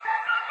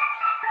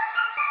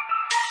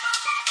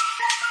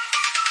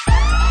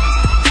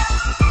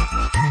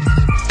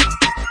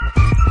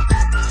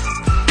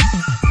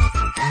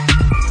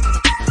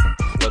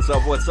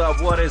What's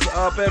up? What is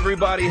up,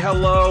 everybody?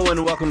 Hello,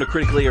 and welcome to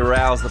Critically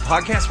Aroused, the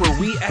podcast where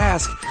we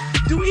ask,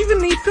 do we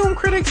even need film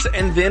critics?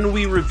 And then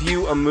we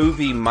review a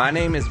movie. My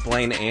name is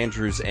Blaine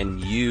Andrews,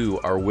 and you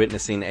are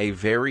witnessing a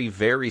very,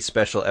 very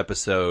special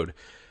episode.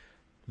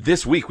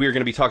 This week, we are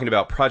going to be talking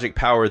about Project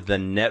Power, the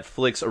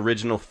Netflix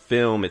original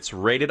film. It's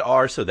rated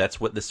R, so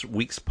that's what this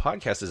week's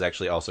podcast is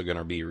actually also going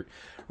to be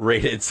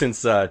rated,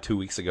 since 2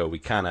 weeks ago we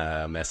kind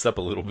of messed up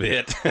a little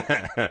bit.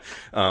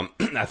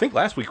 I think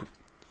last week,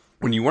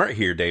 when you weren't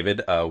here,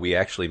 David, we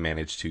actually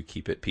managed to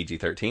keep it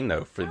PG-13,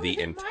 though, for the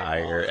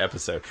entire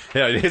episode.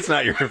 Yeah, it's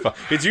not your fault.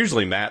 It's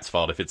usually Matt's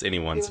fault if it's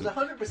anyone's. It was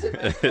 100%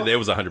 Matt's fault. It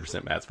was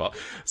 100% Matt's fault.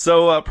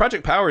 So,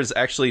 Project Power is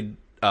actually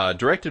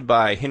directed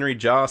by Henry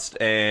Jost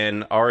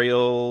and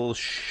Ariel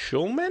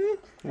Schulman.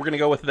 We're going to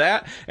go with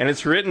that. And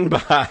it's written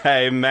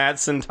by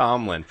Mattson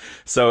Tomlin.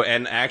 So,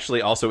 and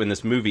actually also in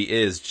this movie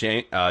is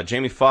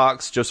Jamie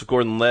Foxx, Joseph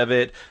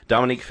Gordon-Levitt,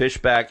 Dominique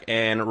Fishback,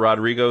 and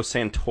Rodrigo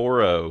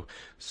Santoro.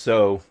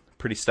 So,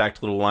 pretty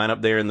stacked little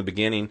lineup there in the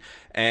beginning.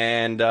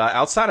 And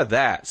outside of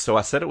that, so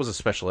I said it was a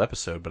special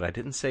episode, but I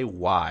didn't say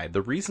why.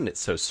 The reason it's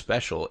so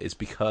special is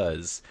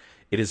because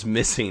it is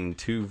missing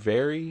two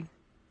very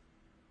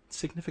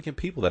significant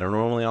people that are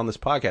normally on this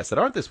podcast that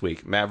aren't this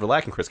week. Matt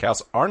Verlack and Chris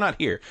Kaus are not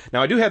here.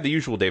 Now, I do have the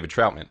usual David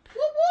Troutman.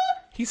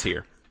 He's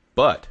here.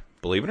 But,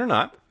 believe it or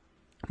not,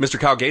 Mr.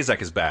 Kyle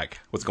Gazek is back.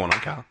 What's going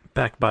on, Kyle?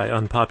 Back by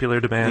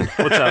unpopular demand.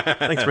 What's up?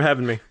 Thanks for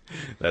having me.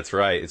 That's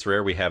right. It's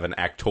rare we have an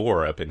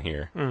actor up in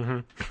here.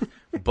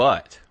 Mm-hmm.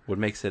 But what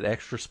makes it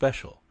extra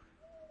special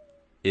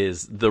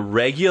is the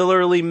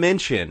regularly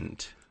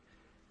mentioned,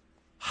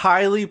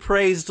 highly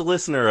praised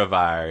listener of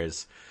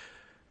ours,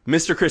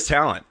 Mr. Chris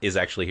Talent, is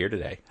actually here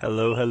today.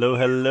 Hello, hello,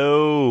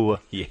 hello.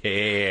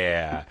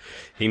 Yeah,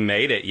 he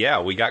made it.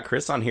 Yeah, we got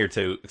Chris on here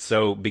too.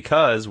 So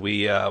because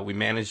we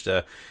managed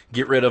to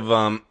get rid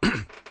of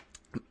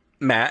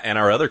Matt and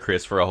our other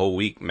Chris for a whole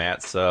week.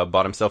 Matt's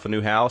bought himself a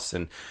new house,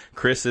 and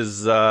Chris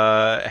is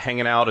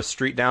hanging out a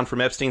street down from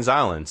Epstein's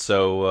Island.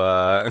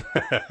 So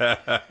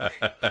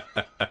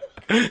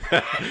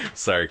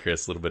sorry,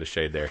 Chris, a little bit of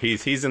shade there.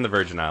 He's in the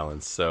Virgin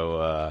Islands.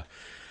 So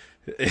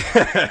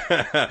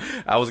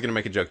I was going to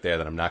make a joke there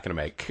that I'm not going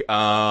to make.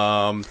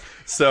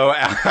 So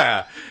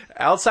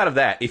outside of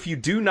that, if you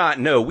do not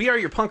know, we are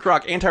your punk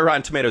rock,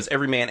 anti-Rotten Tomatoes,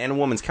 every man and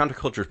woman's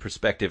counterculture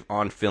perspective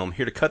on film,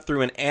 here to cut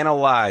through and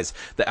analyze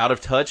the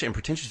out-of-touch and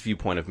pretentious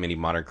viewpoint of many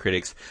modern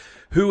critics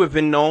who have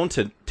been known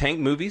to tank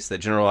movies that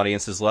general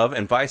audiences love,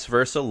 and vice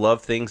versa,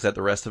 love things that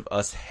the rest of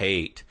us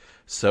hate.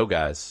 So,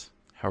 guys,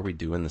 how are we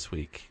doing this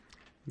week?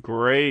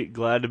 Great.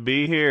 Glad to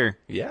be here.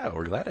 Yeah,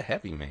 we're glad to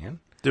have you, man.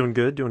 Doing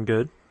good, doing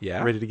good.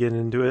 Yeah. Ready to get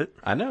into it?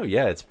 I know,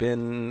 yeah. It's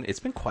been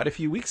quite a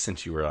few weeks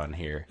since you were on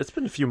here. It's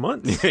been a few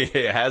months.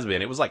 It has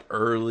been. It was like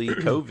early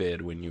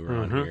COVID when you were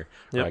on here.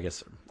 Yep. Or I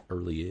guess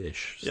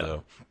early-ish.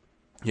 So,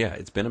 yeah,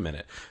 it's been a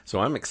minute. So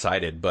I'm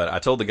excited. But I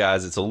told the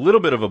guys it's a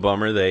little bit of a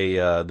bummer. They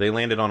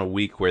landed on a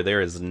week where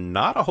there is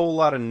not a whole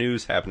lot of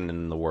news happening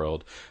in the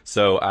world.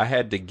 So I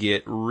had to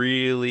get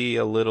really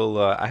a little...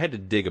 I had to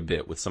dig a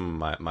bit with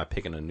some of my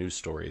picking a news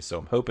story. So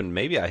I'm hoping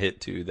maybe I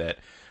hit two that...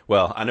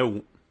 Well, I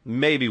know...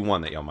 Maybe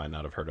one that y'all might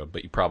not have heard of,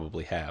 but you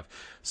probably have.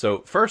 So,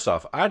 first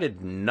off, I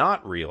did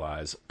not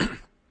realize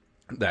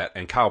that,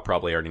 and Kyle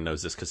probably already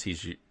knows this because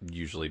he's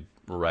usually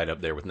right up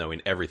there with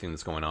knowing everything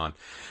that's going on.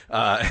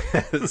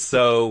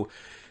 So,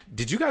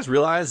 did you guys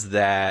realize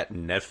that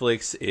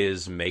Netflix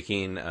is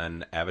making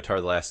an Avatar: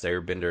 The Last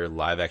Airbender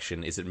live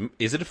action? Is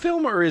it a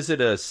film or is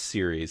it a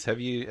series? Have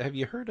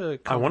you heard a?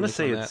 I want to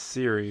say it's it's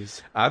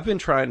series. I've been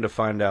trying to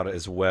find out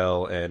as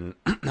well, and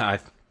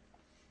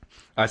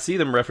I see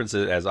them reference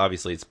it as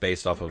obviously it's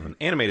based off of an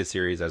animated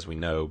series, as we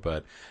know,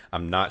 but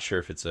I'm not sure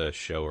if it's a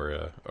show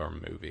or a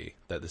movie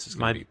that this is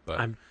going to be.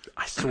 But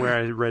I swear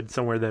I read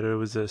somewhere that it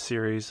was a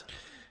series.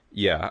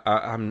 Yeah,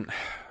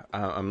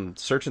 I'm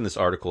searching this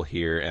article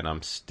here, and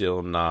I'm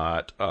still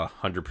not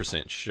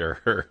 100%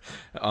 sure.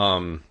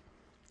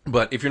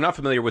 But if you're not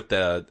familiar with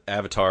the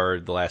Avatar: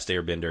 The Last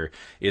Airbender,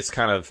 it's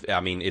kind of, I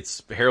mean,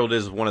 it's heralded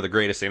as one of the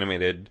greatest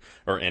animated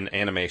or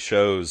anime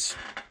shows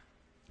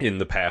in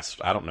the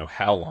past, I don't know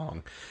how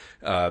long.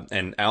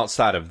 And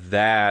outside of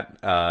that,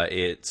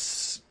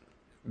 it's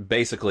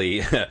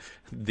basically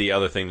the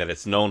other thing that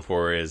it's known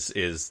for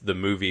is the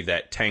movie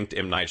that tanked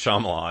M. Night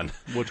Shyamalan.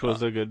 Which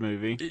was a good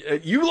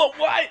movie. You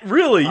what?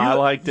 Really? I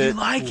liked it. You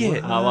like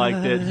it? I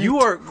liked it.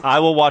 I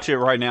will watch it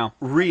right now.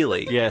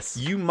 Really? Yes.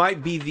 You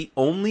might be the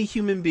only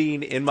human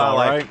being in my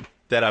life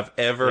that I've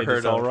ever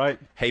heard of. All right.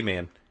 Hey,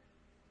 man.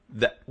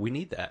 We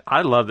need that.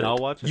 I love it. I'll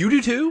watch it. You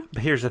do too?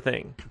 But here's the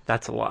thing.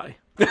 That's a lie.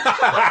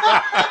 I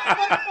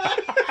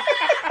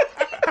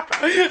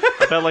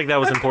felt like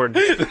that was important.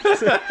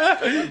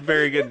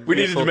 Very good. We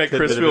needed to make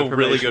Chris feel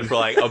really good for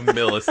like a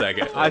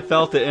millisecond. I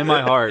felt it in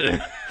my heart.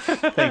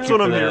 That's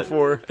what I'm here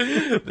for.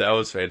 That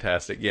was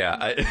fantastic.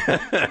 Yeah.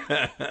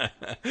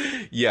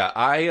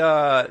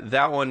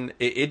 That one,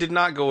 it did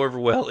not go over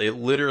well. It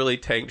literally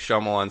tanked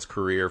Shyamalan's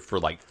career for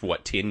like,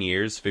 10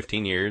 years,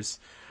 15 years?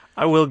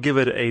 I will give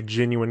it a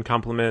genuine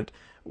compliment.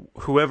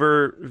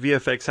 whoever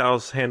VFX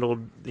house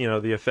handled,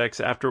 the effects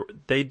after,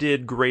 they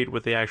did great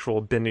with the actual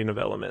bending of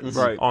elements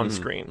Right. on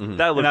screen.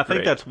 That looked And I think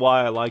great. that's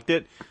why I liked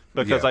it,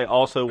 because Yeah. I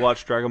also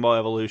watched Dragon Ball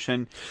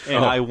Evolution,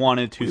 and I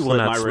wanted to We will slit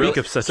not my speak wrist.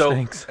 of such So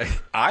things.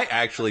 I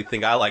actually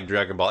think I like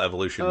Dragon Ball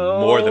Evolution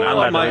more than I I'm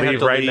like. about might to have leave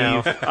to right leave.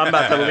 now. I'm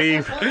about to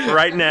leave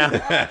right now.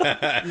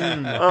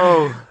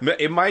 Oh,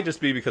 It might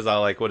just be because I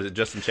like, what is it,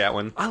 Justin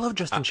Chatwin? I love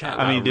Justin Chatwin.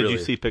 I mean, did really. you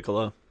see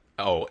Piccolo?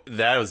 Oh,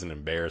 that was an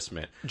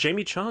embarrassment.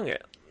 Jamie Chung.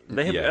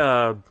 They have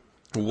Yeah.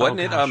 Wasn't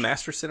it gosh.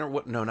 Master Center?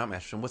 What? No, not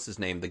Master Center. What's his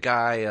name? The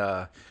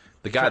guy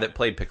that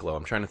played Piccolo.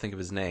 I'm trying to think of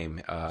his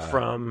name.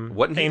 from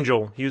wasn't he-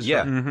 Angel. He was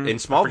Yeah, from- in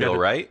Smallville, it.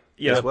 right?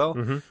 Yeah. As well.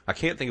 I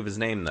can't think of his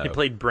name though. he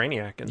played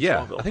Brainiac in Yeah,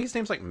 Smallville. I think his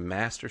name's like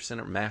Master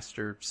Center,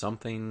 Master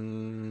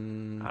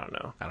something. I don't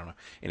know. I don't know.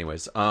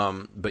 Anyways,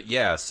 but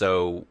yeah.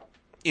 So,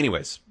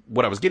 anyways,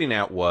 what I was getting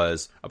at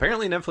was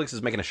apparently Netflix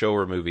is making a show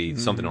or a movie,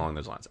 something along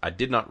those lines. I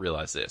did not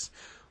realize this,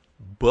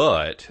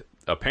 but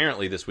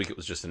apparently this week it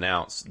was just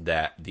announced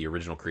that the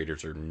original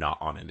creators are not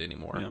on it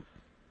anymore. Yep.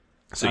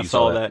 So I you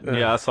saw that.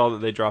 Yeah, I saw that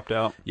they dropped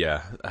out.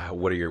 Yeah.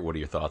 What are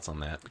your thoughts on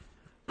that?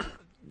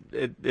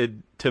 It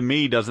to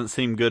me doesn't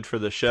seem good for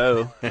the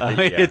show. I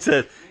mean,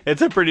 Yeah.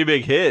 it's a pretty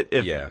big hit.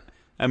 Yeah.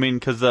 I mean,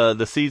 because the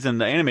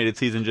animated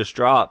season just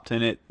dropped,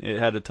 and it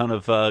had a ton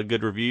of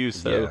good reviews.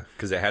 So Yeah,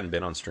 because it hadn't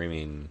been on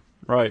streaming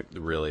right,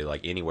 really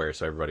like anywhere,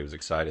 so everybody was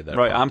excited that it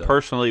right. popped I'm up.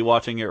 personally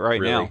watching it right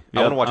Really?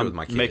 now. I wanna watch it I'm with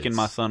my kids. Making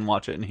my son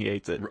watch it, and he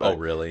hates it. Oh, but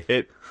really?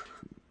 It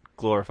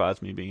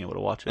glorifies me being able to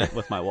watch it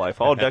with my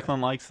wife. Oh, Declan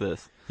likes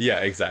this. Yeah,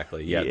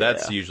 exactly. Yeah, Yeah.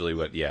 that's usually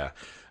what. Yeah,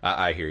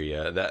 I hear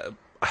you. That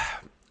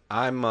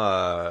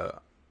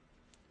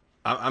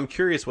I'm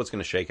curious what's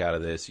going to shake out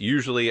of this.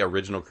 Usually,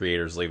 original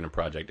creators leaving a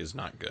project is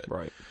not good,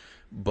 Right.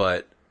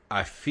 but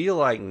I feel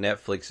like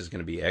Netflix is going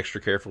to be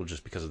extra careful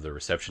just because of the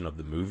reception of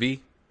the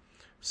movie.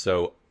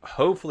 So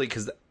hopefully,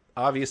 because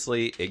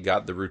obviously it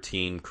got the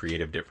routine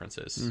creative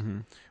differences.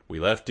 We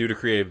left due to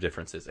creative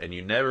differences, and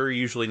you never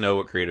usually know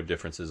what creative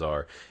differences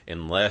are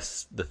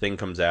unless the thing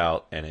comes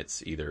out and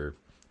it's either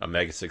a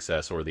mega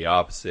success or the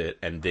opposite,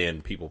 and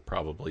then people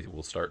probably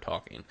will start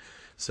talking.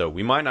 So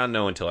we might not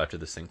know until after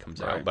this thing comes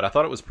out, Right. but I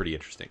thought it was pretty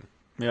interesting.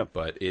 Yep.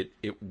 But it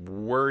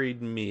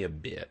worried me a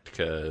bit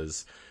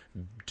because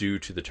due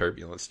to the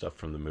turbulent stuff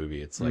from the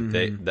movie, it's like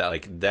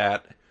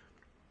that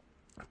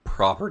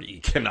property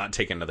cannot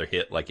take another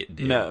hit like it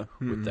did No.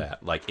 with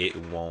that. Like it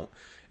won't.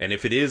 And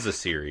if it is a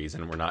series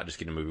and we're not just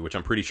getting a movie, which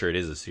I'm pretty sure it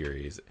is a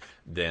series,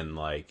 then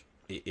like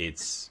it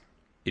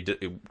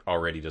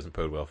already doesn't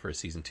bode well for a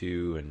season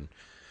 2. And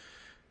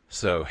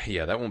so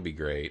yeah, that won't be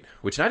great.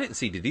 Which I didn't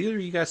see. Did either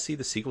of you guys see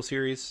the sequel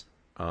series?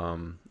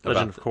 Legend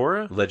About of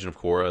Korra? Legend of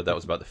Korra. That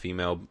was about the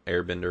female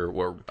airbender,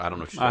 or I don't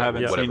know if she's I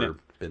haven't whatever seen it.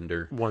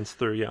 bender. Once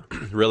through, yeah.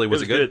 Really,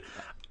 was it good?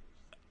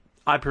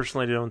 I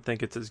personally don't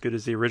think it's as good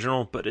as the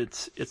original, but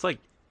it's like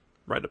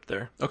right up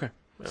there. Okay.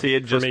 See,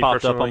 it For just me popped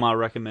up personally- on my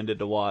recommended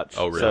to watch.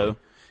 Oh, really? So,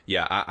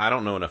 Yeah, I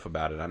don't know enough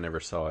about it. I never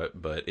saw it,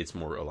 but it's a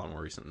lot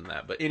more recent than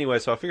that. But anyway,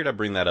 so I figured I'd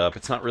bring that up.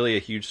 It's not really a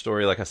huge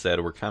story. Like I said,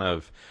 we're kind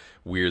of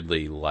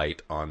weirdly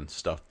light on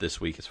stuff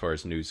this week as far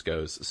as news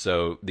goes.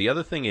 So the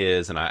other thing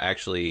is, and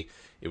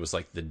it was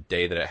like the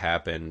day that it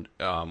happened.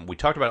 We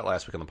talked about it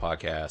last week on the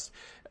podcast,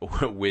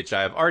 which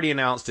I've already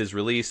announced is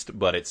released,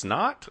 but it's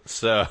not.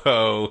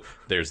 So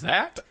there's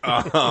that.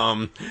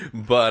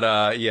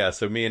 Yeah,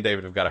 so me and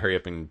David have got to hurry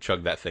up and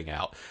chug that thing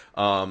out.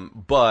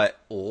 But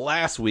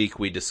last week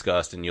we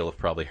discussed, and you'll have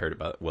probably heard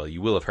about it. Well,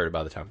 you will have heard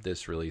by the time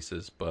this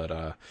releases,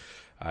 but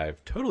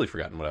I've totally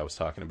forgotten what I was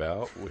talking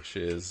about, which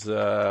is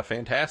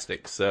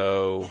fantastic.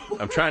 So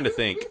I'm trying to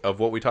think of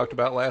what we talked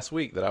about last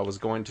week that I was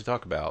going to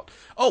talk about.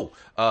 Oh,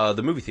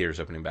 the movie theater's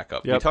opening back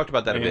up. We Yep. talked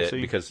about that a bit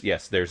AMC. because,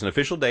 yes, there's an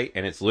official date,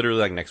 and it's literally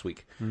like next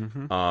week.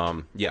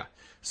 Yeah.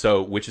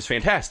 So, which is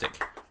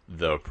fantastic.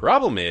 The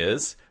problem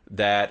is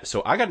that,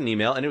 so I got an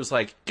email, and it was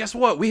like, guess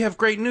what? We have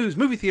great news.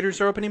 Movie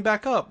theaters are opening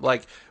back up.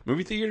 Like,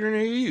 movie theater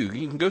near you.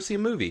 You can go see a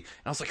movie. And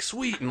I was like,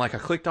 sweet. And like, I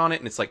clicked on it,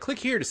 and it's like, click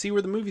here to see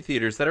where the movie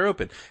theaters that are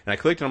open. And I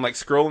clicked, and I'm like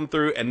scrolling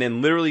through, and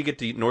then literally get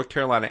to North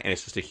Carolina, and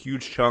it's just a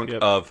huge chunk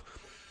of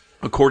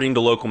according to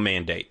local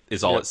mandate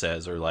is all it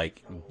says, or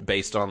like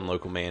based on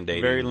local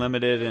mandate. very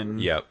limited, and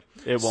Yep.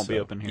 it won't be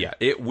So, open here.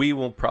 Yeah, we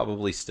will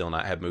probably still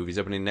not have movies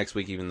opening next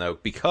week, even though,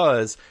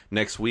 because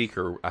next week,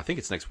 or I think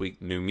it's next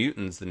week, New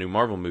Mutants, the new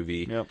Marvel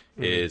movie, Yep.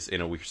 is in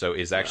a week or so,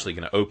 is actually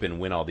going to open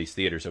when all these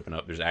theaters open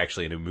up. There's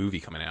actually a new movie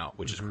coming out,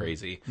 which is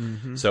crazy.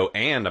 So,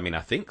 and I mean, I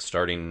think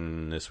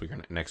starting this week or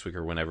next week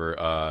or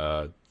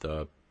whenever,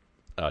 the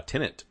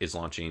Tenet is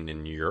launching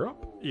in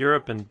Europe,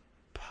 Europe and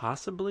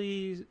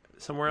possibly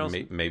somewhere else.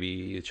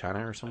 maybe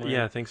China or somewhere.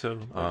 Yeah, I think so.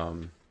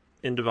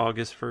 End of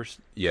August, first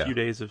Yeah. few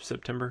days of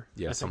September.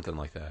 I Yeah, think. something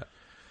like that.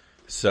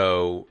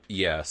 So,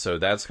 yeah, so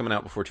that's coming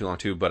out before too long,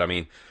 too. But, I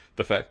mean,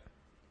 the fact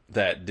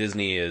that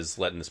Disney is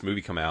letting this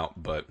movie come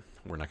out, but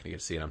we're not going to get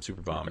to see it, I'm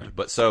super bummed.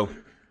 But, so,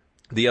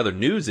 The other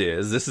news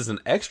is, this is an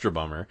extra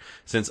bummer,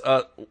 since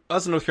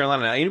us in North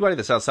Carolina, now anybody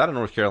that's outside of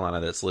North Carolina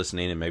that's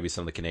listening, and maybe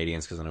some of the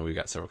Canadians, because I know we've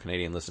got several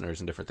Canadian listeners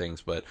and different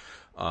things, but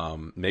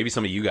maybe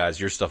some of you guys,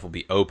 your stuff will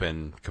be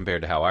open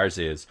compared to how ours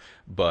is,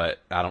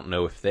 but I don't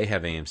know if they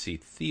have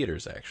AMC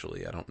theaters,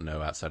 actually. I don't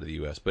know outside of the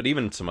U.S., but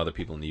even some other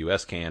people in the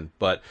U.S. can.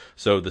 But,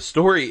 so the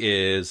story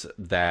is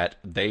that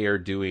they are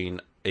doing...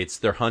 It's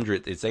their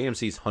 100th. It's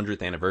AMC's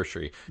 100th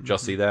anniversary. Did y'all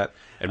see that?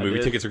 And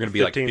movie tickets are going to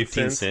be like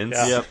 15 cents.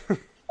 Yeah. Yep.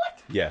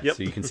 Yeah, Yep.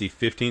 so you can see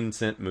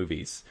 15-cent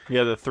movies.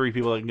 Yeah, the 3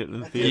 people that can get in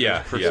the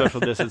theater for social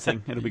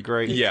distancing. It'll be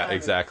great. Yeah,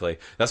 exactly.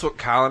 That's what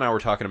Kyle and I were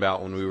talking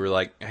about when we were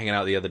like hanging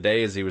out the other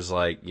day. Is he was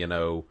like, you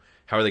know,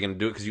 how are they going to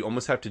do it? Because you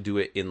almost have to do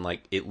it in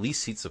like at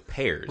least seats of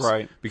pairs,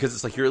 Right? Because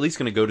it's like you're at least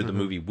going to go to the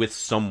movie with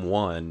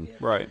someone,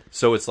 Right.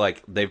 So it's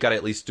like they've got to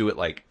at least do it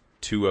like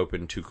 2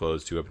 open, 2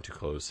 closed, 2 open, 2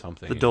 closed,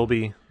 something. The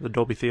Dolby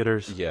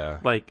theaters, Yeah.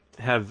 like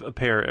have a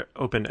pair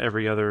open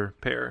every other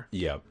pair.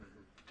 Yeah,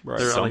 Right.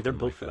 They're Something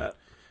built like for that.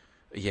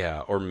 yeah,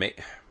 or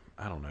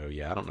I don't know.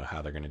 Yeah, I don't know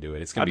how they're going to do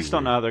it. It's going I to be. just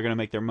don't know how they're going to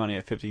make their money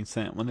at 15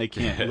 cents when they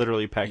can't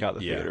literally pack out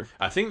the Yeah, theater.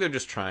 I think they're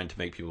just trying to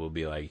make people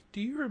be like, "Do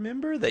you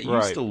remember that you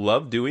Right. used to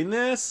love doing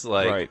this?"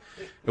 Like, Right.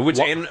 Which,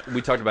 and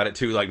we talked about it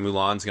too. Like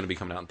Mulan's going to be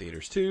coming out in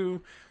theaters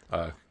too.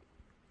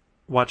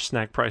 Watch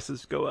snack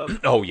prices go up.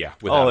 Oh yeah,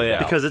 without a yeah.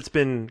 doubt. Because it's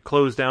been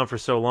closed down for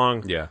so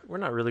long. Yeah. We're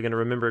not really going to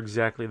remember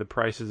exactly the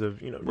prices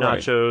of, Right.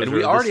 nachos. and or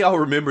we already this- all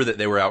remember that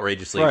they were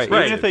outrageously Right.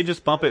 expensive. Even if they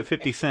just bump it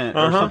 50 cents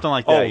or Uh-huh. something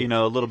like that, Oh,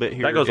 a little bit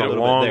here, that goes a a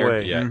little long bit there.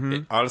 way. Yeah,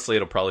 honestly,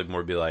 it'll probably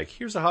more be like,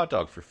 "Here's a hot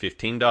dog for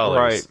 $15.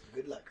 Right.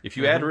 Good luck. If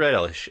you add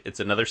relish, it's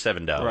another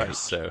 $7. Right.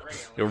 So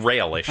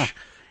relish,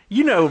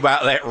 you know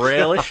about that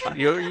relish.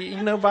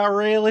 you know about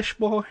relish,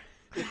 boy.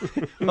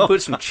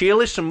 Put some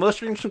chili, some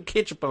mustard, and some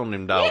ketchup on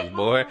them dogs,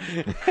 boy.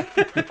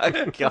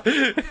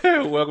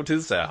 Welcome to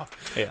the South.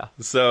 Yeah.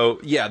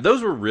 So yeah,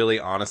 those were really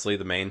honestly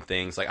the main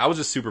things. Like I was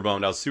just super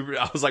bummed. I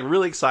was like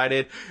really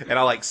excited, and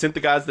I like sent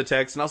the guys the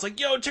text, and I was like,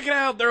 "Yo, check it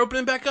out! They're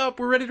opening back up.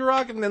 We're ready to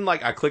rock." And then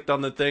like I clicked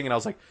on the thing, and I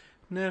was like,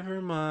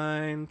 "Never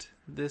mind.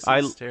 This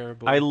is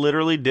terrible." I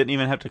literally didn't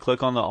even have to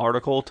click on the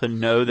article to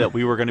know that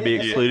we were going to be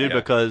excluded Yeah.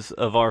 because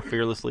of our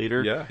fearless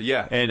leader.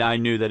 yeah, And I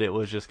knew that it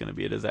was just going to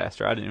be a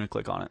disaster. I didn't even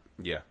click on it.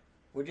 yeah.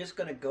 We're just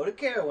gonna go to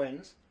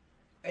Carowinds,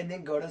 and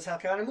then go to the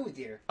South Carolina movie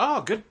theater.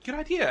 Oh, good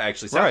idea.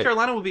 Actually, South Right.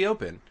 Carolina will be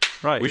open.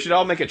 Right. We should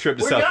all make a trip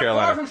to We're South not far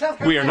Carolina. from South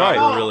We are Carolina not. at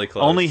We're all. really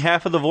close. Only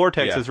half of the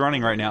vortex Yeah. is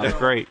running right now. It's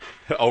great.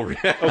 oh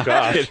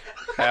gosh,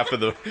 half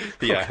of the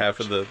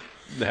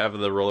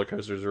roller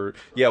coasters are.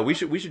 Yeah, we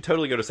should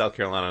totally go to South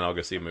Carolina and I'll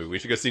go see a movie. We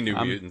should go see New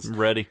Mutants. I'm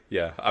ready.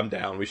 Yeah, I'm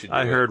down. We should. Do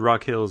I it. heard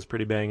Rock Hill is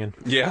pretty banging.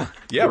 Yeah,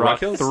 Rock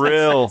Hill's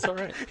Thrill. That's all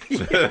right.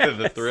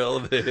 The thrill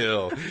of the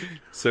hill.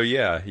 So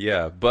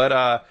yeah.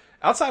 But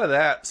outside of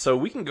that, so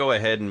we can go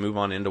ahead and move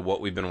on into what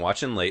we've been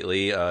watching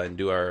lately and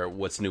do our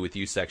 "What's New with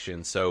You"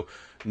 section. So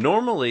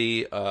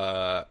normally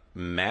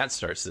Matt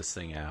starts this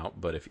thing out,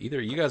 but if either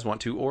of you guys want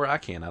to, or I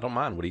can, I don't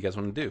mind. What do you guys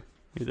want to do?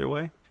 Either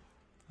way.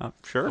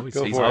 Sure. He's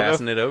Go for it.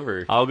 passing it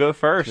over. I'll go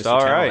first. Mr.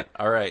 All Talent. right.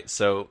 All right.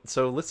 So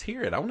let's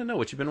hear it. I want to know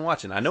what you've been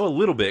watching. I know a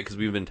little bit because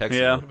we've been texting a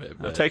Yeah, little bit.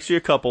 I'll But text you a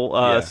couple.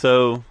 Yeah.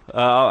 So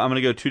I'm going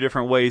to go 2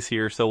 different ways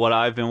here. So what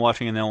I've been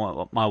watching and then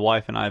what my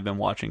wife and I have been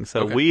watching.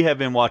 So Okay. we have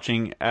been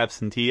watching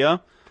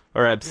Absentia,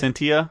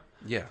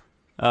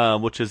 yeah.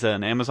 which is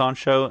an Amazon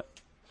show.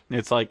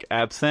 It's like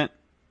absent,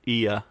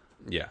 Ia.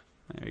 Yeah.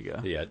 There you go.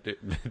 Yeah.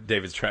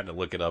 David's trying to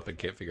look it up and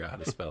can't figure out how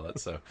to spell it.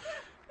 So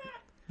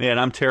Yeah, and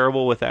I'm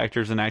terrible with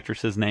actors and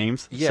actresses'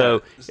 names. Yeah.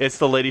 So it's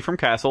the lady from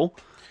Castle.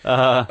 Is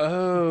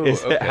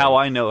okay. how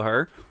I know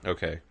her.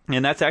 Okay.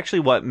 And that's actually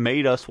what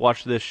made us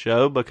watch this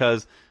show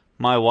because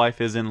my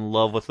wife is in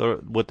love with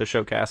the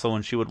show Castle,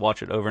 and she would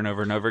watch it over and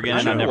over and over again.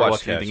 And I never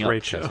watched anything else.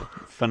 Great show.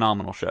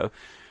 Phenomenal show.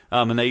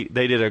 And they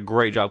did a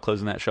great job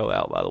closing that show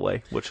out, by the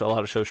way, which a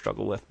lot of shows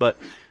struggle with. But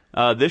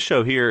this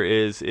show here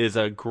is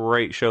a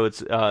great show.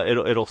 It's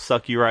it'll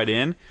suck you right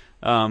in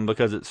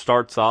because it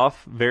starts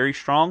off very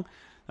strong.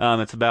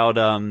 It's about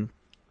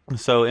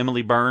so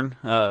Emily Byrne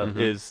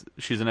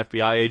she's an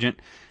FBI agent,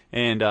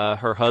 and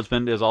her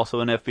husband is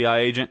also an FBI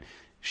agent.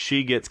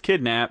 She gets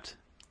kidnapped,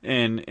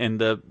 and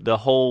the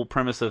whole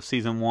premise of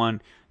season 1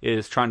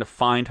 is trying to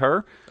find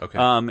her. Okay.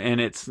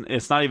 And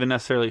it's not even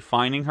necessarily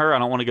finding her. I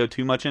don't want to go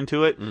too much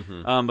into it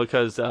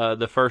because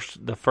the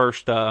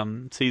first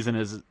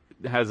season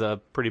has a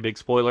pretty big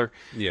spoiler.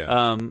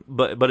 Yeah.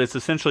 But it's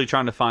essentially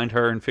trying to find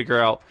her and figure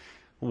out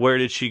where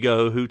did she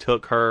go, who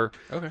took her.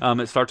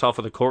 Okay. It starts off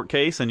with a court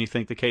case, and you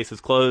think the case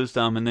is closed.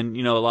 And then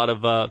a lot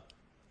of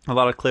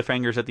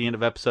cliffhangers at the end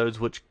of episodes,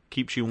 which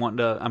keeps you wanting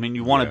to. I mean,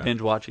 you want to Yeah.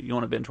 binge watch it. You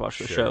want to binge watch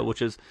the Sure. show,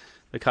 which is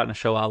the kind of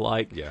show I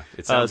like. Yeah.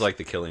 It sounds like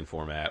the Killing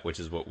format, which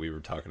is what we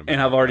were talking about.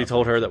 And I've already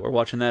told her that we're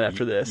watching that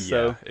after this. Yeah,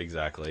 So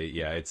exactly.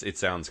 Yeah, it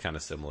sounds kind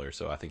of similar,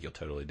 so I think you'll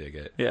totally dig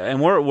it. yeah,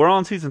 and we're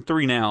on season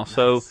 3 now.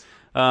 So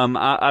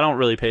I don't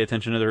really pay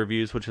attention to the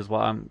reviews, which is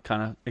why I'm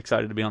kind of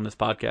excited to be on this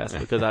podcast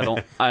because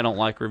I don't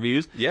like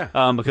reviews.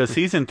 Yeah. Because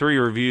season 3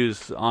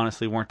 reviews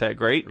honestly weren't that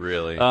great.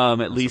 Really?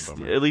 At least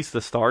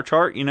the star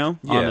chart, on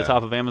the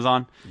top of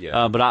Amazon.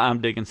 Yeah. But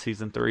I'm digging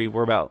season 3.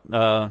 We're about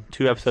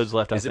 2 episodes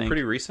left. Is I think. it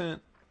pretty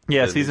recent?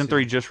 Yeah, season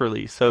 3 just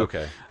released. So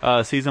Okay.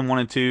 Season 1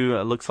 and 2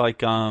 it looks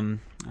like I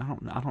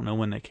don't know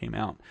when they came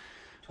out.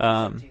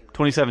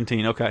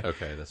 2017. Okay.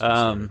 Okay, that's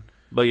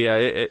but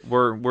yeah,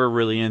 we're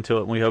really into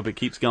it, and we hope it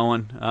keeps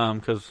going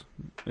because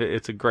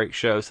it's a great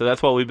show. So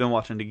that's what we've been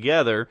watching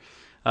together.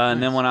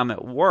 And then when I'm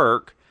at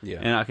work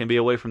and I can be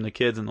away from the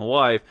kids and the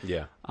wife,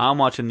 I'm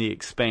watching The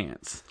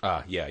Expanse.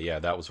 Yeah,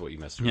 that was what you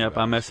messaged me Yep,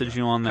 about. I messaged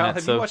you on that. Kyle,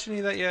 have you watched any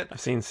of that yet?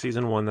 I've seen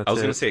season 1. That's I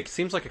was going to say, it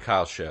seems like a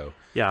Kyle show.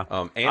 Yeah.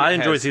 And I it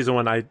enjoy has- season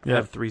 1. I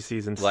have 3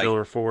 seasons still,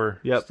 or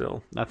 4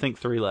 still. I think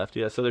 3 left.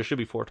 Yeah, so there should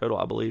be 4 total,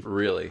 I believe.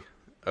 Really?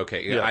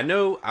 Okay, yeah. I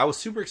know. I was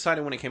super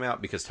excited when it came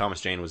out because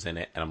Thomas Jane was in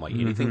it, and I'm like,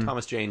 anything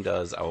Thomas Jane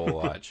does, I will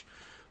watch.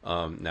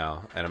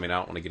 Now, and I mean, I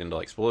don't want to get into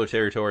like spoiler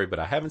territory, but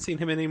I haven't seen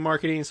him in any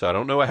marketing, so I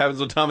don't know what happens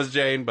with Thomas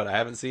Jane, but I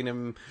haven't seen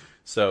him,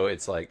 so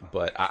it's like,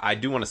 but I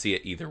do want to see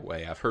it either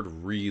way. I've heard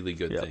really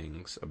good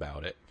things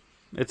about it.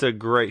 It's a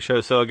great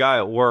show. So a guy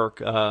at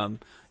work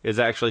is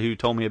actually who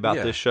told me about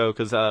this show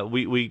because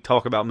we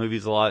talk about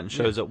movies a lot and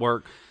shows at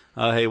work.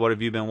 Hey, what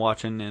have you been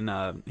watching?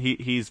 And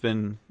he's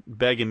been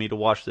begging me to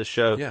watch this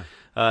show. Yeah.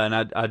 And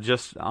I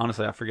just,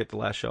 honestly, I forget the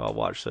last show I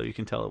watched, so you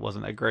can tell it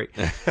wasn't that great.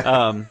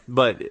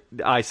 But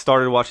I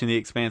started watching The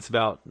Expanse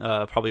about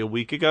probably a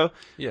week ago.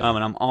 Yeah.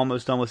 And I'm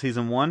almost done with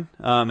season 1.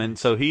 And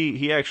so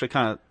he actually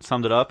kind of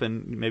summed it up,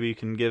 and maybe you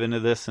can give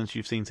into this since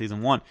you've seen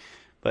season 1.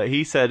 But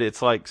he said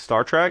it's like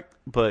Star Trek,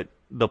 but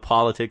the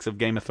politics of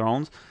Game of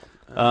Thrones.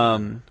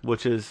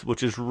 Which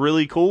is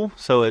really cool.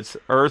 So it's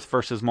Earth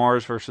versus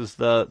Mars versus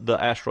the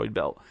asteroid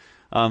belt.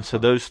 So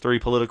those 3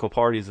 political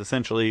parties,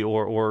 essentially,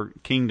 or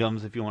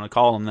kingdoms, if you want to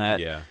call them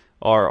that,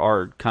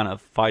 are kind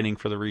of fighting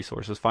for the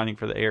resources, fighting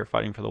for the air,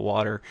 fighting for the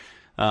water.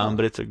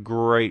 But it's a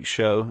great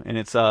show, and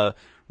it's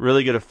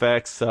really good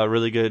effects,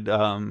 really good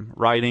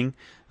writing.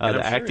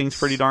 The acting's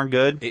pretty darn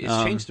good. It's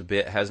changed a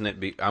bit,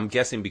 hasn't it? I'm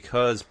guessing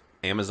because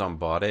Amazon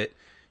bought it.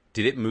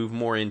 Did it move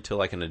more into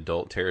like an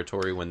adult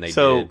territory when they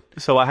did?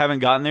 So I haven't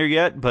gotten there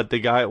yet, but the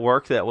guy at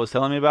work that was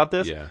telling me about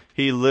this,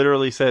 he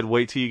literally said,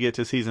 wait till you get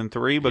to season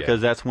 3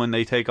 because that's when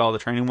they take all the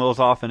training wheels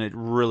off and it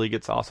really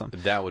gets awesome.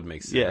 That would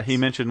make sense. Yeah, he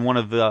mentioned one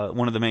of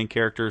the main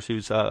characters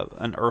who's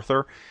an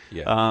Earther.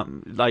 Yeah.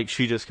 Like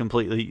she just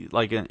completely,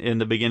 like in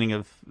the beginning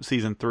of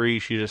season 3,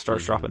 she just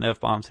starts dropping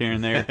F-bombs here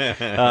and there.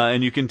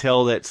 And you can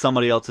tell that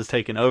somebody else has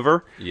taken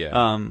over.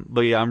 Yeah.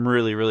 But yeah, I'm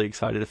really, really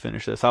excited to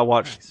finish this. I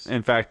watched,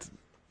 in fact,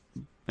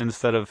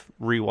 instead of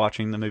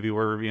rewatching the movie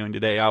we're reviewing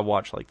today, I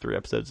watched like 3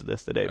 episodes of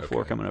this today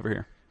before coming over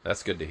here.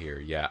 That's good to hear.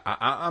 Yeah,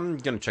 I'm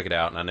going to check it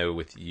out, and I know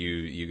with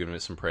you giving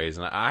it some praise,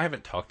 and I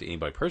haven't talked to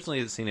anybody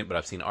personally that's seen it, but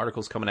I've seen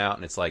articles coming out,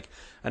 and it's like,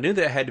 I knew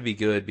that it had to be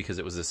good because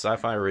it was a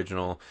sci-fi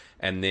original,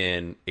 and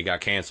then it got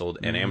canceled,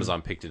 and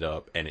Amazon picked it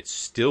up, and it's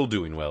still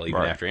doing well,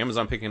 even after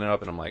Amazon picking it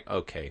up, and I'm like,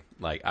 okay,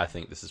 like, I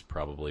think this is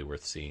probably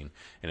worth seeing,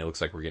 and it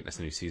looks like we're getting this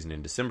new season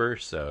in December,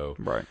 so,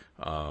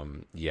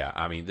 yeah,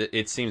 I mean,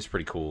 it seems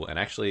pretty cool, and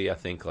actually, I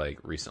think, like,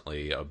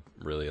 recently, a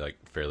really, like,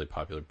 fairly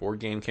popular board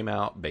game came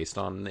out based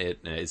on it,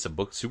 and it's a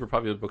super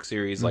popular book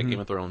series like Game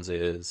of Thrones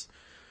is.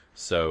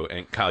 So,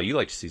 and Kyle, you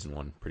liked season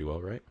 1 pretty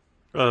well, right?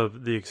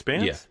 Of The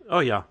Expanse? Yeah. Oh,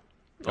 yeah.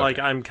 Okay. Like,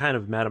 I'm kind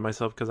of mad at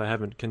myself because I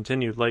haven't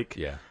continued. Like,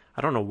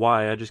 I don't know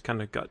why. I just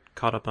kind of got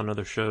caught up on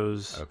other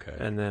shows. Okay.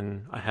 And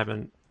then I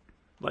haven't,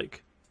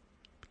 like,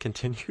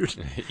 continued.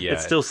 Yeah.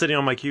 It's still sitting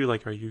on my queue.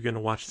 Like, are you going to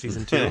watch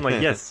season 2? I'm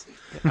like, yes.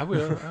 I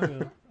will.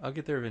 I'll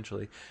get there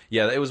eventually.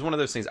 Yeah, it was one of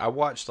those things. I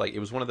watched, like, it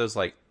was one of those,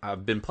 like,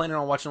 I've been planning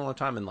on watching all the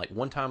time, and, like,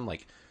 one time,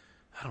 like,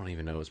 I don't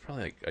even know, it was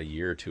probably, like, a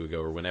year or 2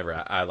 ago or whenever,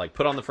 I like,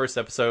 put on the first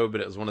episode,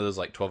 but it was one of those,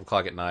 like, 12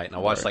 o'clock at night, and I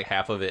watched, like,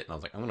 half of it, and I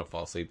was like, I'm going to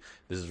fall asleep.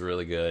 This is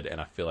really good,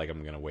 and I feel like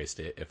I'm going to waste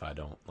it if I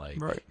don't, like,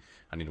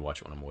 I need to watch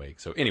it when I'm awake.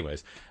 So,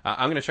 anyways,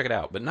 I'm going to check it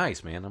out. But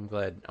nice, man. I'm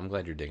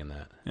glad you're digging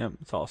that. Yeah,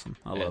 it's awesome.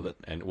 I love it.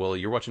 And, well,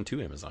 you're watching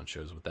 2 Amazon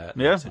shows with that.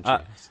 Yeah. So.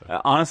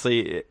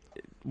 Honestly,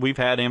 we've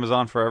had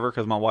Amazon forever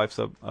because my wife's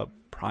a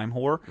Prime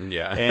whore.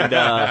 Yeah.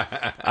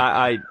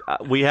 And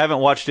we haven't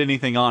watched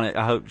anything on it.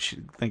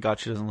 Thank God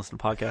she doesn't listen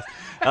to podcasts.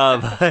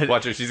 But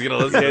watch her. She's going to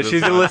listen to this.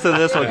 She's going to listen to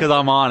this one because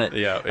I'm on it.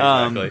 Yeah,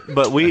 exactly.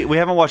 But we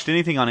haven't watched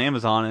anything on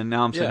Amazon, and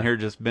now I'm sitting here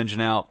just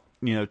binging out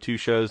 2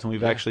 shows, and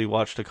we've actually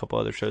watched a couple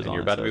other shows on it.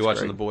 You're about to be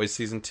watching The Boys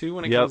Season 2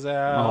 when it comes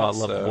out. Oh, I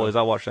love The Boys.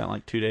 I watched that in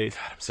like 2 days.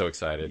 God, I'm so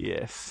excited.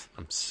 Yes.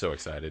 I'm so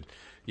excited.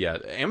 Yeah,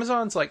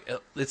 Amazon's like,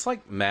 it's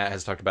like Matt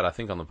has talked about, I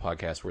think, on the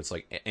podcast, where it's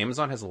like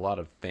Amazon has a lot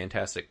of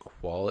fantastic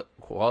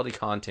quality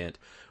content,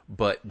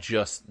 but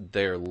just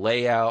their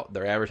layout,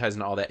 their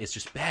advertising, all that, it's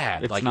just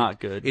bad. It's not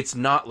good. It's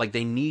not, like,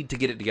 they need to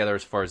get it together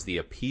as far as the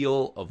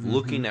appeal of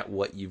looking at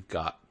what you've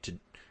got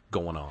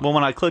going on. Well,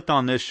 when I clicked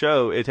on this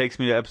show, it takes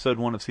me to episode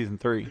 1 of season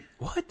 3.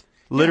 What?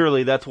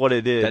 Literally, that's what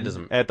it did. That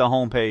doesn't... at the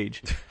home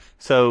page.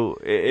 So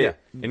and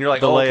you're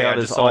like, the oh, okay, layout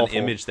I just is saw awful. an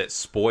image that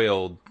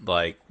spoiled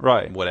like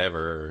Right.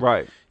 whatever.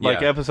 Right.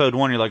 Like Yeah. episode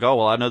 1, you're like, oh,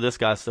 well, I know this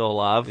guy's still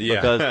alive Yeah.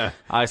 because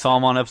I saw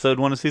him on episode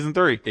 1 of season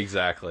 3.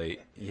 Exactly.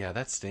 Yeah,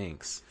 that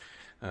stinks.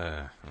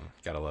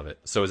 Gotta love it.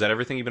 So is that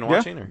everything you've been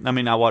watching? Or? I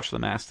mean, I watched The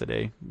Mask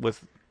today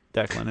with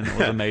Declan, and it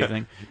was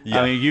amazing.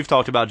 Yeah. I mean, you've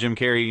talked about Jim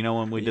Carrey, you know,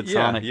 when we did Yeah,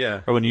 Sonic,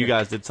 yeah. or when you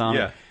guys did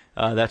Sonic.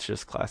 Yeah. That's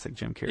just classic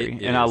Jim Carrey,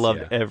 It and I is,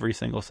 loved yeah. every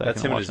single second That's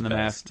of him at watching his The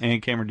Mask. best.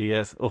 And Cameron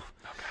Diaz. Oh,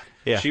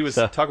 yeah. She was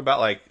so- talk about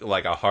like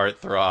a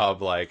heartthrob,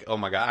 like, oh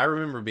my god, I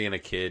remember being a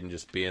kid and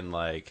just being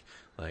like,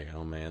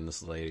 oh man,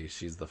 this lady,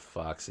 she's the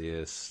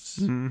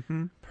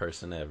foxiest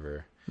person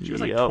ever. She was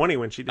like Yep. 20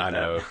 when she did I that.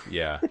 know,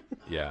 yeah,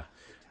 yeah,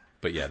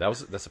 but yeah,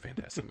 that's a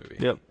fantastic movie.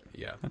 Yep.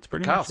 Yeah, That's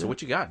pretty Kyle. much So it.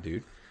 what you got,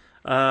 dude?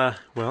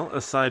 Well,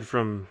 aside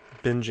from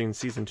binging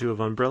season 2 of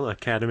Umbrella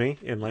Academy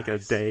in like a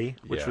day,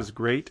 which Yeah. was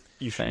great,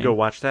 you should Same. go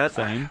watch that.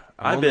 Same. I'm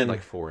I've only been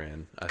like 4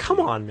 in. I Come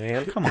think. on,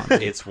 man. Come on.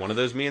 It's one of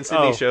those me and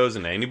Sydney Oh. shows,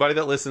 and anybody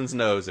that listens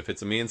knows if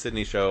it's a me and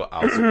Sydney show,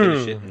 I'll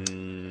finish it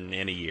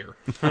in a year.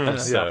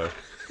 So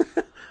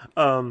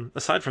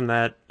Aside from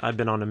that, I've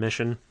been on a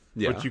mission,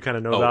 yeah, which you kind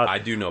of know oh, about. I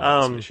do know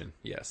about this mission.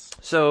 Yes.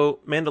 So,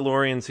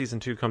 Mandalorian season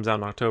 2 comes out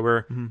in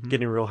October.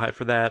 Getting real hyped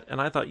for that. And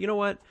I thought, you know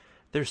what?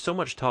 There's so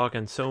much talk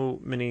and so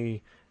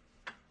many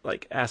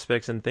like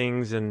aspects and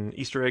things and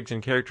Easter eggs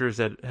and characters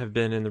that have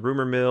been in the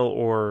rumor mill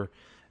or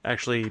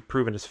actually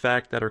proven as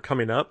fact that are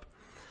coming up.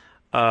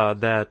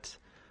 That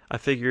I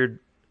figured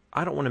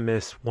I don't want to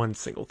miss one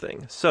single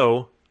thing.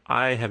 So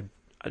I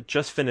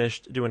just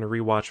finished doing a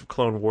rewatch of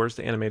Clone Wars,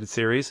 the animated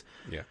series.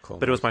 Yeah. Clone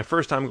But it was Wars. my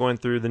first time going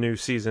through the new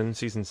season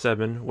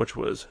 7, which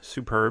was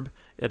superb.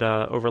 It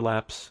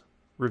overlaps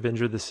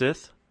Revenge of the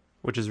Sith,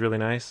 which is really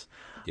nice.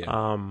 Yeah.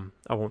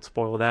 I won't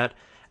spoil that.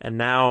 And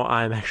now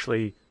I'm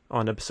actually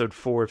on episode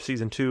 4 of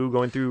season 2,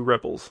 going through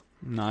Rebels.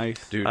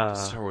 Nice. Dude,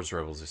 Star Wars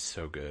Rebels is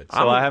so good.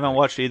 So I haven't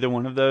watched either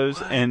one of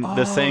those, and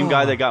the same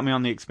guy that got me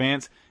on The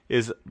Expanse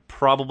is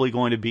probably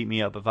going to beat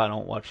me up if I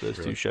don't watch those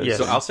two shows. Yes.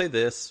 So I'll say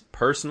this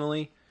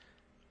personally: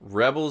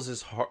 Rebels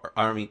is hard.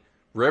 I mean,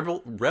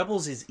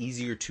 Rebels is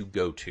easier to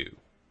go to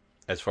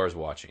as far as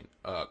watching.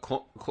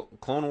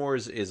 Clone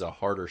Wars is a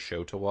harder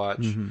show to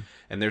watch,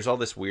 and there's all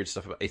this weird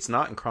stuff about. It's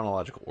not in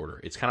chronological order.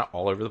 It's kind of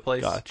all over the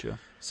place. Gotcha.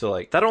 So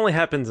like, That only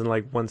happens in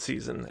like one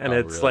season, and Oh,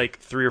 it's really? like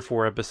 3 or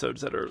 4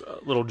 episodes that are a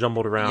little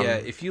jumbled around. yeah,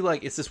 if you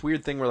like, it's this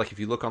weird thing where like if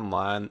you look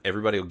online,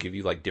 everybody will give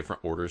you like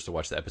different orders to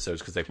watch the episodes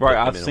because they put Right,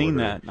 them I've in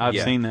seen order. that. I've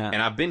seen that.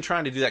 and I've been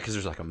trying to do that because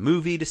there's like a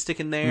movie to stick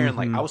in there, and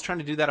like I was trying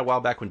to do that a while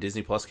back when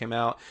Disney Plus came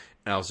out,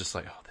 and I was just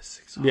like, oh, this is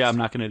exhausting. Yeah, I'm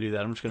not going to do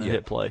that. I'm just going to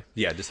hit play.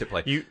 Yeah, just hit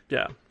play.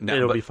 No,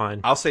 it'll but be fine.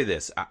 I'll say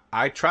this: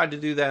 I tried to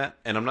do that,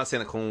 and I'm not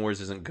saying that Clone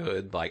Wars isn't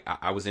good. Like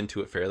I was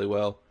into it fairly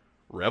well.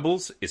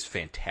 Rebels is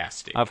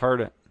fantastic. I've heard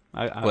it.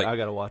 I Like-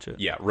 got to watch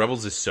it. Yeah,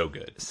 Rebels is so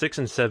good. 6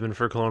 and 7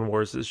 for Clone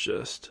Wars is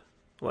just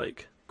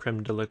like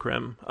creme de la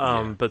creme.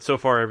 Yeah. But so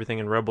far, everything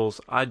in Rebels,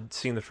 I'd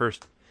seen the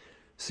first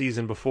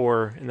season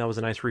before, and that was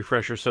a nice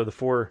refresher. So the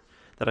 4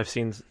 that I've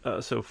seen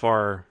so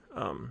far,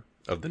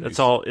 Of the it's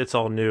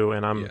all new,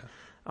 and Yeah.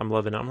 I'm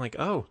loving it. I'm like,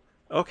 oh,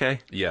 okay,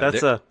 Yeah,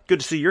 that's good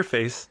to see your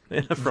face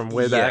from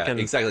way back. And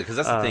exactly, because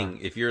that's the thing.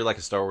 If you're like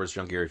a Star Wars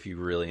junkie, or if you're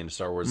really into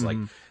Star Wars, like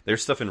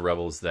there's stuff in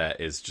Rebels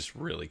that is just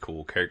really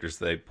cool. Characters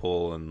they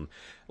pull, and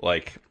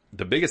like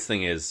the biggest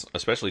thing is,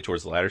 especially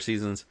towards the latter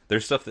seasons,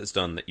 there's stuff that's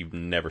done that you've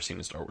never seen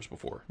in Star Wars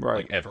before, Right.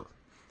 Like ever.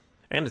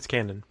 and it's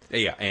canon.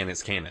 Yeah, and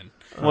it's canon.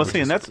 Well, see,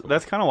 and that's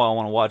kind of why I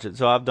want to watch it.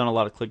 So I've done a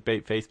lot of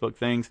clickbait Facebook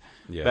things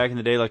Yeah. back in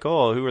the day, like,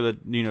 oh, who are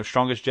the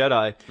strongest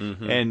Jedi,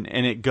 and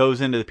it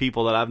goes into the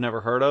people that I've never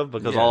heard of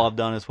because Yeah. all I've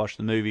done is watch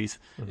the movies.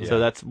 Yeah. So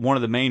that's one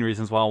of the main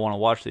reasons why I want to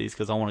watch these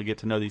because I want to get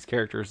to know these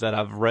characters that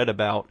I've read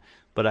about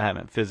but I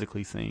haven't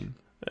physically seen.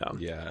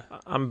 Yeah,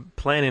 I'm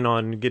planning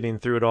on getting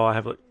through it all. I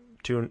have like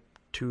 2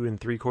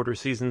 3/4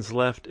 seasons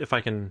left if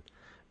I can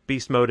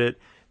beast mode it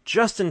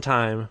just in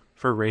time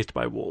for Raised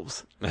by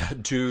Wolves,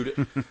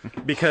 dude.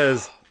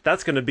 because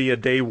that's going to be a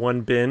day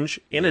 1 binge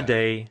in a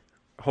day,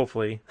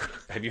 hopefully,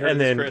 Have you heard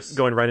and of this, then Chris?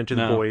 going right into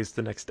the No. boys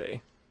the next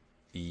day,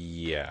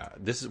 Yeah,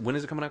 this is when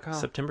is it coming out, Kyle?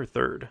 September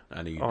 3rd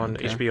I knew you on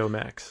okay. HBO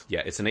Max.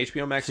 Yeah, it's an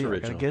HBO Max See, I gotta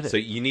original. get it. So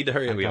you need to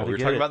hurry up. I Yeah, gotta we were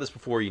get talking it. about this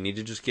before. You need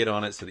to just get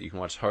on it so that you can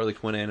watch the Harley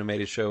Quinn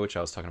animated show, which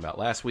I was talking about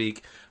last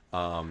week,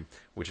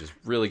 which is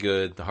really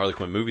good. The Harley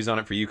Quinn movie's on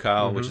it for you,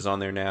 Kyle, which is on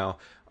there now.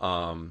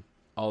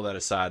 All that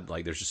aside,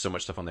 like there's just so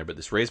much stuff on there. But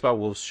this Raised by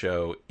Wolves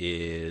show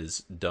is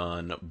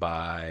done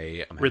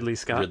by Ridley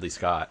Scott. Ridley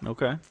Scott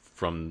Okay.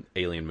 from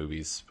Alien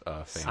movies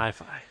fame.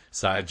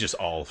 Sci-fi. Just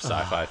all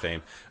sci-fi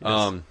fame.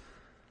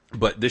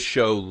 But this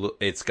show,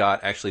 it's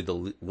got actually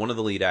one of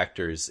the lead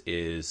actors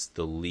is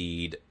the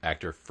lead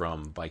actor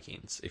from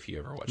Vikings. If you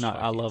ever watched, No,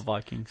 Vikings. I love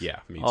Vikings. Yeah,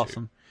 me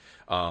Awesome.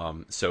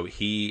 too. So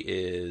he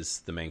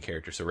is the main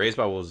character. So Raised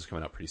by Wolves is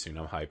coming out pretty soon.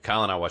 I'm hyped.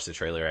 Kyle and I watched the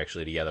trailer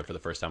actually together for the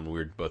first time. We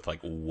were both like,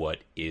 "What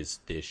is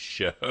this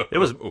show?" It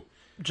was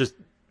just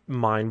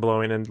mind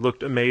blowing and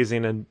looked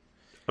amazing and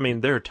I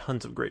mean, there are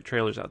tons of great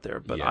trailers out there,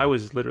 but Yeah. I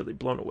was literally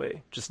blown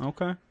away. Just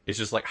Okay. It's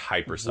just like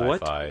hyper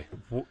What? sci-fi.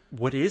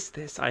 what is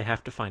this? I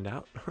have to find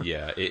out.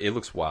 Yeah, it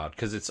looks wild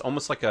because it's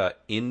almost like a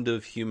end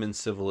of human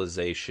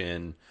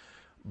civilization,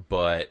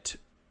 but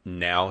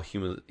now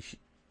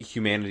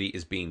humanity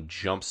is being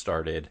jump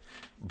started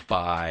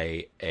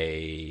by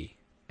a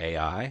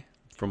AI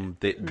from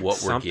what we're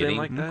Something getting.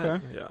 like that.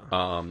 Okay.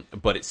 Yeah.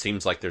 But it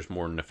seems like there's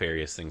more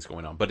nefarious things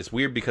going on. But it's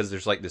weird because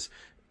there's like this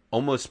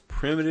almost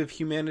primitive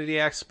humanity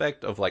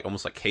aspect of like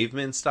almost like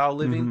caveman style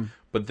living,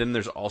 but then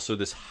there's also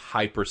this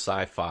hyper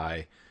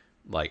sci-fi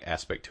like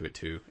aspect to it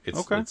too.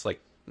 It's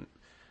like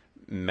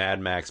Mad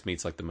Max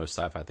meets like the most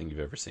sci-fi thing you've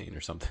ever seen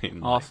or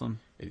something. Awesome.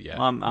 Like,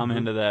 yeah. I'm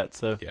into that.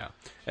 So Yeah.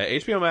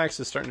 HBO Max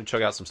is starting to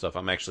chug out some stuff.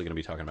 I'm actually going to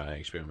be talking about an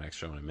HBO Max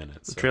show in a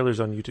minute. The So. trailer's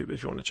on YouTube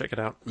if you want to check it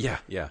out. Yeah,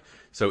 yeah.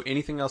 So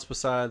anything else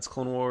besides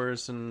Clone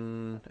Wars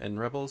and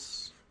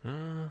Rebels?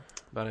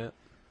 About it?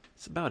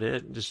 That's about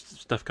it.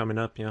 Just stuff coming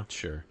up, yeah.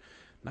 Sure.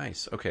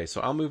 Nice. Okay,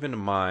 so I'll move into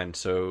mine.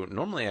 So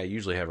normally I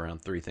usually have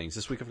around 3 things.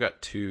 This week I've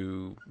got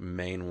 2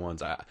 main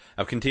ones.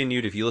 I've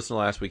continued. If you listened to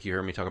last week, you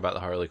heard me talk about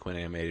the Harley Quinn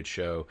animated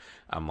show.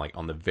 I'm like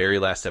on the very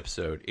last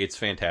episode. It's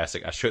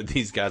fantastic. I showed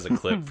these guys a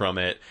clip from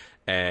it,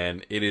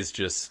 and it is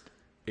just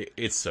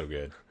it's so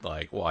good.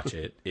 Like watch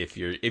it if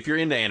you're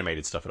into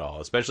animated stuff at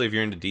all, especially if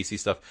you're into DC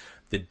stuff.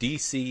 The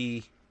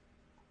DC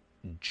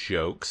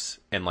jokes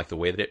and like the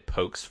way that it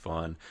pokes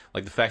fun,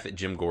 like the fact that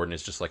Jim Gordon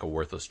is just like a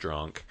worthless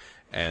drunk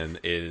and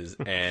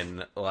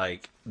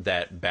like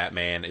that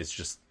Batman is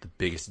just the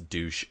biggest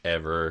douche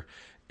ever,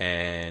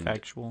 and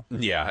factual.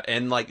 yeah,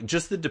 and like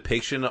just the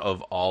depiction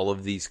of all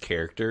of these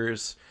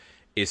characters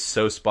is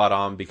so spot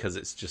on because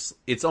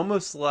it's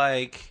almost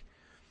like,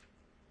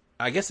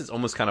 I guess it's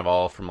almost kind of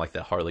all from like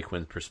the Harley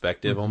Quinn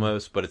perspective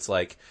almost, but it's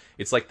like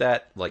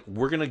that, like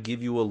we're going to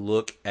give you a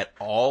look at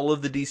all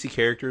of the DC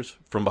characters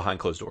from behind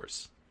closed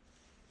doors.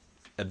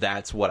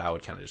 That's what I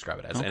would kind of describe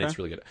it as. Okay. And it's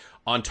really good.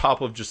 On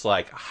top of just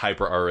like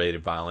hyper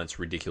R-rated violence,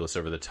 ridiculous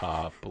over the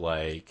top,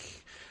 like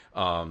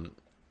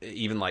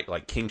even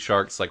like King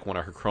Shark's like one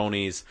of her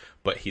cronies,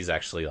 but he's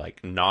actually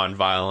like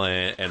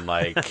non-violent and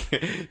like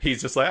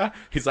he's like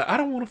I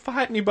don't want to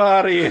fight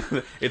anybody.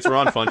 It's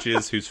Ron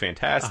Funches, who's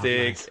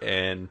fantastic. Nice.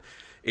 And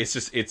it's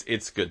just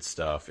it's good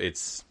stuff.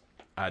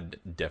 I'd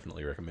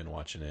definitely recommend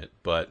watching it.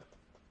 But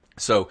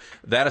so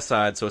that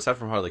aside, aside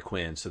from Harley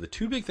Quinn, so the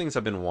 2 big things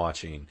I've been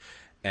watching,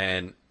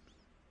 and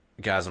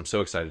guys, I'm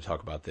so excited to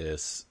talk about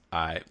this.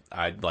 I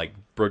like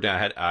broke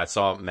down. I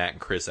saw Matt and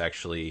Chris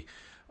actually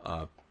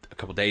a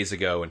couple days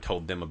ago and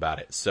told them about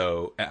it.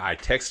 So I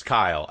text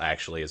Kyle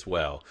actually as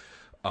well,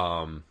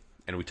 and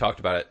we talked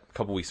about it a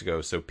couple weeks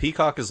ago. So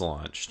Peacock has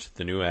launched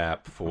the new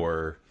app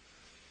for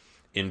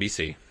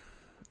NBC,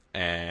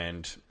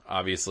 and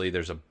obviously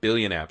there's a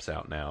billion apps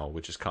out now,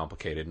 which is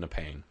complicated and a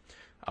pain.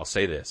 I'll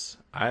say this: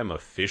 I am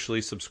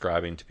officially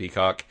subscribing to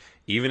Peacock,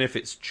 even if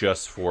it's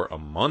just for a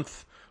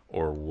month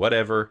or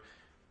whatever.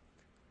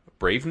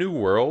 Brave New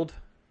World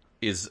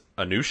is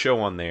a new show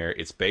on there.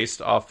 It's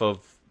based off of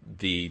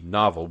the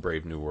novel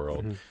Brave New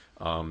World.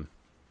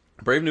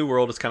 Brave New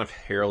World is kind of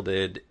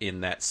heralded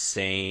in that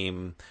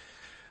same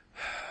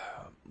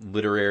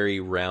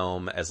literary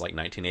realm as like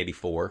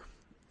 1984.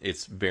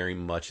 It's very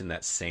much in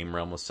that same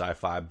realm of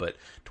sci-fi, but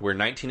to where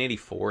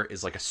 1984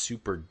 is like a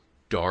super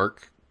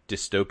dark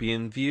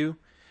dystopian view.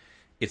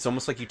 It's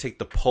almost like you take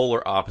the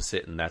polar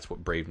opposite, and that's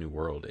what Brave New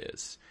World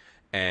is.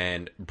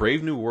 And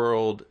Brave New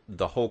World,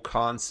 the whole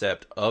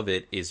concept of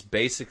it is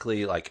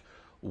basically like,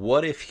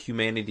 what if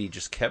humanity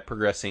just kept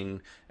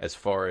progressing as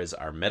far as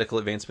our medical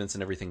advancements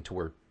and everything, to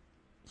where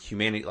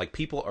humanity, like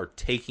people are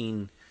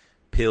taking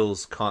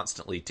pills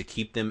constantly to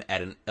keep them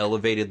at an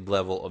elevated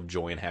level of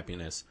joy and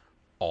happiness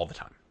all the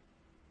time.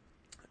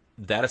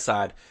 That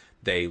aside,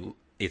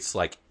 it's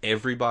like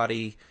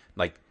everybody,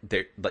 like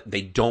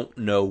they don't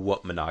know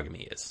what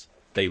monogamy is.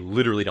 They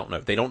literally don't know.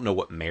 They don't know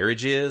what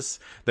marriage is.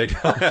 They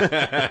don't.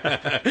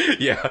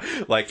 Yeah,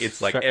 like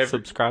it's like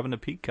subscribing to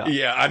Peacock.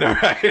 Yeah, I know,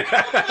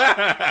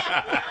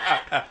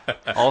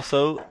 right?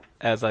 Also,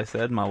 as I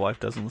said, my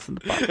wife doesn't listen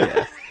to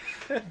podcasts.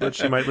 But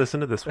she might listen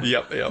to this one.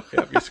 Yep.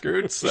 You're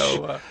screwed.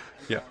 So,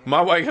 yeah,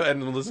 my wife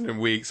hadn't listened in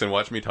weeks and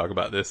watched me talk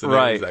about this, and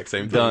Right. the exact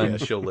same thing. Done. Yeah,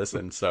 she'll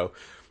listen. So,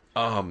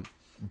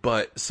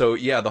 but so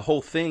yeah, the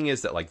whole thing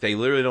is that like they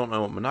literally don't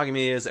know what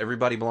monogamy is.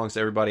 Everybody belongs to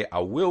everybody. I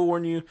will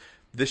warn you.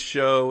 This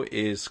show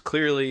is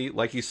clearly,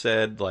 like you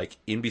said, like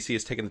NBC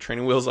is taking the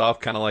training wheels off,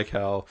 kind of like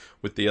how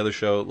with the other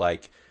show,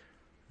 like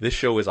this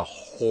show is a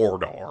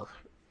hoarder.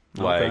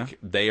 Like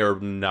they are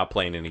not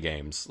playing any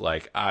games.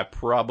 Like I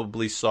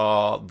probably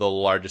saw the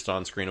largest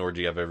on-screen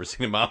orgy I've ever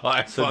seen in my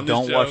life. So on this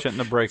don't show. watch it in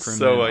the break room.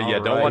 So then. yeah,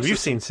 All don't right. watch. You've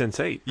seen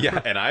Sense8. Yeah,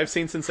 and I've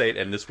seen Sense8,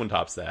 and this one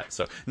tops that.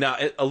 So now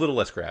a little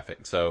less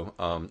graphic.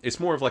 So it's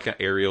more of like an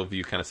aerial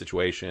view kind of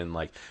situation,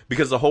 like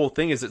because the whole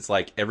thing is it's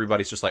like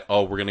everybody's just like,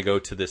 oh, we're gonna go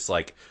to this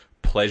like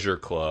pleasure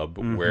club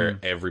where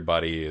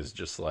everybody is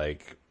just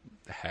like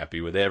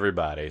happy with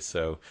everybody.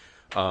 So,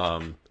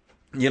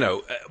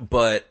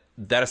 but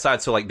that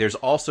aside, so like there's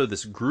also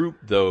this group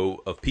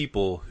though of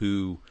people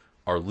who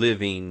are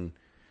living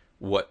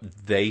what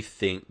they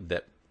think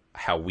that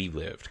how we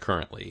lived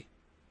currently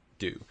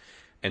do.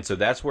 And so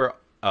that's where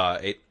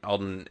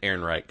Alden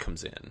Ehrenreich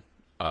comes in,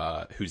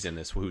 who's in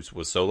this,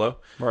 was Solo.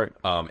 Right.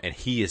 And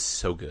he is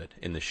so good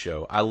in this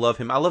show. I love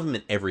him. I love him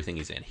in everything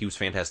he's in. He was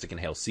fantastic in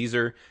Hail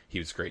Caesar. He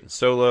was great in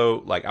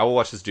Solo. Like, I will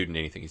watch this dude in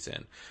anything he's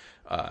in.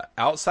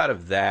 Outside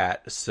of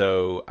that,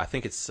 so I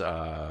think it's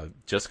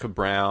Jessica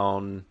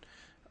Brown,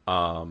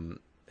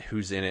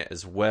 who's in it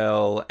as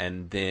well.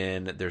 And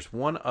then there's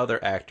one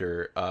other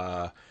actor,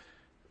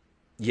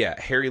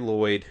 Harry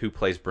Lloyd, who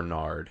plays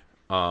Bernard.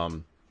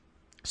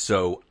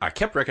 So I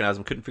kept recognizing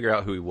him, couldn't figure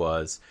out who he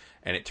was,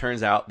 and it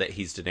turns out that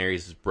he's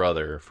Daenerys'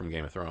 brother from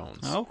Game of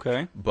Thrones.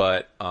 Okay.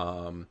 But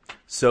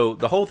so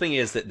the whole thing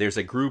is that there's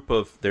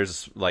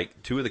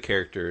like two of the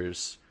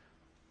characters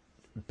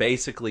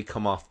basically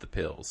come off the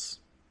pills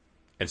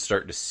and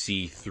start to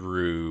see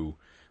through,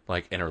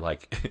 like, and are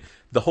like,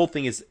 the whole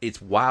thing is,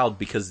 it's wild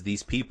because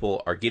these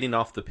people are getting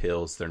off the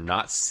pills, they're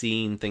not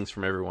seeing things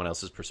from everyone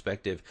else's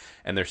perspective,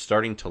 and they're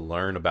starting to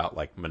learn about,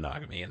 like,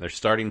 monogamy, and they're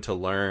starting to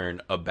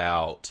learn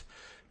about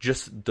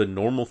just the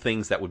normal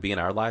things that would be in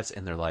our lives,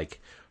 and they're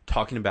like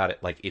talking about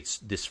it like it's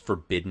this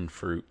forbidden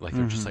fruit. Like,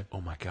 they're just like,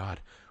 oh my God,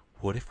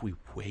 what if we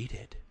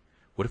waited?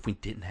 What if we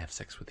didn't have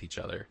sex with each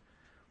other?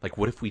 Like,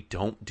 what if we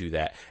don't do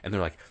that? And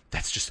they're like,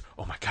 that's just,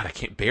 oh my God, I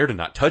can't bear to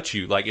not touch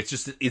you. Like,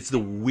 it's the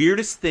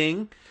weirdest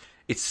thing.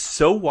 It's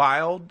so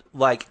wild.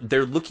 Like,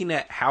 they're looking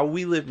at how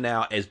we live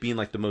now as being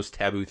like the most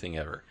taboo thing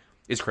ever.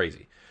 It's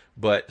crazy.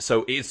 But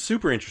so it's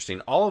super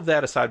interesting. All of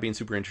that aside being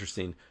super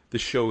interesting, the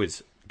show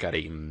is got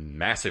a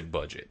massive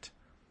budget.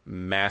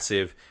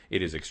 Massive.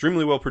 It is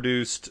extremely well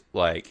produced.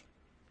 Like,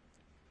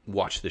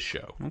 watch this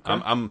show.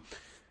 Okay.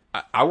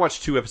 I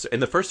watched 2 episodes,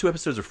 and the first 2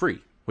 episodes are free,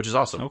 which is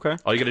awesome. Okay.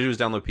 All you got to do is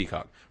download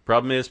Peacock.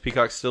 Problem is,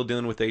 Peacock's still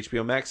dealing with the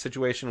HBO Max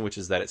situation, which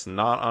is that it's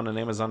not on an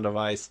Amazon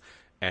device,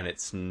 and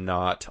it's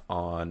not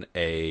on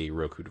a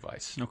Roku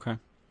device. Okay.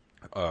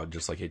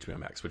 Just like HBO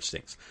Max, which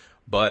stinks.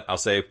 But I'll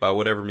say, by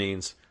whatever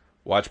means,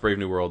 watch Brave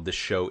New World. This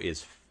show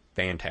is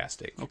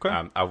fantastic. Okay.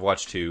 I've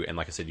watched 2, and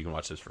like I said, you can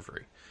watch this for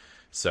free.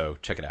 So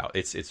check it out.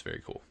 It's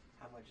very cool.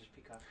 How much is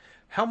Peacock?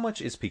 How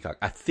much is Peacock?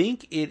 I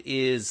think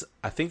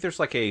there's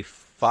like a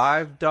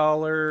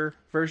 $5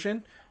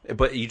 version,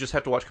 but you just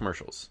have to watch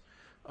commercials.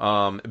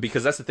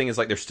 Because that's the thing, is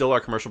like there still are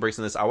commercial breaks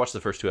in this. I watched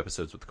the first 2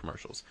 episodes with the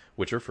commercials,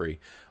 which are free.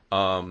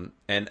 And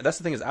that's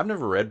the thing, is I've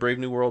never read Brave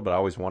New World, but I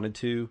always wanted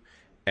to.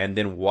 And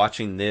then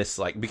watching this,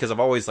 like, because I've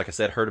always, like I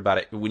said, heard about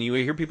it. When you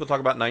hear people talk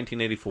about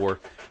 1984,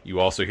 you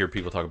also hear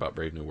people talk about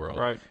Brave New World.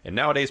 Right. And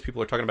nowadays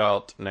people are talking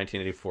about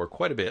 1984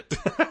 quite a bit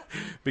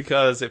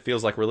because it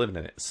feels like we're living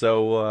in it.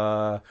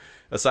 So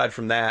aside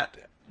from that,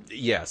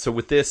 yeah. So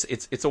with this,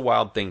 it's a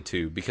wild thing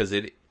too, because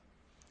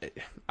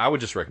I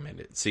would just recommend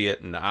it. See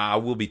it, and I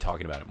will be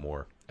talking about it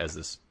more as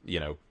this,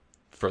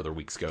 further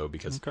weeks go,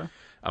 because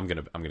I'm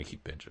gonna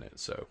keep binging it.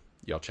 So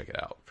y'all check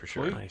it out for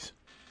sure. Nice.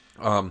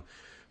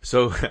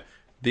 So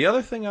the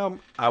other thing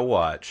I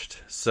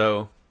watched,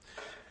 so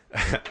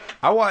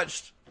I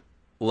watched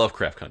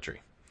Lovecraft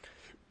Country.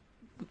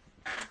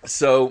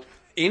 So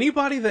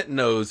anybody that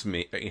knows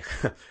me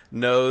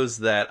knows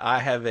that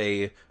I have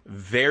a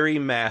very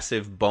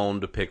massive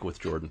bone to pick with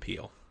Jordan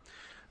Peele.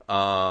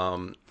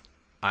 I'm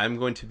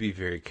going to be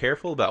very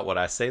careful about what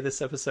I say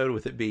this episode,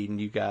 with it being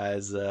you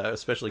guys,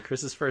 especially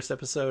Chris's first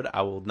episode.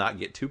 I will not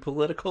get too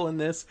political in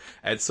this.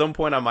 At some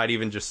point, I might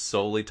even just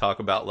solely talk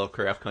about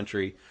Lovecraft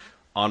Country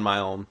on my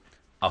own.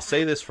 I'll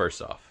say this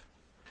first off.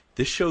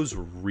 This show's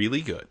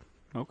really good.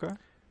 Okay.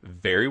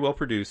 Very well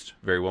produced,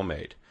 very well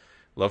made.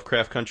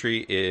 Lovecraft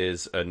Country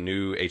is a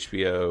new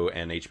HBO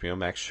and HBO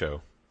Max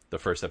show. The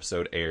first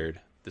episode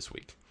aired this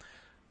week.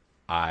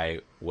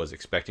 I was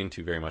expecting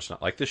to very much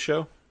not like this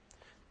show.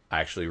 I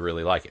actually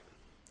really like it.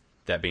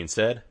 That being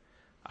said,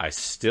 I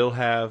still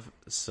have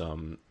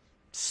some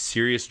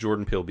serious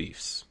Jordan Peele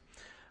beefs.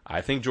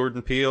 I think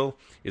Jordan Peele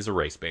is a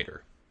race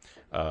baiter.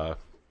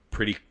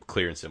 Pretty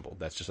clear and simple.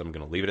 That's just, I'm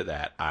going to leave it at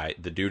that.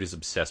 The dude is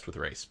obsessed with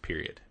race,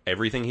 period.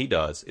 Everything he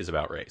does is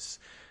about race.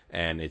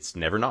 And it's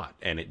never not.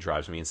 And it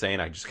drives me insane.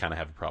 I just kind of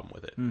have a problem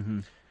with it. Mm-hmm.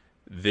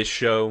 This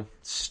show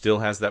still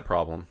has that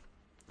problem.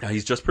 Now,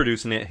 he's just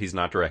producing it. He's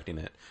not directing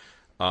it.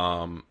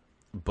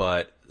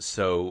 But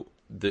so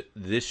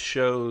this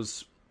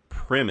show's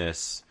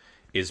premise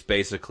is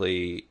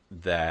basically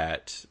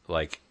that,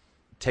 like,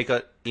 take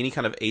any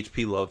kind of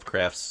H.P.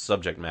 Lovecraft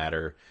subject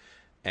matter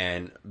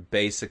and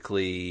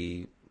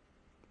basically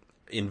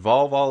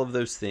involve all of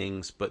those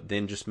things, but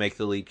then just make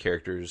the lead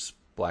characters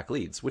black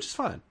leads, which is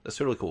fine. That's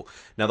totally cool.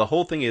 Now, the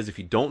whole thing is, if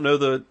you don't know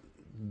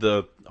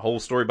the whole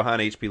story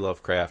behind H.P.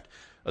 Lovecraft,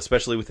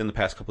 especially within the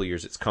past couple of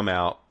years, it's come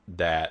out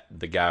that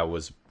the guy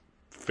was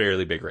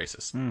fairly big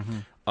racist.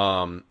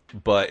 Mm-hmm.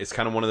 But it's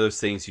kind of one of those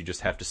things, you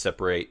just have to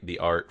separate the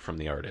art from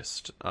the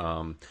artist.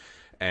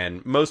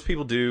 And most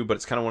people do, but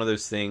it's kind of one of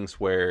those things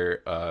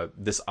where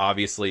this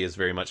obviously is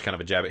very much kind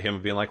of a jab at him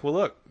of being like, well,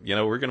 look,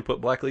 we're going to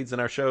put black leads in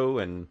our show,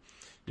 and,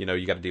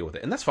 you got to deal with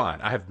it. And that's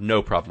fine. I have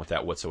no problem with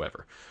that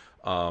whatsoever.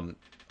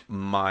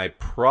 My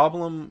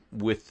problem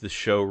with the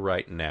show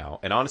right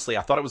now, and honestly,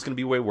 I thought it was going to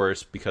be way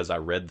worse because I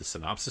read the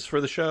synopsis for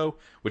the show,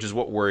 which is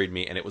what worried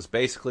me. And it was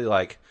basically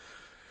like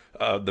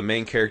the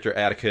main character,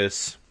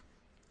 Atticus,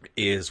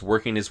 is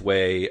working his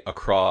way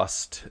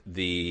across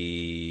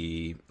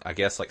the, I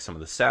guess, like some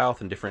of the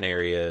South and different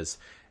areas,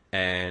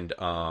 and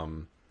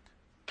coming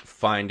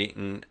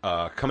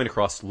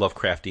across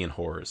Lovecraftian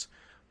horrors.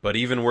 But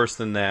even worse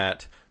than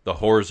that, the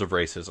horrors of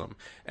racism.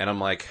 And I'm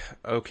like,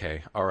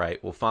 okay, all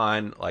right, well,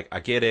 fine. Like, I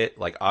get it.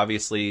 Like,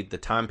 obviously, the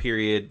time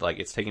period, like,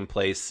 it's taking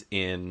place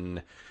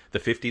in the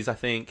 50s, I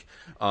think.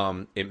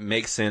 It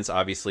makes sense.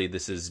 Obviously,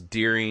 this is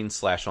during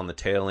 / on the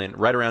tail end,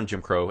 right around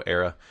Jim Crow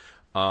era.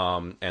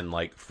 And,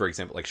 like, for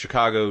example, like,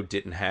 Chicago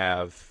didn't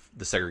have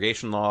the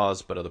segregation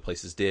laws, but other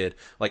places did.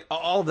 Like,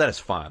 all of that is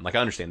fine. Like, I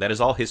understand. That is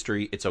all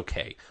history. It's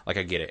okay. Like,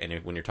 I get it.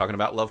 And when you're talking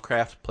about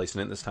Lovecraft, placing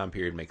it in this time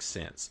period makes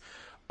sense.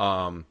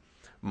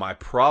 My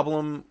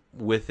problem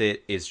with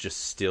it is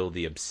just still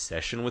the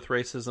obsession with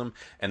racism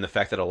and the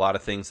fact that a lot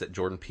of things that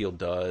Jordan Peele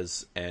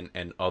does and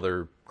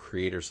other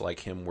creators like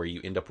him, where you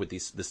end up with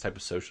this type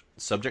of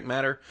subject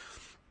matter,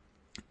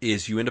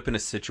 is you end up in a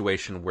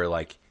situation where,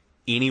 like,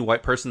 any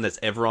white person that's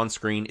ever on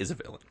screen is a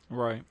villain.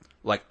 Right.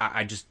 Like,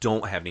 I just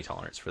don't have any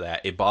tolerance for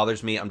that. It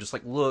bothers me. I'm just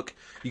like, look,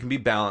 you can be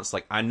balanced.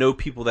 Like, I know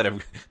people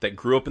that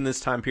grew up in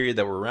this time period,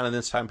 that were around in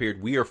this time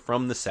period. We are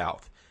from the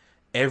South.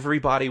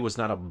 Everybody was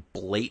not a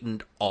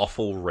blatant,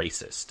 awful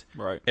racist.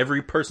 Right.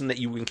 Every person that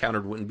you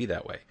encountered wouldn't be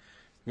that way.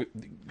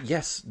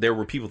 Yes, there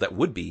were people that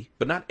would be,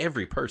 but not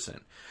every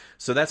person.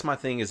 So that's my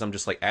thing, is I'm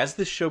just like, as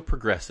this show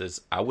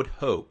progresses, I would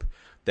hope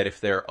that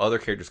if there are other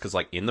characters, because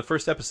like in the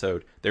first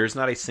episode, there is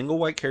not a single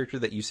white character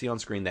that you see on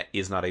screen that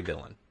is not a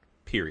villain.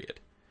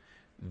 Period.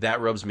 That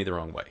rubs me the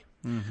wrong way.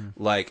 Mm-hmm.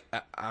 Like,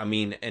 I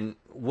mean, and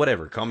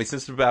whatever, call me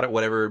sensitive about it,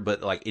 whatever,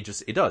 but like,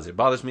 it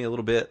bothers me a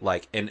little bit,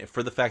 like, and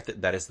for the fact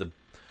that is the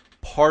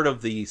part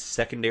of the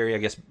secondary, I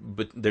guess,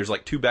 but there's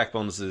like two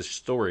backbones of this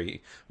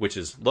story, which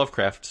is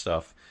Lovecraft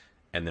stuff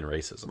and then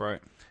racism. Right.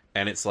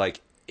 And it's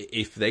like,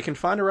 if they can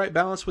find a right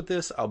balance with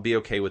this, I'll be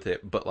okay with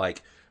it. But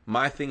like,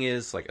 my thing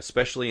is, like,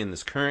 especially in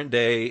this current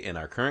day, in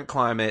our current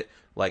climate,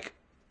 like,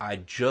 I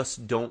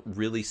just don't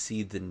really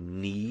see the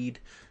need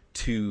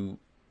to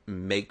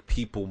make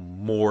people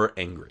more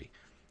angry,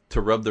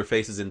 to rub their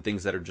faces in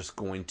things that are just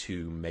going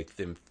to make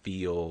them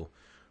feel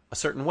a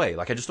certain way.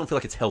 Like, I just don't feel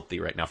like it's healthy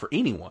right now for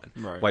anyone.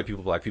 Right. White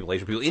people, black people,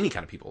 Asian people, any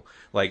kind of people.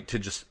 Like,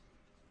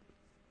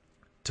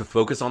 to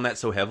focus on that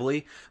so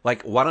heavily.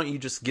 Like, why don't you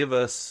just give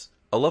us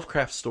a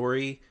Lovecraft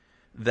story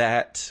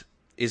that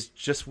is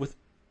just with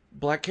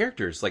black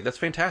characters? Like, that's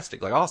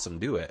fantastic. Like, awesome,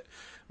 do it.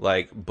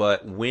 Like,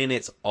 but when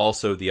it's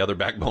also the other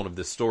backbone of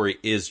this story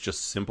is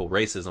just simple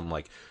racism,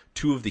 like,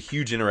 two of the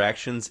huge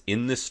interactions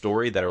in this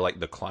story that are like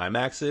the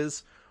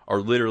climaxes are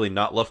literally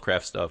not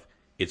Lovecraft stuff,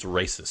 it's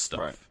racist stuff.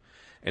 Right.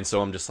 And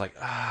so I'm just like,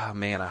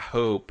 man, I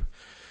hope.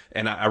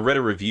 And I read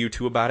a review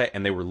too about it,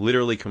 and they were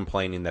literally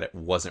complaining that it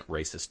wasn't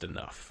racist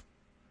enough.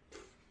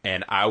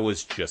 And I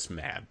was just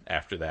mad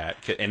after that.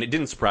 And it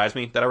didn't surprise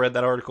me that I read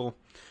that article.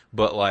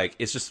 But, like,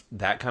 it's just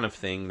that kind of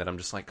thing that I'm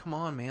just like, come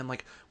on, man.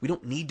 Like, we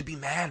don't need to be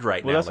mad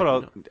right now. Well, that's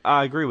like, what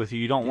I agree with you.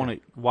 You don't want to.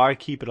 Why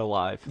keep it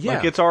alive? Yeah.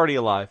 Like, it's already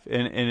alive,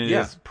 and it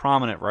Yeah. is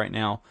prominent right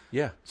now.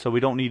 Yeah. So we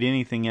don't need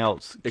anything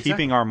else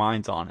keeping our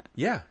minds on it.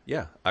 Yeah,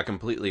 I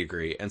completely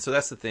agree. And so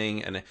that's the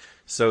thing. And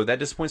so that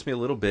disappoints me a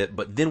little bit.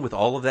 But then with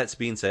all of that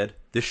being said,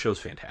 this show's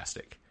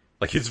fantastic.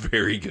 Like, it's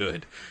very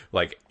good.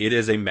 Like, it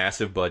is a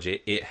massive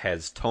budget. It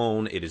has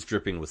tone. It is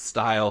dripping with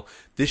style.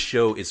 This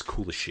show is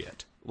cool as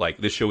shit. Like,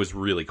 this show is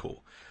really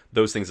cool.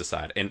 Those things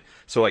aside. And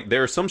so, like,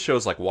 there are some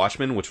shows like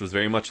Watchmen, which was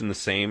very much doing the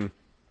same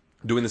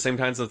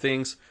kinds of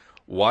things.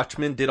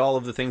 Watchmen did all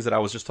of the things that I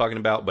was just talking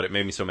about, but it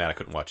made me so mad I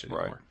couldn't watch it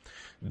anymore. Right.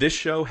 This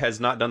show has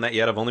not done that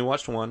yet. I've only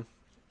watched one.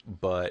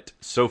 But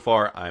so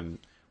far, I'm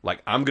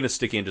going to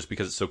stick in just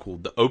because it's so cool.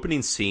 The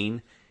opening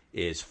scene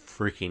is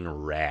freaking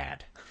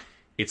rad.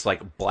 It's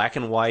like black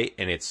and white,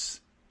 and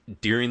it's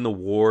during the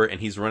war, and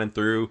he's running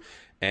through,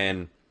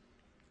 and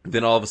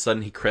then all of a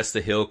sudden he crests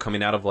the hill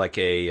coming out of like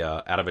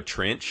out of a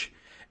trench,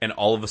 and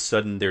all of a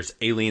sudden there's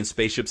alien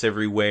spaceships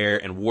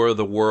everywhere, and War of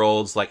the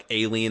Worlds, like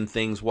alien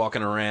things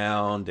walking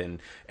around, and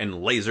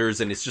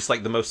lasers, and it's just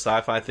like the most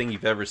sci-fi thing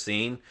you've ever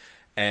seen,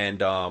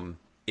 and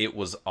it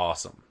was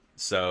awesome.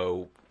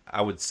 So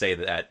I would say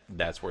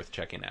that's worth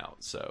checking out.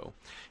 So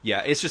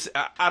yeah, it's just,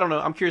 I don't know.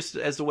 I'm curious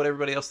as to what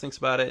everybody else thinks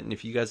about it and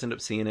if you guys end up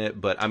seeing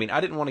it. But I mean,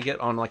 I didn't want to get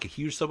on like a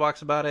huge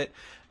soapbox about it.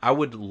 I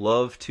would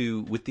love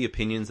to, with the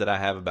opinions that I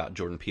have about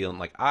Jordan Peele, and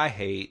like, I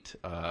hate,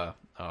 oh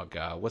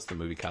god, what's the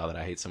movie, Kyle, that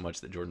I hate so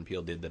much that Jordan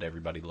Peele did that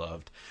everybody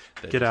loved?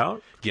 Get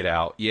Out? Get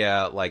Out.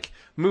 Yeah, like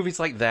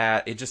movies like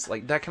that. It just,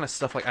 like, that kind of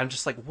stuff. Like, I'm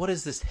just like, what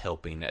is this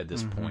helping at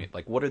this point?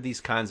 Like, what are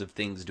these kinds of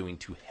things doing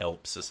to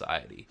help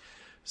society?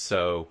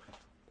 So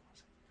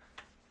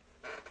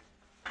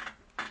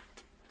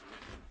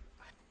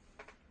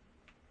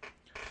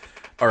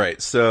All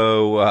right,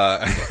 so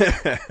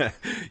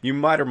you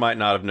might or might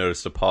not have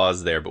noticed a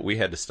pause there, but we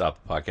had to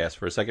stop the podcast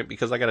for a second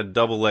because I got a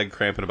double leg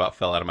cramp and about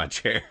fell out of my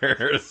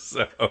chair.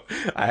 So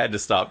I had to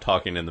stop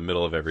talking in the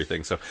middle of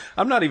everything. So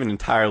I'm not even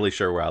entirely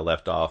sure where I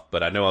left off,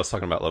 but I know I was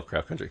talking about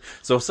Lovecraft Country.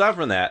 So aside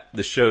from that,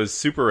 the show's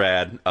super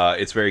rad.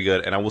 It's very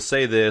good. And I will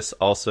say this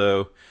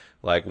also,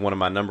 like one of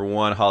my number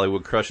one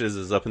Hollywood crushes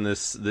is up in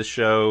this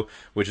show,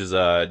 which is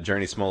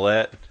Journey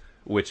Smollett,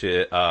 which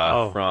is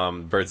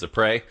from Birds of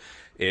Prey.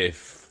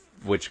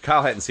 Which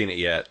Kyle hadn't seen it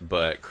yet,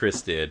 but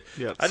Chris did.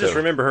 Yep. I just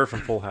remember her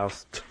from Full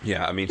House.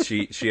 Yeah, I mean,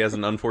 she has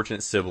an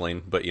unfortunate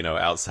sibling, but, you know,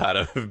 outside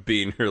of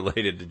being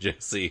related to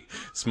Jesse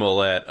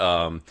Smollett,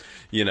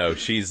 you know,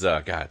 she's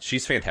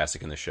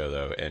fantastic in the show,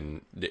 though,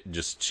 and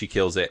just, she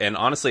kills it. And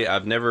honestly,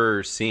 I've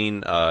never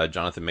seen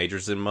Jonathan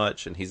Majors in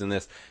much, and he's in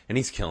this, and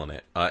he's killing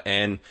it.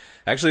 And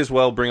actually, as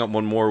well, bring up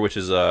one more, which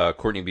is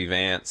Courtney B.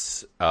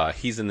 Vance.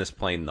 He's in this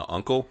playing the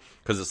uncle,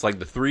 because it's like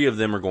the three of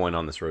them are going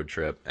on this road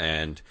trip,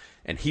 and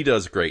he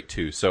does great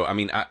too. So I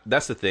mean,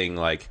 that's the thing.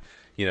 Like,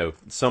 you know,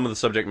 some of the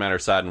subject matter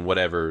aside and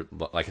whatever.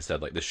 Like I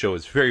said, like the show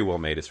is very well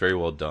made. It's very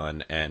well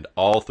done, and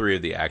all three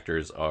of the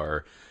actors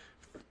are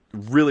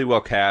really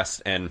well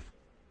cast. And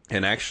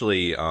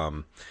actually,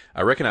 I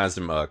recognized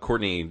him,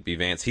 Courtney B.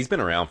 Vance. He's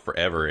been around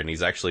forever, and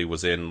he's actually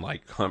was in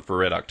like Hunt for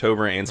Red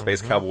October and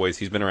Space Cowboys.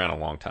 He's been around a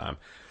long time,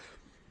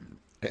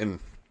 and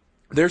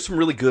there's some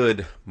really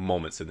good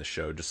moments in the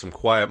show. Just some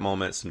quiet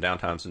moments, some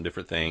downtime, some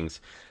different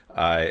things.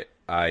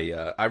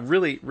 I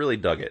really, really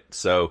dug it.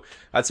 So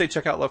I'd say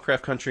check out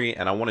Lovecraft Country,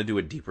 and I want to do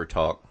a deeper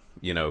talk,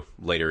 you know,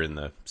 later in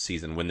the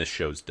season when this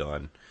show's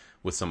done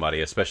with somebody,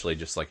 especially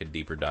just like a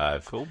deeper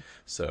dive. Cool.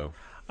 So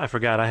I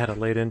forgot I had a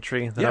late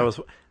entry that I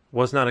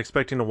was not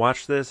expecting to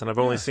watch this, and I've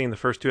only seen the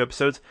first 2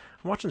 episodes.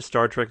 I'm watching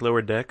Star Trek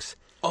Lower Decks.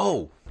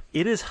 Oh,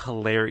 It is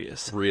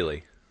hilarious.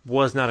 really?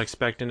 Was not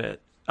expecting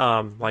it.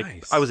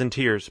 Nice. I was in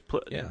tears.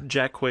 Yeah.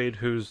 Jack Quaid,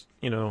 who's,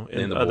 you know,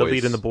 In The the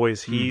lead Boys. in The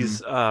Boys,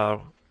 he's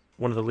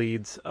one of the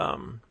leads.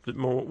 One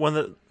of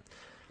the,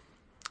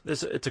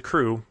 it's a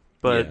crew,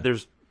 but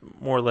there's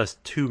more or less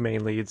 2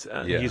 main leads,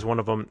 and he's one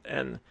of them.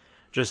 And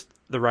just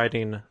the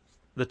writing,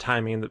 the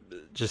timing,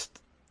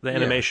 just the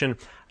animation.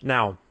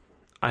 Now,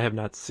 I have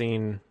not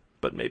seen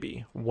but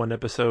maybe 1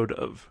 episode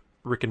of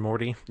Rick and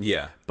Morty.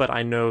 Yeah. But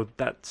I know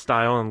that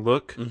style and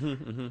look.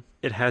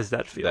 It has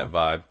that feel. That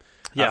vibe.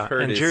 Yeah, I've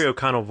heard and it's Jerry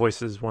O'Connell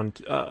voices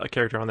a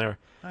character on there.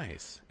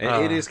 nice.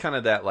 And it is kind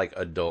of that like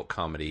adult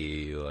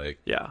comedy, like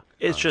Yeah,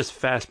 it's just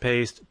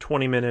fast-paced,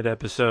 20-minute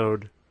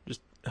episode,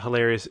 just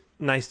hilarious.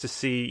 Nice to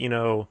see, you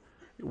know,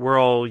 we're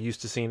all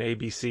used to seeing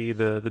ABC,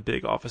 the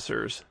big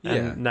officers,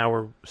 and now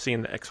we're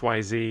seeing the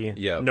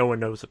XYZ no one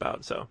knows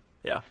about, so,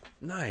 yeah.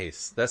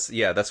 nice.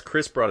 That's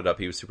Chris brought it up.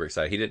 He was super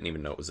excited. He didn't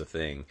even know it was a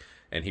thing,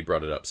 and he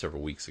brought it up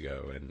several weeks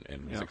ago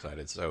and was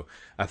excited. So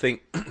I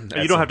think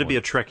You don't have to be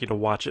a Trekkie to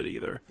watch it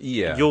either.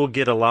 Yeah. You'll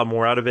get a lot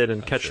more out of it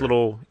and catch sure.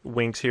 little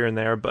winks here and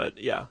there, but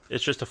yeah,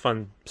 it's just a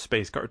fun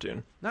space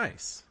cartoon.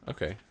 Nice.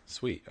 Okay.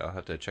 Sweet. I'll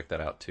have to check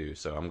that out too.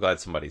 So I'm glad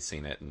somebody's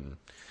seen it, and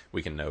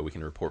we can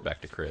report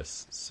back to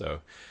Chris. So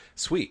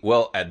sweet.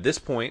 Well, at this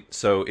point,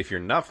 so if you're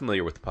not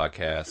familiar with the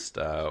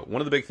podcast, one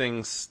of the big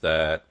things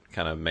that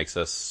kind of makes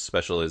us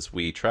special is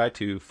we try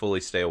to fully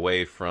stay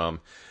away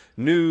from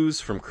news,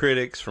 from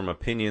critics, from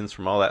opinions,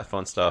 from all that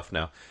fun stuff.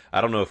 Now,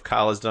 I don't know if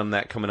Kyle has done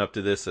that coming up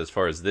to this as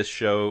far as this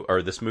show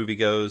or this movie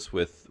goes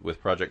with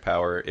Project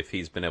Power, if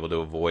he's been able to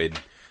avoid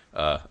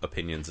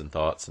opinions and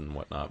thoughts and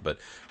whatnot. But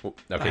okay,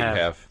 you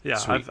have. Yeah,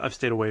 Sweet. I've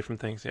stayed away from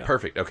things. Yeah,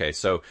 Perfect. Okay,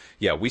 so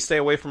yeah, we stay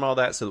away from all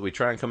that so that we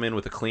try and come in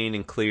with a clean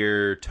and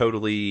clear,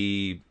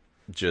 totally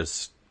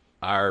just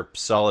our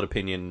solid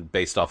opinion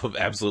based off of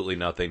absolutely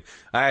nothing.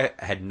 I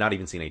had not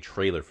even seen a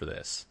trailer for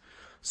this,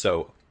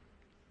 so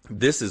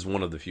this is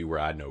one of the few where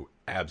I know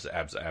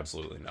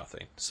absolutely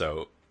nothing.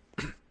 So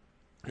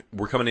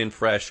we're coming in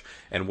fresh,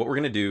 and what we're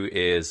going to do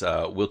is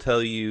we'll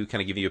tell you,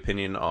 kind of give you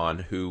opinion on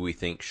who we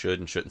think should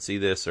and shouldn't see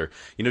this, or,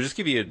 you know, just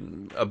give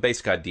you a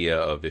basic idea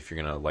of if you're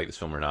going to like this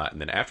film or not.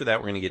 And then after that,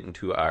 we're going to get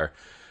into our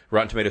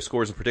Rotten Tomato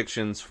scores and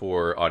predictions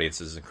for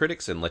audiences and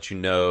critics, and let you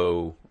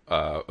know,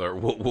 or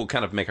we'll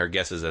kind of make our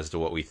guesses as to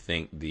what we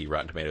think the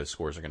Rotten Tomato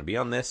scores are going to be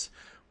on this.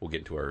 We'll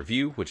get into our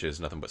review, which is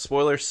nothing but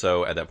spoilers.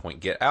 So at that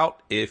point, get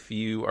out if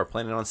you are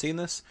planning on seeing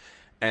this.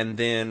 And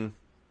then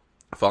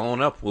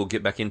following up, we'll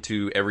get back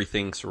into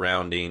everything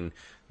surrounding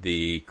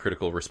the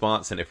critical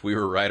response and if we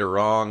were right or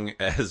wrong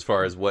as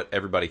far as what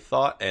everybody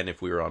thought and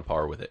if we were on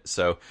par with it.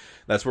 So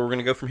that's where we're going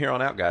to go from here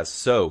on out, guys.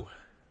 So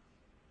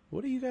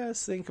what do you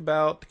guys think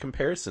about the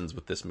comparisons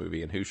with this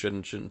movie and who should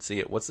and shouldn't see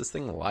it? What's this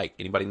thing like?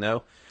 Anybody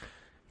know?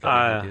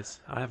 I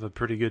have a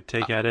pretty good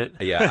take at it.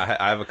 Yeah,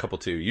 I have a couple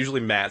too. Usually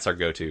Matt's our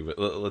go-to, but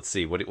let's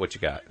see. What you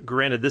got?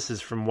 Granted, this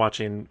is from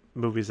watching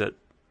movies that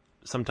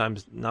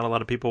sometimes not a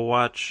lot of people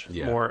watch,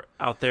 more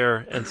out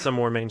there and some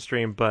more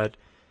mainstream, but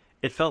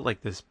it felt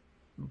like this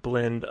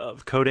blend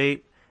of Code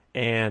 8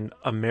 and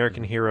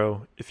American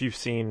Hero. If you've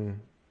seen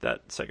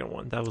that second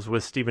one, that was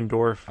with Steven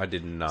Dorff. I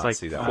did not like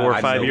see that 4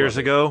 or 5 years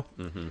ago.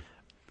 Mm-hmm.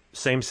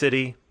 Same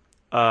city,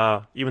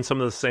 even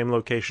some of the same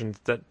locations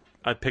that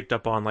I picked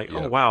up on, like,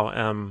 Yep. oh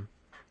wow,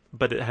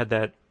 but it had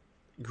that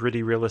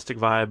gritty, realistic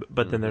vibe.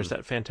 But then there's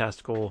that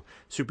fantastical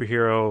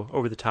superhero,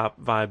 over the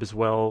top vibe as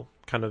well,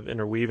 kind of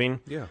interweaving.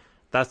 Yeah.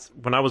 That's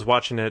when I was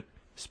watching it,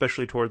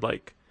 especially toward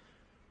like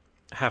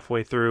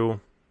halfway through,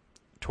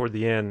 toward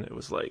the end. It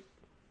was like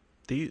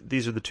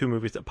these are the two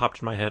movies that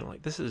popped in my head. I'm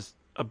like, this is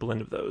a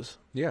blend of those.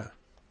 Yeah.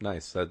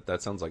 Nice.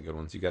 That sounds like good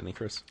ones. You got any,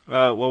 Chris?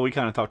 Well, we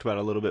kind of talked about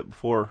it a little bit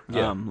before.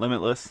 Yeah.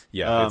 Limitless.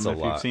 Yeah, it's a if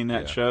lot, you've seen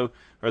that yeah. show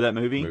or that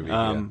movie,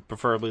 Yeah.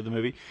 preferably the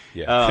movie,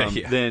 Yeah.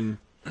 Yeah.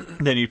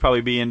 then you'd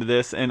probably be into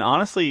this. And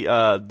honestly,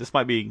 this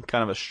might be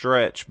kind of a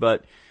stretch,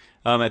 but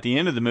at the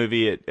end of the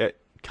movie, it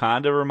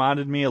kind of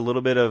reminded me a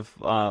little bit of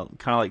kind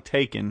of like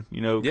Taken.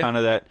 Yeah. Kind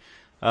of that.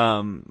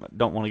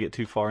 Don't want to get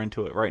too far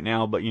into it right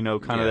now, but kind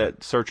of Yeah.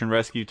 that search and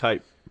rescue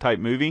type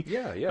movie.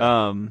 Yeah,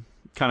 yeah.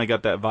 Kind of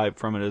got that vibe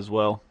from it as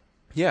well.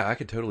 Yeah, I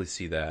could totally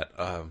see that.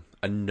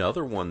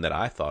 Another one that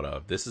I thought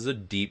of, this is a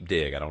deep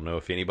dig. I don't know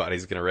if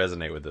anybody's going to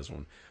resonate with this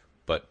one,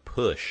 but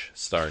Push,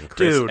 starring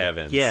Chris Dude,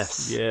 Evans.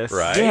 yes. Yes.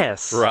 Right?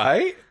 Yes.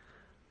 Right?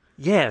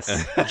 Yes.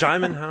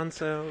 Jaimin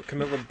Hanso,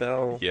 Camilla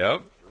Bell.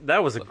 Yep.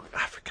 That was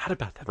I forgot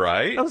about that.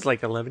 Right? That was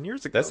like 11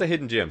 years ago. That's a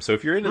hidden gem. So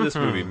if you're into this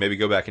movie, maybe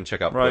go back and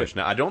check out Right. Push.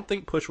 Now, I don't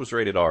think Push was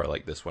rated R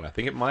like this one. I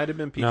think it might have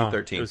been No,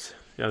 PG-13. it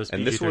was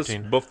and this was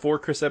PG-13. before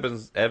Chris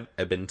Evans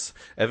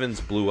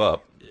blew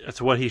up.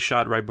 That's what he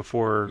shot right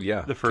before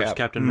Yeah, the first Cap.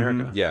 Captain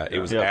America. Yeah, it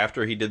was Yep.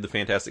 after he did the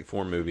Fantastic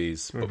Four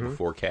movies, but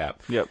before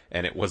Cap. Yep.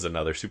 And it was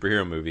another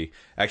superhero movie.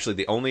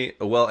 Actually,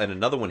 and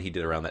another one he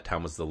did around that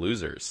time was The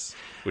Losers,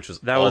 which was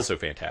also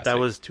fantastic. That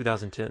was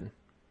 2010.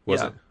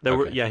 Was yeah. it? There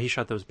were, Okay. yeah, he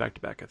shot those back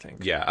to back, I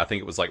think. Yeah, I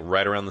think it was like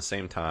right around the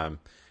same time.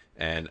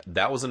 And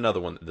that was another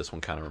one that this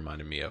one kind of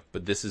reminded me of.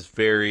 But this is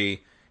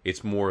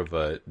it's more of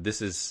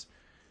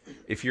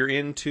if you're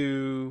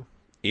into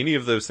any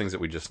of those things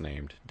that we just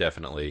named,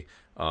 definitely.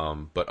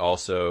 But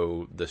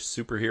also the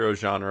superhero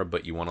genre,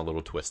 but you want a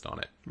little twist on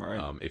it.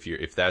 Right.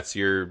 If that's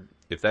your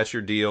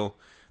deal,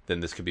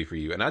 then this could be for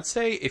you. And I'd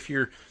say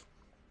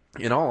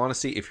in all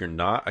honesty, if you're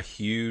not a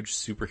huge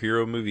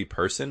superhero movie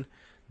person,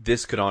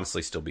 this could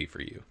honestly still be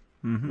for you.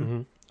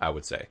 Mm-hmm. I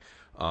would say.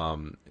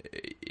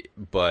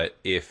 But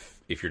if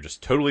you're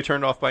just totally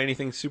turned off by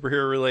anything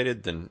superhero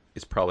related, then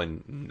it's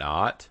probably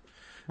not.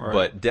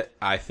 Right. But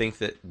I think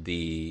that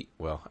I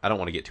don't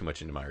want to get too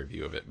much into my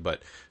review of it,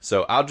 but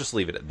so I'll just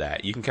leave it at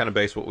that. You can kind of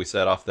base what we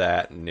said off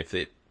that, and if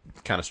it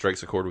kind of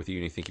strikes a chord with you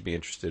and you think you'd be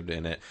interested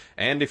in it,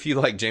 and if you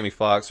like Jamie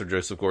Foxx or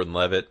Joseph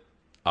Gordon-Levitt,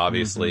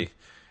 obviously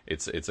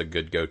it's a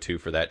good go-to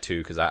for that too,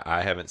 because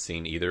I haven't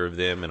seen either of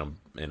them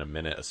in a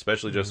minute,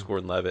 especially Joseph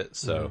Gordon-Levitt.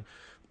 So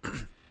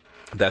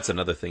that's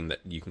another thing that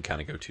you can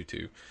kind of go to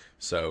too.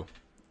 So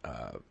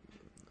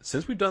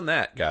since we've done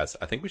that, guys,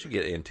 I think we should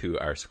get into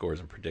our scores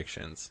and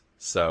predictions.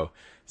 So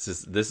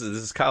this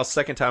is Kyle's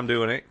second time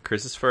doing it.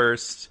 Chris is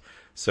first.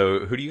 So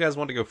who do you guys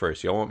want to go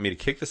first? Y'all want me to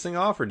kick this thing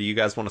off, or do you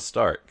guys want to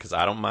start? Because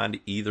I don't mind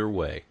either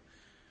way.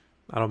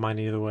 I don't mind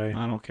either way.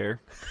 I don't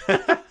care.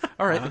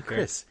 All right, then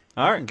Chris.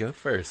 All you right. can go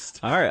first.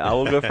 All right, I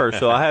will go first.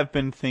 So I have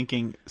been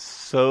thinking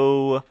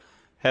so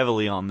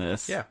heavily on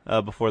this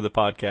before the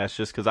podcast,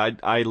 just because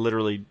I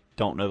literally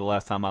don't know the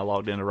last time I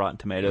logged into Rotten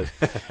Tomatoes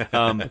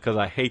because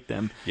I hate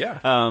them.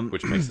 Yeah,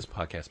 which makes this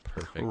podcast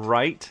perfect.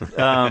 Right.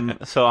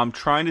 So I'm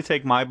trying to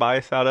take my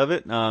bias out of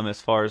it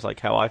as far as like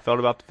how I felt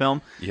about the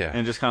film. Yeah.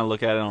 And just kind of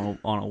look at it on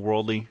a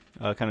worldly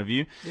kind of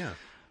view. Yeah.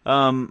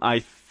 I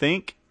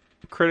think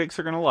critics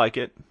are going to like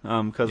it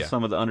because of Yeah.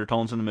 some of the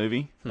undertones in the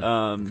movie.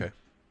 Okay.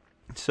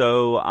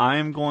 So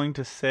I'm going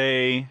to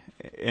say,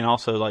 and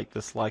also like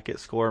this like it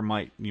score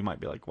you might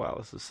be like, wow,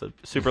 this is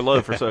super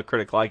low for a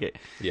critic like it.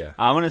 Yeah.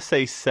 I'm going to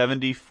say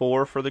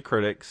 74 for the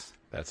critics.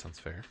 That sounds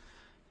fair.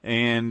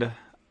 And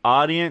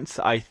audience,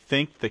 I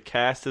think the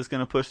cast is going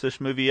to push this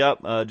movie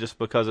up just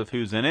because of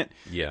who's in it.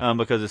 Yeah.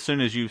 Because as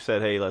soon as you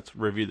said, hey, let's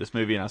review this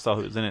movie, and I saw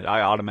who was in it,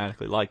 I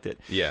automatically liked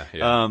it. Yeah.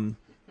 Yeah.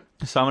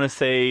 So I'm going to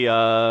say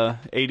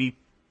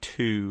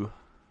 82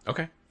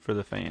 Okay. for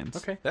the fans.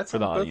 Okay. for the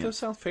Both audience. those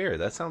sound fair.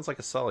 That sounds like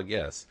a solid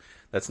guess.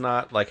 That's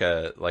not like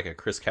a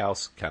Chris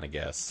Kaus kind of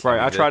guess. Right,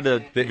 I tried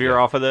to veer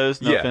off of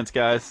those. No Yeah. offense,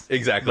 guys.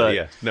 Exactly. But-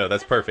 Yeah. No,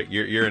 that's perfect.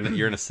 You're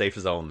in a safe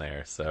zone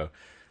there. So,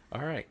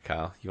 all right,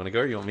 Kyle, you want to go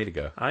or you want me to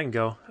go? I can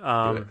go.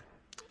 Do it.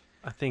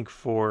 I think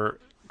for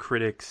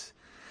critics,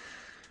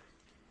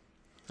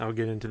 I'll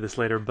get into this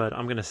later, but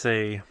I'm going to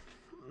say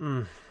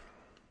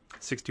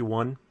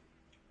 61.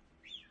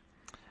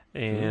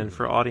 And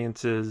for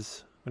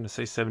audiences, I'm going to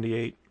say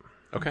 78.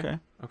 Okay.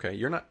 Okay.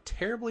 You're not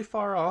terribly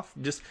far off.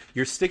 Just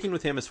you're sticking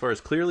with him as far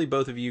as clearly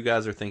both of you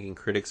guys are thinking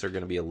critics are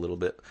going to be a little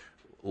bit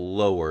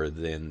lower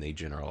than the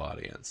general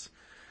audience.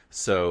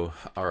 So,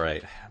 all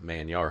right,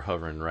 man, y'all are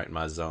hovering right in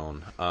my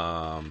zone.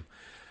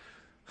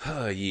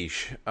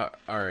 Yeesh. All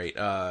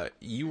right.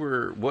 You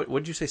were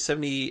what'd you say?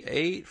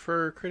 78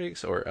 for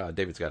critics, or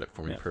David's got it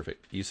for me. Yeah.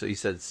 Perfect. You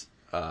said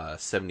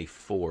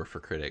 74 for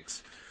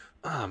critics.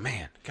 Oh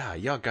man, God,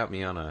 y'all got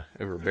me on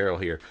over a barrel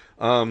here.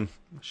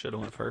 Should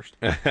have went first.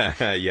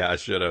 Yeah, I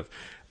should have.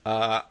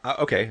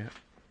 Okay.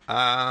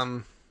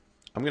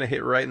 I'm going to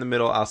hit right in the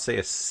middle. I'll say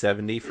a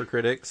 70 for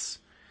critics.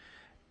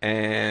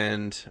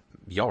 And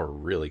y'all are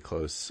really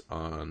close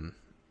on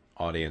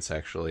audience,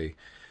 actually.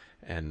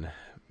 And,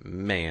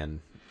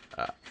 man.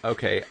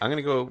 Okay, I'm going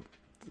to go,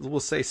 we'll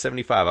say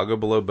 75. I'll go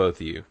below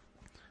both of you.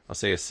 I'll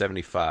say a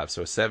 75.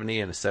 So a 70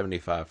 and a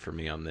 75 for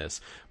me on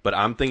this. But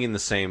I'm thinking the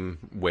same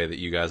way that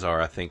you guys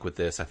are, I think, with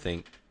this. I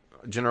think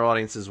general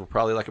audiences will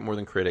probably like it more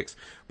than critics.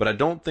 But I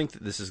don't think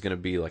that this is going to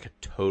be like a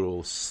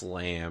total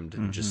slammed,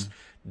 just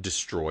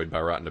destroyed by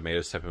Rotten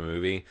Tomatoes type of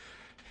movie.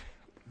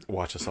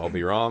 Watch us all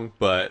be wrong,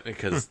 but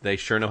because they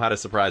sure know how to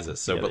surprise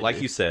us. So, Yeah, but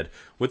like you said,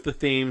 with the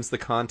themes, the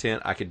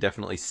content, I could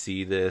definitely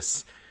see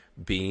this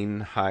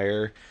being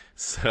higher.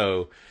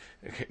 So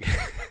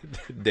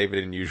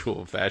David, in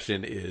usual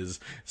fashion, is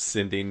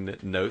sending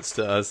notes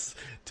to us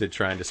to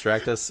try and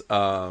distract us.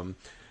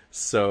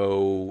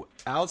 So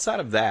outside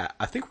of that,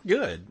 I think we're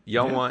good.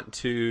 Y'all want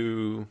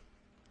to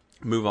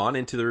move on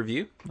into the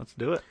review? Let's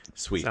do it.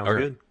 Sweet. Sounds All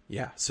right. good.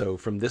 Yeah. So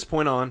from this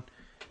point on,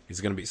 it's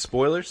going to be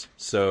spoilers.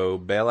 So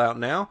bail out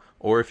now,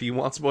 or if you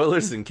want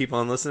spoilers, then keep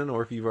on listening,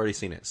 or if you've already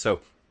seen it. So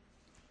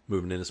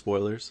moving into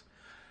spoilers.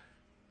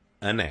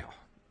 And now.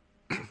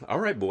 All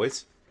right,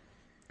 boys.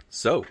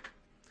 So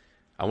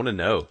I want to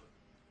know.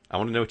 I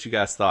want to know what you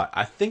guys thought.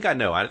 I think I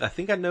know. I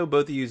think I know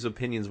both of you's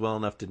opinions well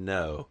enough to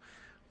know.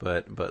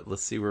 But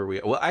let's see where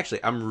we are. Well,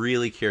 actually, I'm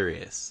really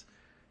curious.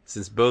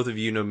 Since both of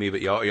you know me,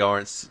 but y'all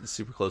aren't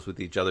super close with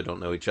each other,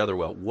 don't know each other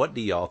well. What do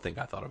y'all think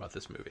I thought about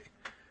this movie?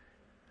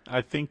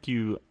 I think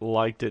you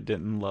liked it,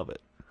 didn't love it.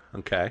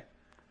 Okay.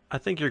 I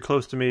think you're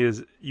close to me.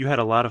 Is you had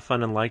a lot of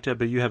fun and liked it,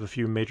 but you have a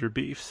few major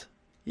beefs.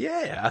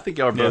 Yeah, I think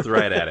y'all are both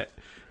right at it.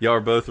 Y'all are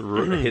both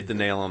hit the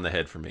nail on the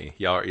head for me.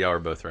 Y'all are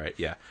both right.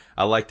 Yeah,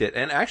 I liked it,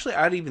 and actually,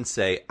 I'd even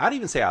say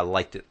I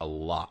liked it a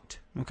lot.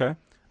 Okay.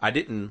 I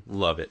didn't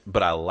love it,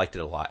 but I liked it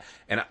a lot.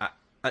 And I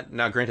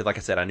now, granted, like I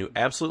said, I knew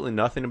absolutely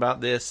nothing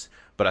about this,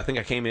 but I think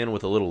I came in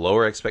with a little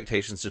lower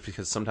expectations just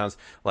because sometimes,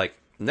 like,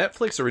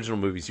 Netflix original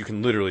movies, you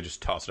can literally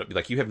just toss it up.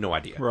 Like, you have no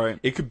idea. Right.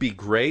 It could be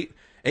great.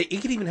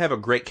 It could even have a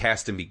great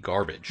cast and be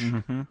garbage.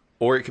 Mm-hmm.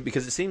 Or it could,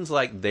 because it seems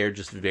like they're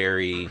just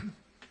very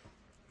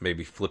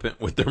maybe flippant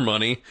with their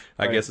money,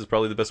 I guess is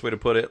probably the best way to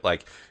put it.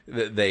 Like,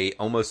 they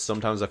almost,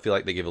 sometimes I feel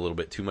like they give a little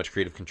bit too much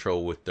creative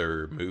control with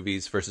their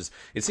movies versus,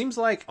 it seems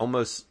like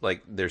almost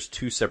like there's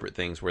two separate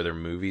things where their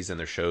movies and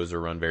their shows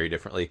are run very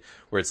differently,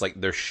 where it's like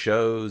their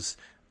shows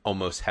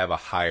almost have a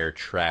higher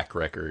track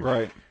record.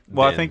 Right.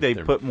 Well, I than think they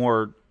their- put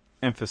more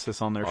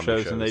emphasis on their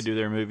shows than they do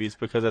their movies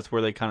because that's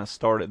where they kind of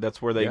started.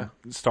 That's where they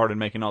started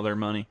making all their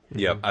money.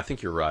 Yeah, I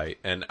think you're right,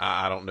 and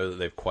I don't know that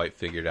they've quite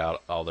figured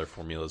out all their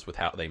formulas with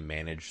how they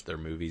manage their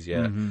movies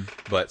yet.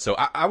 But so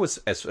I was,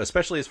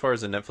 especially as far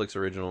as the Netflix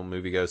original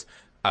movie goes,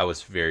 I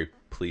was very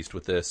pleased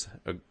with this,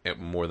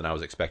 more than I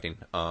was expecting.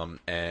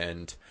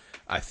 And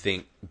I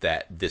think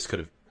that this could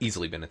have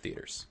easily been in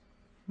theaters.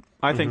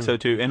 I think so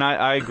too, and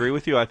I agree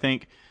with you. I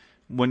think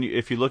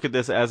if you look at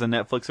this as a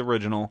Netflix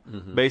original,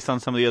 based on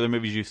some of the other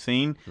movies you've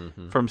seen,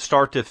 from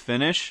start to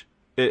finish,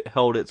 it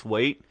held its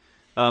weight.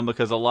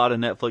 Because a lot of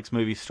Netflix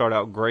movies start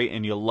out great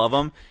and you love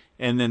them,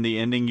 and then the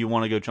ending you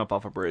want to go jump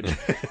off a bridge.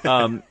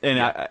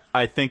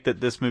 I think that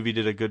this movie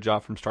did a good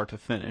job from start to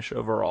finish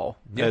overall,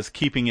 as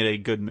keeping it a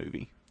good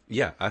movie.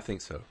 Yeah, I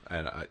think so,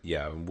 and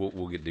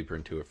we'll get deeper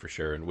into it for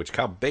sure. And which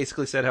Kyle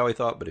basically said how he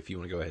thought, but if you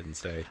want to go ahead and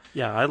say,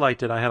 Yeah, I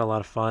liked it. I had a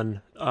lot of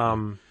fun.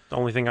 The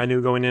only thing I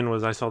knew going in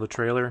was I saw the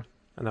trailer,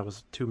 and that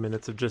was 2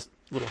 minutes of just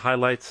little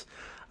highlights.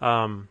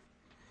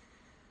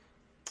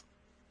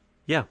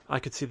 Yeah, I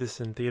could see this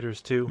in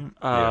theaters too.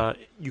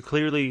 You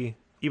clearly,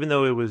 even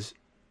though the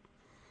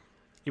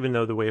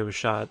way it was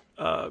shot,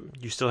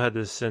 you still had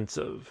this sense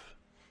of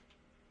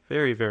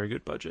very, very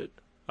good budget.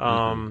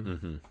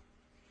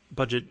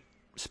 Budget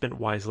spent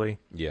wisely.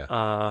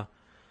 yeah,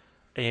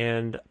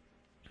 And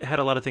it had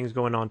a lot of things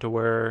going on to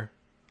where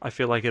I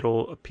feel like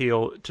it'll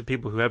appeal to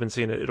people who haven't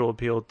seen it. It'll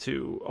appeal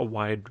to a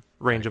wide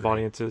range of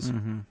audiences.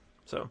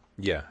 So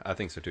yeah, I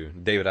think so too.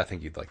 David, I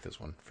think you'd like this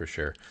one for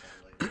sure.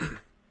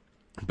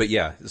 But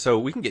yeah, so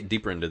we can get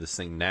deeper into this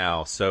thing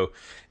now. So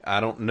I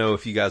don't know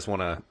if you guys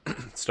want to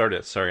start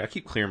it. Sorry, I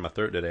keep clearing my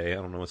throat today. I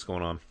don't know what's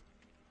going on.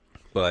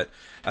 But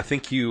I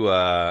think you,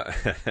 I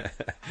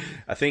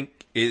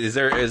think, is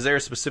there a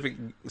specific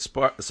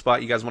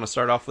spot you guys want to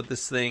start off with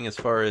this thing as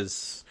far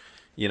as,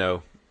 you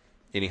know,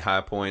 any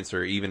high points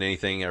or even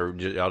anything, or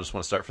y'all just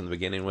want to start from the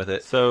beginning with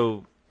it?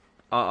 So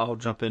I'll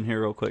jump in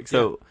here real quick.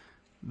 So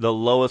the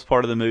lowest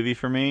part of the movie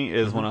for me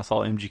is when I saw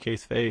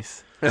MGK's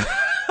face.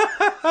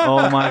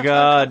 Oh my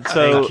God!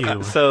 So, Thank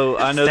you. so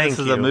I know Thank this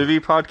is you. a movie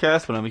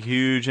podcast, but I'm a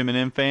huge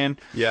Eminem fan.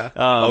 Yeah.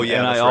 Oh yeah.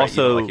 And that's I right.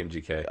 also You don't like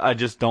MGK. I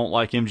just don't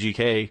like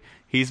MGK.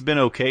 He's been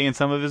okay in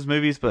some of his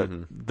movies, but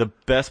the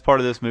best part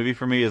of this movie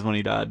for me is when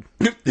he died.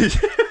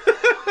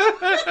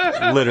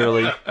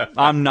 Literally,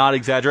 I'm not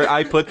exaggerating.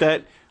 I put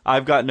that.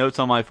 I've got notes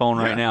on my phone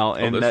right now,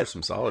 and those are that's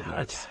some solid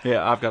notes.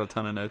 yeah. I've got a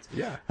ton of notes.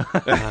 Yeah.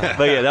 But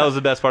yeah, that was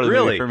the best part of the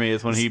Really? movie for me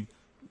is when he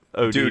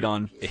OD'd Dude,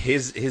 on.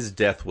 his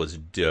death was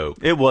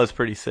dope. It was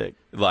pretty sick.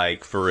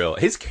 Like, for real.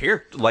 His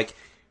character, like,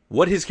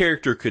 what his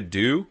character could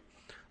do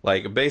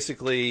Like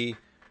basically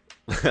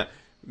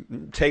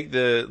take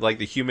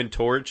the Human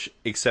Torch,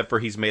 except for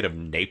he's made of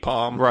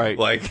napalm. Right.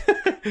 Like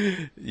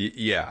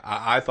yeah,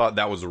 I thought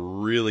that was a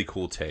really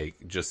cool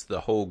take. Just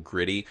the whole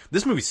gritty.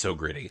 This movie's so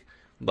gritty.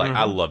 Like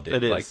I loved it.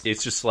 It is. Like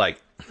it's just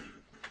like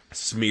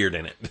smeared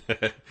in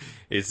it.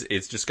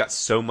 It's just got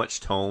so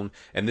much tone,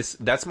 and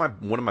that's one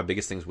of my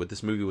biggest things with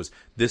this movie was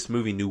this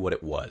movie knew what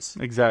it was.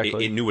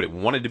 Exactly. It knew what it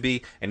wanted to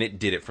be, and it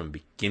did it from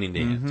beginning to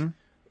end.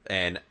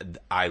 And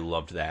I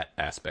loved that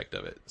aspect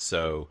of it.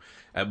 So,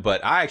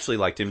 but I actually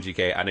liked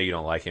MGK. I know you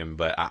don't like him,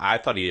 but I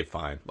thought he did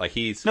fine. Like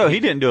he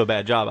didn't do a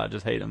bad job. I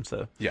just hate him.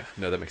 So yeah,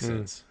 no, that makes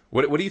sense.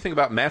 What do you think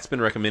about Matt's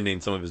been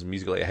recommending some of his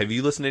music lately? Have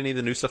you listened to any of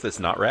the new stuff that's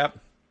not rap?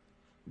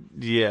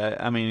 yeah,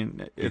 I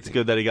mean, it's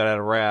good that he got out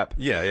of rap.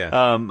 Yeah, yeah.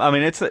 I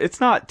mean, it's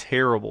not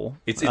terrible.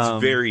 It's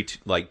very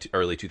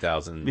early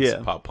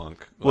 2000s pop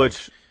punk, like,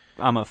 which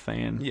I'm a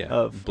fan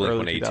of.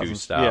 Blink-182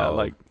 style. Yeah,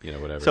 like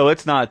whatever. So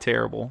it's not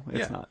terrible.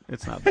 Yeah.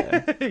 It's not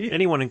bad.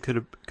 Anyone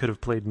could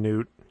have played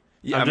Newt.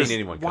 Yeah,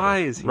 anyone could. Why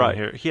is he Right.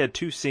 in here? He had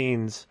 2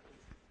 scenes,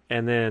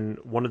 and then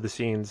one of the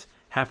scenes,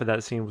 half of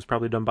that scene was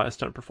probably done by a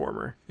stunt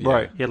performer. Yeah.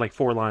 Right. He had like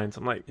 4 lines.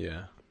 I'm like,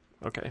 Yeah.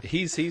 okay.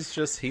 He's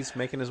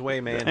making his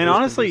way, man. And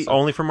honestly,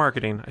 Only for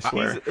marketing, I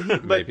swear.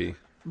 maybe.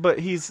 But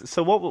he's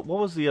so what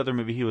was the other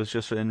movie he was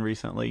just in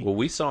recently? Well,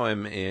 we saw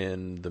him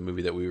in the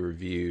movie that we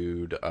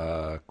reviewed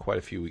quite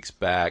a few weeks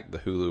back, the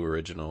Hulu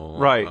original.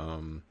 Right.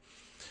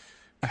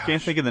 I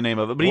can't think of the name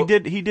of it, but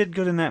he did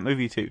good in that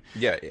movie too.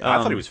 Yeah, I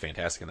thought he was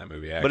fantastic in that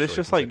movie. Actually. But it's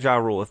just like Ja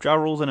Rule. If Ja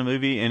Rule's in a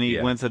movie and he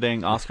wins a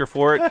dang Oscar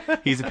for it,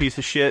 he's a piece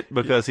of shit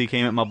because he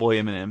came at my boy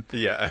Eminem.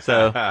 Yeah.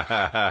 So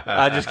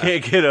I just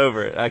can't get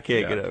over it. I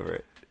can't get over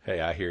it. Hey,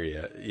 I hear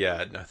you.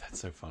 Yeah, no, that's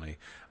so funny.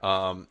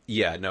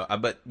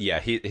 But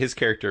his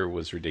character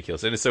was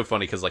ridiculous, and it's so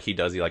funny because like he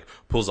like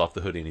pulls off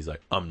the hoodie and he's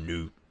like, "I'm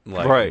Newt."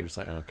 Like, right. You're just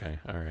like, okay,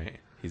 all right,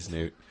 he's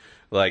Newt.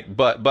 Like,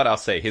 but I'll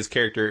say his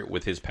character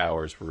with his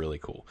powers were really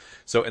cool.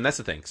 So, and that's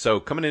the thing. So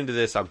coming into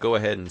this, I'll go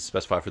ahead and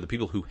specify for the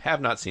people who have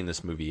not seen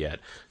this movie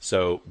yet.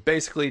 So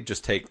basically,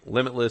 just take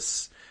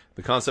Limitless.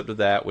 The concept of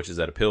that, which is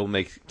that a pill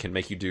can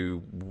make you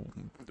do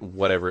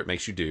whatever it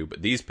makes you do,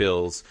 but these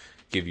pills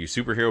give you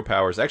superhero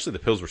powers. Actually, the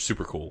pills were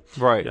super cool.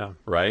 Right. Yeah.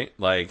 Right?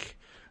 Like,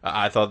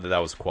 I thought that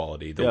was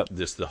quality.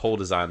 The whole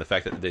design, the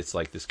fact that it's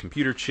like this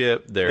computer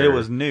chip. It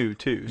was new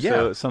too. Yeah.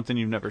 So it's something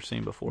you've never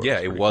seen before.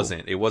 Yeah, it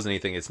wasn't. Cool. It wasn't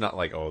anything. It's not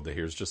like,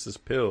 here's just this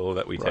pill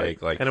that we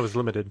take. Like, and it was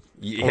limited.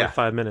 Yeah. Only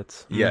 5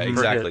 minutes. Yeah,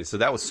 exactly. So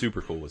that was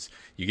super cool.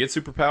 You get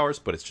superpowers,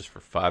 but it's just for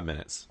 5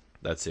 minutes.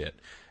 That's it.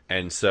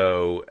 And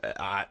so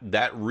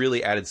that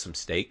really added some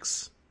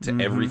stakes to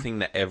everything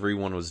that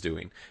everyone was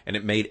doing. And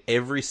it made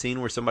every scene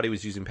where somebody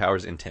was using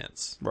powers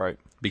intense. Right.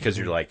 Because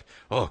you're like,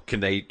 can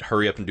they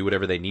hurry up and do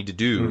whatever they need to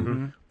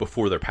do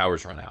before their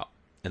powers run out?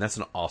 And that's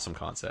an awesome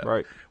concept.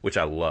 Right. Which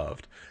I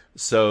loved.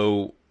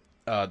 So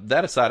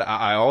that aside,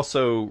 I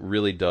also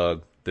really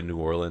dug the New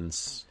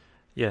Orleans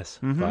Yes.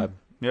 vibe.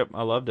 Yep,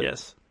 I loved it.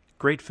 Yes.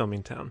 Great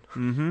filming town.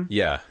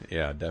 Yeah,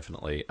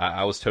 definitely.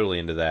 I was totally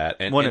into that.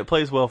 And it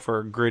plays well for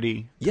a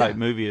gritty type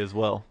movie as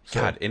well.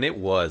 So. God, and it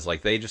was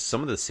like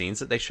some of the scenes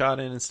that they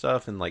shot in and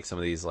stuff, and like some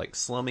of these like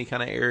slummy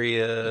kind of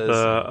areas.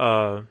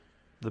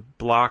 The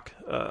block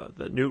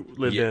that Newt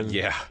lived in.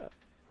 Yeah.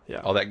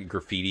 Yeah. All that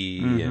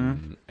graffiti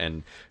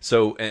and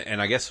so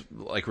and I guess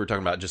like we were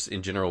talking about just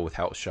in general with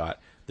how it was shot.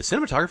 The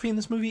cinematography in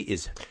this movie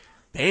is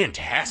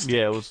fantastic.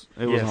 Yeah,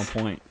 it was on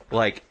point.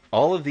 Like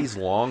all of these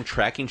long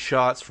tracking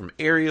shots from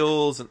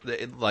aerials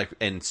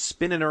and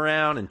spinning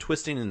around and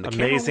twisting in the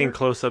amazing camera.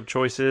 close-up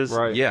choices.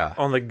 Right. Yeah.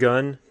 On the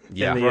gun.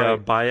 Yeah. In the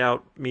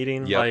buyout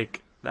meeting. Yep.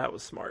 Like that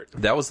was smart.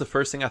 That was the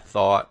first thing I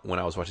thought when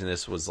I was watching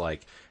this was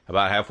like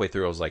about halfway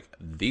through I was like,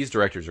 these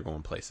directors are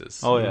going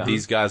places. Oh yeah.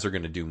 These guys are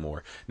going to do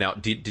more. Now,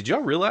 did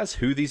y'all realize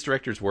who these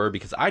directors were?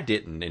 Because I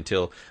didn't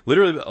until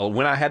literally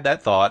when I had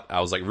that thought, I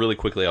was like really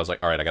quickly I was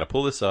like, all right, I got to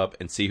pull this up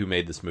and see who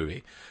made this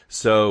movie.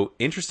 So,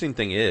 interesting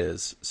thing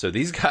is, so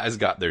these guys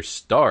got their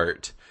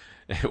start,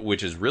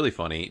 which is really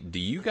funny. Do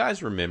you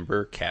guys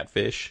remember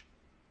Catfish?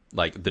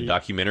 Like the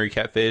documentary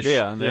Catfish?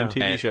 Yeah, the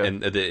MTV show.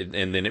 And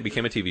then it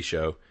became a TV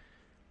show.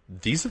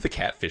 These are the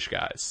Catfish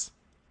guys.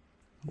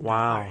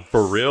 Wow.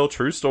 For real,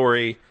 true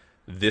story.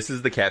 This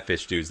is the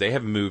Catfish dudes. They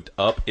have moved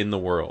up in the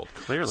world.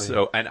 Clearly.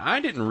 So, and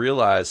I didn't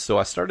realize, so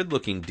I started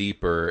looking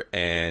deeper,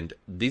 and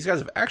these guys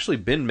have actually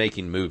been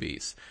making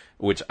movies,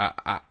 which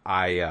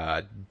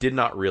I did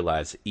not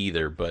realize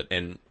either.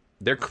 And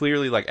they're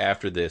clearly, like,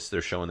 after this,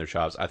 they're showing their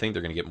chops. I think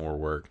they're going to get more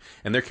work.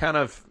 And they're kind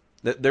of,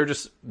 they're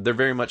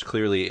very much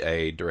clearly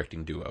a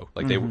directing duo.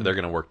 Like, they're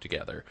going to work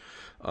together.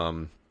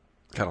 Kind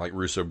of like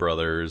Russo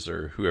brothers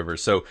or whoever.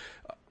 So,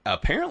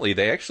 apparently,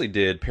 they actually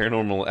did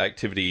Paranormal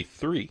Activity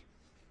 3.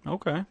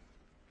 Okay.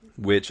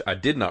 Which I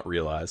did not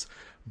realize.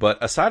 But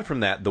aside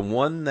from that, the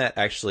one that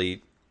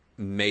actually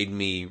made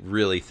me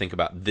really think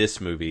about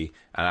this movie,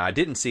 and I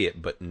didn't see it,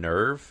 but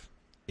Nerve,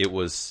 it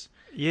was...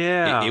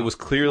 Yeah. It was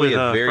clearly with,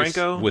 a very...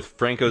 Franco? With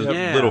Franco's...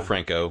 Yeah. Little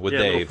Franco, with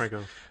Dave.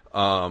 Little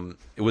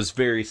It was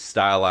very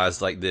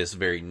stylized like this,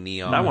 very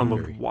neon. That one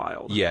very- looked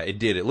wild. Yeah, it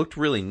did. It looked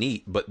really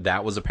neat, but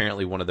that was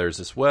apparently one of theirs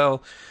as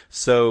well.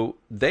 So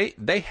they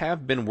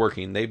have been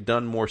working. They've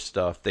done more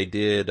stuff. They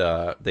did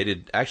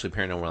actually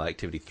Paranormal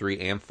Activity 3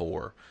 and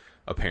 4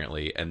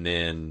 apparently, and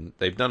then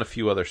they've done a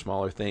few other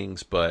smaller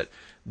things, but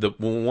the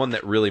one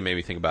that really made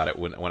me think about it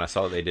when I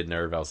saw that they did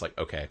Nerve, I was like,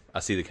 okay, I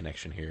see the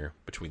connection here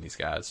between these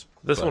guys.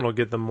 This But- one will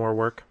get them more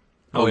work.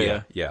 Oh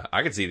yeah. yeah.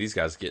 I could see these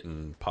guys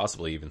getting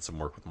possibly even some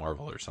work with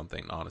Marvel or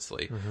something.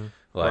 Honestly,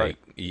 like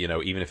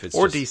even if it's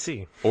Or just-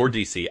 DC. or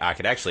DC, I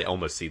could actually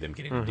almost see them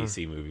getting a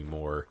DC movie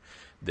more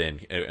than,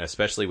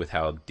 especially with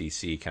how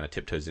DC kind of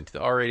tiptoes into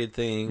the R-rated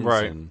things,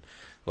 Right. And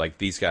like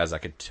these guys, I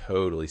could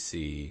totally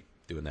see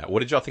doing that. What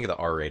did y'all think of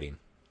the R rating?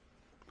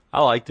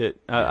 I liked it.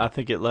 I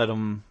think it let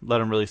them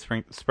really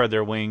spread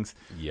their wings.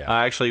 Yeah.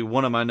 Actually,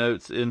 one of my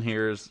notes in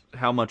here is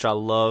how much I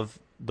love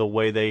the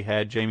way they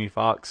had Jamie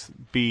Foxx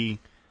be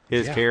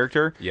his Yeah.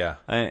 character. Yeah.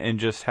 And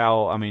just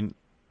how, I mean,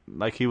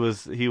 like he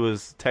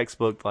was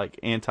textbook like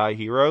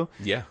anti-hero.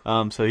 Yeah.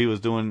 So he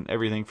was doing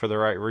everything for the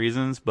right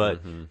reasons,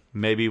 but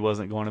maybe he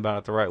wasn't going about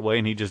it the right way,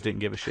 and he just didn't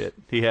give a shit.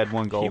 He had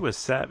one goal. He was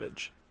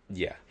savage.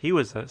 Yeah. He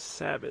was a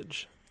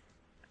savage.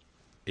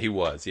 He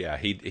was, yeah.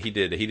 He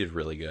did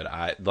really good.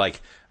 I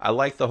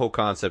like the whole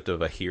concept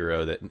of a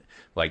hero that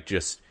like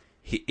just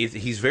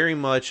he's very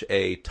much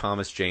a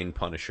Thomas Jane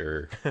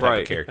Punisher type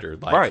Right. of character.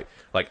 Like, Right.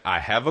 Like I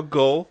have a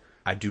goal.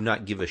 I do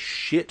not give a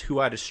shit who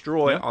I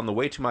destroy on the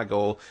way to my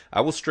goal.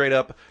 I will straight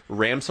up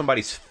ram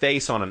somebody's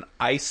face on an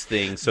ice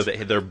thing so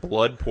that their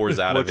blood pours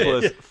out which of it.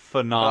 was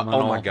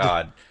phenomenal. Oh my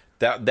god.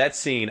 That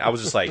scene, I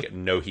was just like,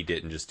 no, he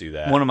didn't just do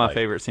that. One of my Like,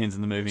 favorite scenes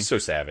in the movie. So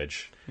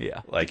savage.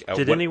 Yeah. Like,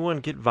 Did what- anyone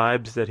get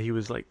vibes that he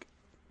was like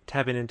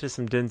tapping into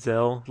some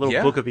Denzel, little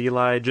Yeah. Book of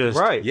Eli, just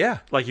Right. Yeah.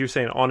 like you were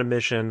saying, on a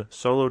mission,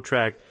 solo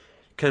track?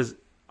 Because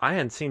I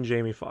hadn't seen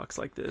Jamie Foxx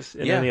like this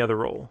in Yeah. any other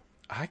role.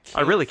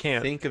 I really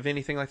can't. think of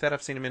anything like that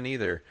I've seen him in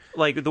either.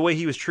 Like the way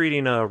he was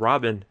treating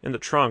Robin in the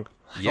trunk.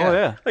 Yeah. Oh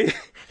yeah. Like,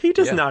 he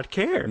does Yeah. not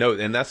care. No,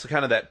 and that's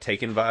kind of that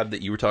Taken vibe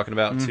that you were talking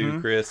about too,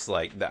 Chris.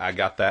 Like I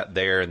got that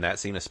there in that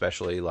scene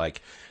especially.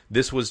 Like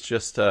this was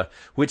just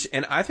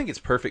and I think it's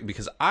perfect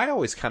because I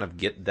always kind of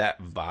get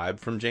that vibe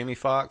from Jamie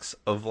Foxx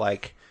of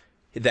like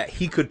that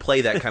he could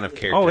play that kind of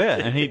character. Oh yeah,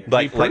 and he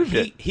proved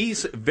it.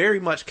 He's very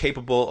much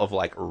capable of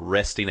like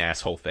resting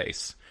asshole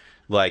face.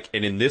 Like,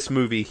 and in this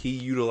movie, he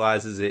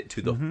utilizes it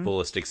to the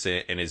fullest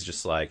extent and is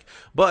just like,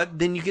 but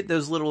then you get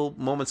those little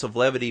moments of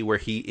levity where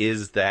he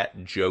is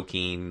that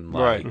joking,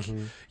 like, Right.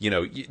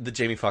 the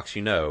Jamie Foxx,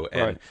 and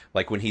Right.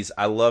 like when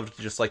I loved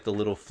just like the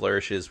little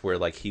flourishes where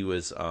like he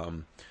was,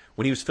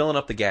 when he was filling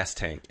up the gas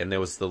tank and there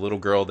was the little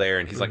girl there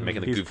and he's like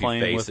making the He's goofy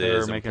playing with faces her,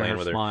 and making playing her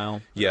with her.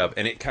 smile. Yeah,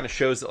 and it kind of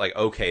shows that like,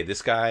 okay,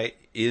 this guy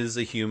is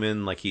a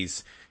human. Like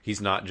he's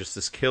not just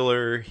this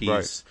killer.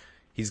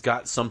 He's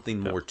got something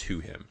more to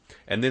him.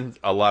 And then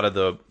a lot of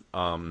the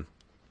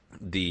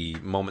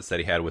moments that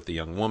he had with the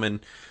young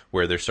woman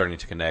where they're starting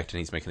to connect and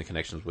he's making the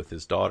connections with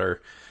his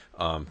daughter.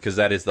 Because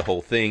that is the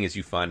whole thing, as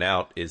you find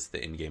out, is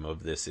the end game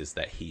of this is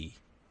that he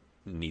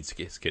needs to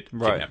get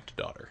Right. kidnapped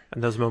daughter.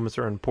 And those moments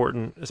are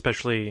important,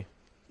 especially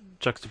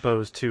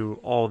juxtaposed to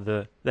all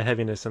the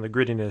heaviness and the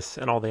grittiness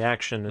and all the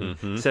action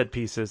and set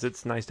pieces.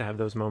 It's nice to have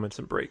those moments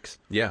and breaks.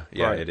 Yeah,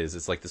 Right. it is.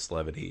 It's like this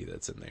levity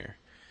that's in there.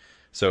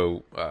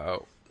 So,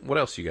 what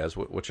else, you guys?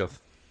 What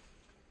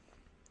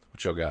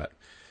y'all got?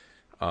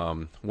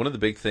 One of the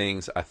big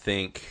things I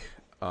think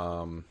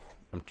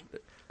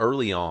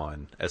early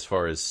on, as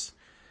far as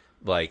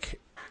like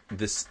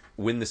this,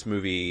 when this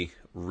movie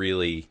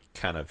really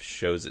kind of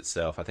shows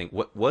itself, I think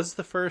what was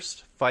the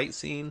first fight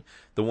scene,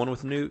 the one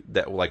with Newt,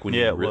 that like when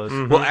Yeah, you it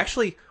was. well,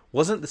 actually,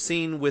 wasn't the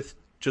scene with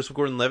Joseph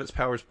Gordon-Levitt's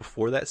powers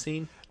before that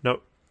scene?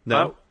 No,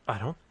 I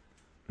don't.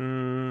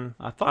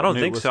 I thought I don't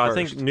Newt think was so. I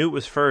first. think Newt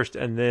was first,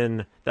 and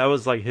then that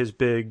was like his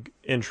big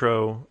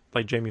intro,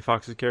 like Jamie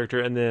Foxx's character,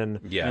 and then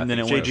Yeah, And I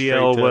then think it so. went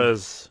JGL straight to-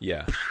 was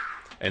Yeah.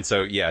 And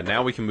so,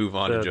 now we can move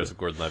on to The- Joseph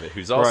Gordon-Levitt,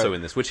 who's also Right.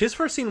 in this, which his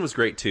first scene was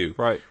great, too.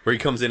 Right. Where he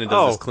comes in and does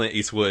Oh. his Clint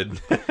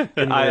Eastwood.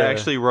 in I the,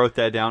 actually wrote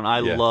that down.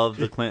 I Yeah. love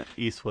the Clint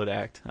Eastwood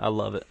act. I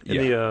love it. in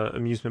the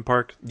amusement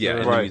park. Yeah,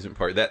 in the Right. amusement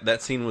park.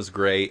 That scene was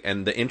great.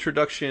 And the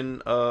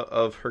introduction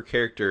of her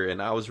character,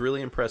 and I was really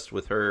impressed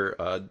with her,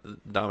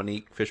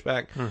 Dominique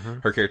Fishback,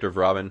 her character of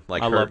Robin.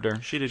 Like I loved her.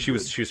 She did She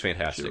was good.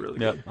 fantastic. She was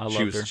really Yep, I loved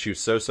she was her. she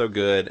was so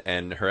good,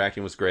 and her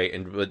acting was great.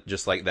 And but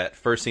just like that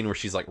first scene where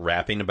she's like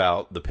rapping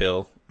about the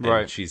pill, and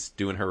Right. she's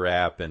doing her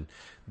rap, and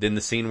then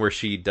the scene where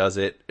she does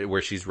it,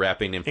 where she's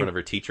rapping in front of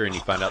her teacher, and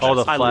you find out Oh,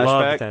 that's the I flashback?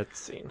 love that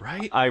scene.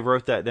 right. I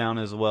wrote that down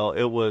as well.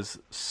 It was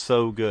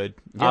so good.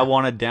 Yeah. I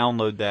want to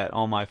download that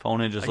on my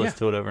phone and just Yeah. listen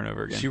to it over and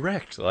over again. She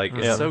wrecked. Like,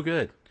 it's Yeah. so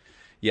good.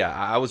 Yeah,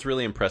 I was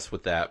really impressed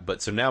with that.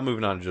 But so now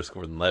moving on to Joseph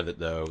Gordon-Levitt,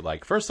 though.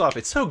 Like, first off,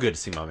 it's so good to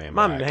see my man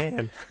My back.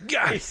 man,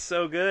 Guys, he's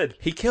so good.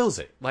 he kills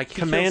it. Like, he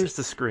Commands kills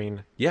the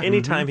screen. Yeah.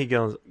 Anytime he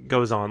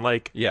goes on,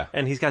 like, Yeah.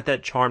 and he's got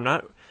that charm.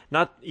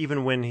 Not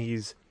even when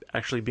he's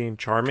actually being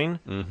charming,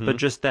 but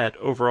just that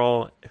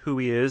overall who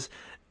he is.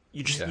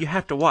 You Yeah. you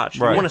have to watch.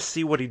 Right. You want to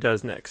see what he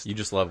does next. it. You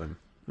just love him.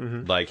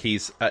 Like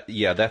he's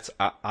that's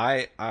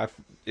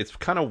it's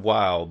kind of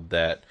wild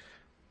that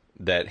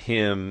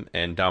him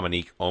and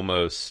Dominique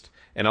almost,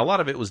 and a lot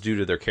of it was due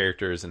to their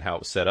characters and how it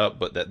was set up,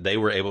 but that they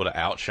were able to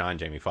outshine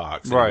Jamie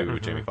Foxx in Right. the movie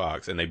with Jamie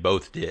Foxx, and they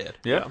both did.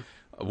 Yeah.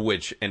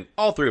 And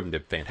all three of them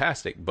did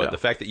fantastic, but Yeah. the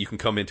fact that you can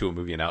come into a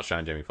movie and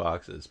outshine Jamie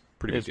Foxx is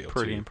pretty It's big deal.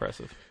 pretty too.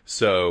 impressive.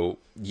 So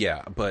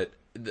yeah, but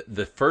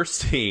the first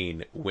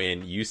scene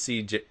when you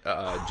see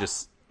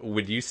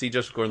when you see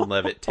Joseph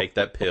Gordon-Levitt take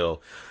that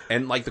pill,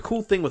 and like the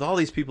cool thing with all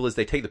these people is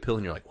they take the pill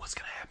and you're like, what's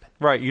gonna happen?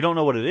 Right, you don't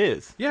know what it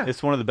is. Yeah.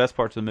 It's one of the best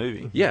parts of the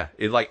movie. Yeah,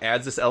 it like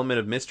adds this element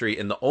of mystery,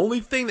 and the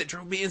only thing that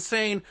drove me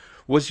insane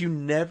was you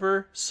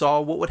never saw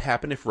what would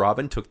happen if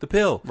Robin took the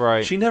pill.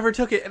 Right. She never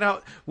took it, and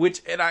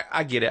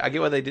I get it. I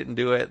get why they didn't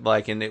do it.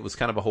 Like, and it was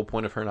kind of a whole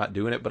point of her not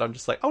doing it. But I'm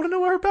just like, I want to know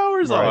what her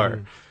powers Right.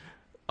 are.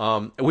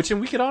 And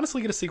we could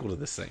honestly get a sequel to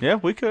this thing. Yeah,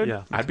 we could.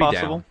 Yeah. It's I'd be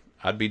possible. down.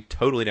 I'd be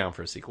totally down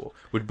for a sequel.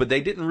 But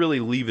they didn't really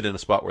leave it in a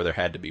spot where there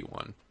had to be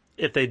one.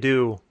 If they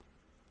do,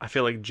 I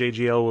feel like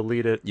JGL will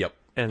lead it. Yep.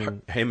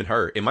 And Him and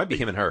her. It might be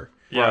him and her.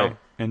 yeah, Right.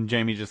 And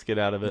Jamie just get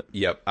out of it.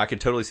 Yep. I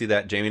could totally see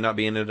that. Jamie not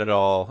being in it at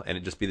all, and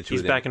it just be the two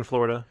he's of them. back in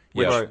Florida. Yeah.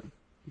 Which, Right.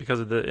 because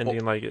of the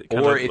Indian, like, it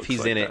kind Or of if looks he's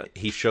like in that. it,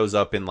 he shows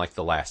up in like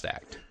the last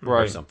act or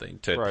Right. something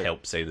to Right.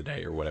 help save the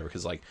day or whatever.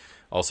 Because like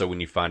also when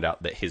you find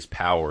out that his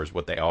powers,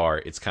 what they are,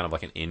 it's kind of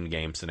like an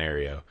in-game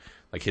scenario.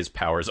 Like his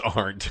powers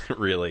aren't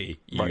really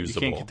Right. You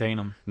usable. can't contain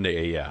them.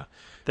 Yeah.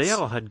 They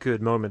all had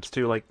good moments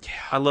too. Like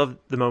I love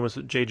the moments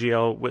with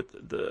JGL with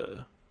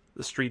the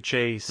street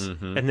chase,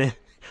 Mm-hmm. and then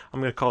I'm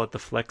gonna call it the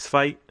flex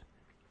fight.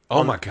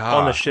 Oh my god.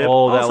 On the ship.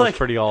 Oh, I that was like,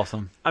 pretty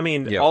awesome. I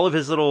mean, Yeah. all of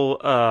his little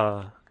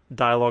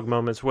dialogue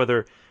moments,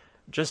 whether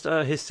just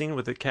his scene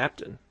with the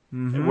captain,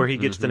 where he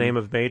gets the name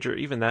of Major,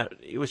 even that,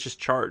 he was just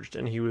charged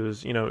and he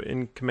was,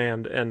 in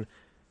command. And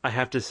I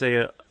have to say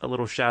a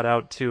little shout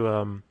out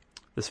to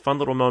this fun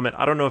little moment.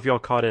 I don't know if y'all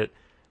caught it,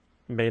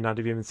 may not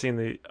have even seen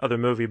the other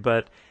movie,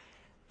 but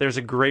there's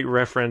a great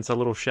reference, a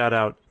little shout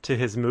out to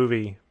his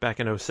movie back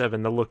in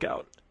 2007, The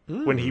Lookout.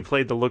 When he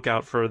played the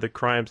lookout for the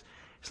crimes,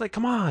 he's like,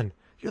 come on,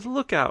 you're the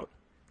lookout.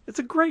 It's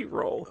a great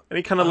role. And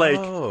he kind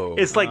of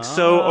it's like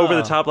so over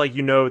the top, like,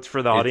 it's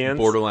for the audience.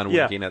 Borderline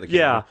winking at the camera.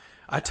 Yeah.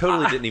 I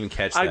totally didn't even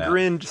catch that. I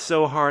grinned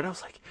so hard. I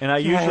was like, And I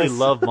usually yes.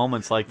 love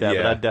moments like that,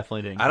 Yeah. but I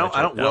definitely didn't. I don't. catch I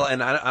it. don't. Well,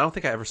 and I don't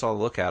think I ever saw the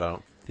Lookout. I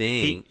don't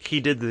think.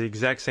 he did the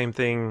exact same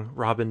thing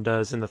Robin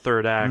does in the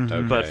third act,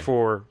 Okay. but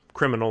for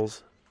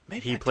criminals.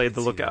 Maybe He I played did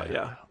the see lookout, that.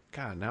 yeah.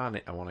 God, now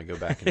I want to go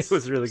back and It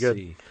was really good.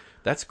 see.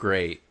 That's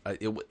great.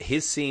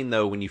 His scene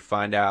though, when you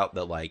find out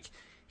that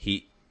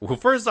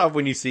first off,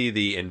 when you see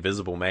the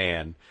Invisible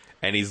Man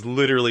and he's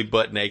literally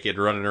butt naked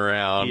running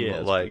around,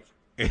 Yes. like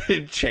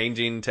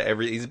changing to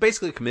he's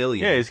basically a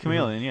chameleon. Yeah, he's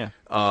chameleon. Yeah.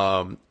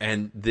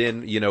 And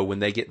then when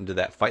they get into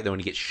that fight, though, when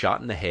he gets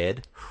shot in the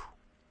head,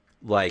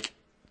 like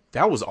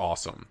that was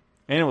awesome.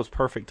 And it was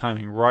perfect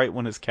timing, right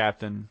when his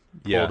captain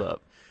Yeah. pulled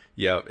up.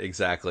 Yeah,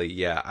 exactly.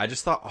 Yeah, I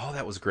just thought,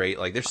 that was great.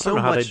 Like, there's I so don't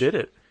know how much. they did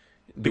it.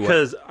 Do what?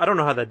 Because I don't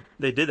know how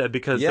they did that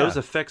because Yeah. those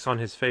effects on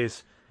his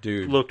face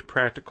Dude. looked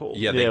practical.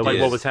 Yeah, they like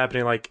did. what was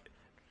happening, like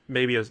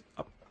maybe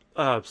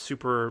a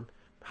super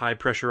high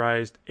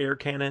pressurized air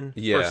cannon or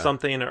Yeah.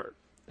 something, or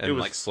and it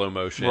was like slow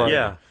motion. Right.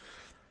 yeah.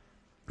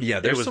 Yeah,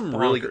 there's was some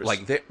really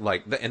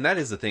bonkers. and that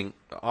is the thing.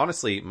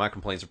 Honestly, my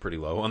complaints are pretty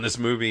low on this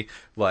movie.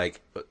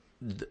 Like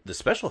the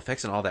special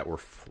effects and all that were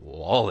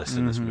flawless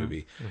in this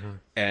movie,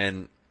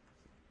 and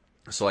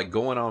so like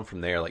going on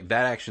from there, like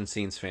that action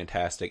scene's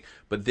fantastic.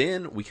 But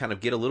then we kind of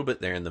get a little bit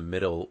there in the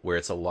middle where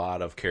it's a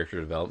lot of character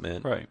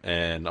development, Right.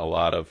 and a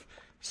lot of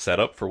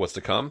setup for what's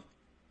to come.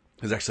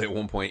 Because actually, at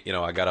one point,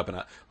 I got up and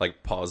I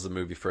like paused the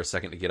movie for a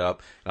second to get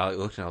up, and I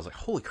looked and I was like,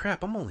 "Holy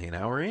crap! I'm only an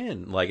hour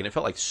in!" Like, and it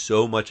felt like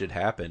so much had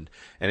happened,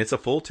 and it's a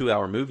full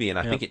 2-hour movie, and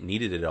I think it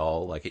needed it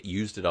all. Like, it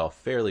used it all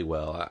fairly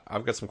well.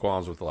 I've got some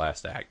qualms with the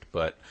last act,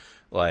 but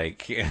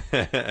like,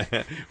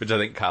 which I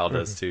think Kyle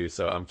does too.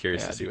 So I'm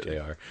curious to see what they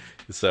are.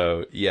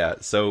 So yeah,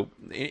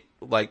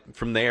 like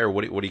from there,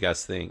 what do you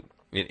guys think?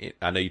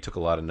 I know you took a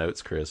lot of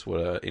notes, Chris.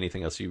 What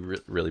anything else you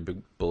really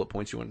big bullet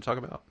points you want to talk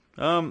about?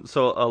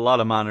 So a lot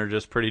of mine are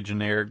just pretty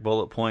generic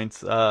bullet points.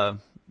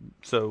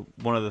 So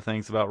one of the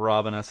things about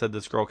Robin, I said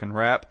this girl can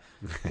rap,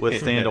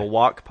 withstand a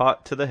wok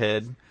pot to the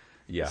head,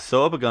 Yeah,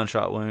 sew up a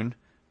gunshot wound,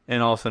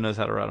 and also knows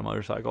how to ride a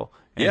motorcycle.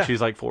 And Yeah.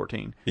 she's like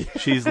 14.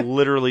 She's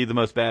literally the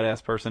most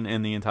badass person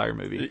in the entire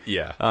movie.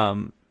 yeah,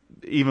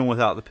 Even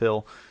without the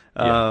pill.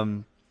 Yeah.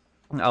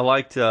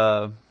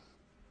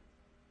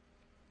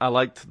 I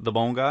liked the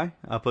bone guy.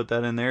 I put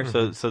that in there.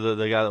 So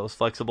the guy that was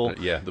flexible.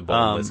 yeah. The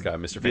boneless guy,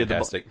 Mr. yeah, the bo-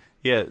 Fantastic.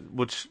 Yeah,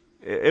 which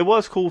it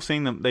was cool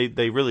seeing them.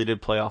 They really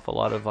did play off a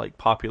lot of like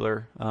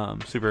popular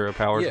superhero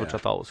powers, Yeah. which I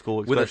thought was cool.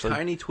 With a Especially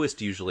tiny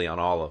twist usually on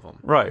all of them.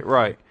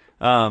 right.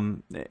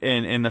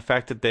 And the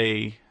fact that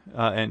they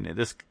and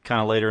this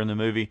kind of later in the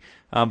movie,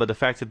 but the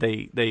fact that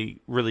they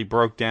really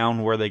broke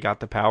down where they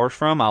got the powers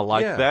from, I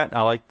liked Yeah. that.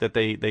 I liked that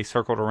they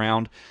circled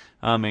around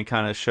and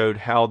kind of showed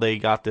how they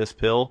got this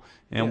pill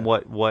and Yeah.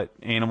 what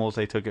animals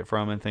they took it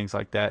from and things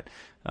like that.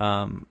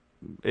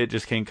 it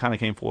just came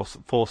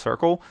full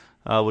circle,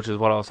 which is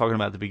what I was talking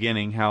about at the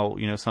beginning. How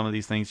some of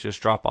these things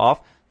just drop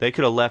off. They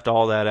could have left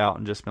all that out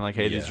and just been like,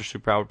 "Hey, these are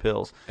superpowered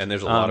pills." And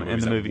there's a lot of in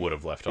movies the that movie. would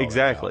have left all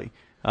exactly.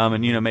 that out.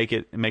 And make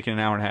it an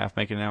hour and a half,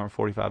 make it an hour and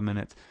 45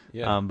 minutes.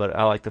 Yeah. But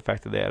I like the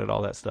fact that they added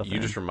all that stuff. You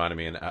just reminded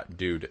me, and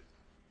dude,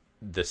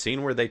 the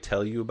scene where they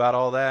tell you about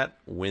all that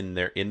when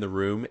they're in the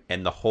room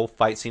and the whole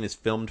fight scene is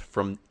filmed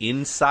from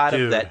inside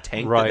of that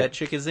tank that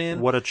chick is in.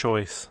 What a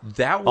choice!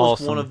 That was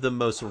Awesome. one of the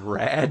most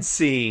rad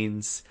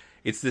scenes.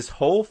 It's this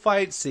whole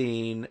fight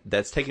scene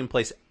that's taking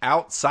place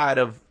outside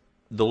of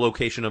the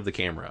location of the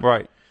camera,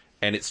 right.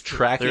 And it's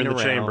tracking They're in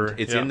the around. chamber.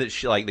 It's Yeah. in the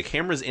the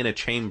camera's in a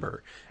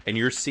chamber, and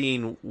you're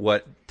seeing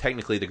what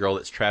technically the girl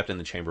that's trapped in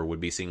the chamber would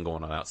be seeing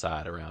going on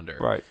outside around her,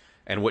 Right.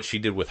 And what she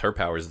did with her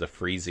powers, the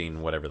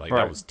freezing, whatever, Right.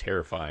 that was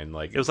terrifying.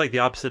 Like It was like the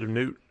opposite of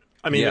Newt.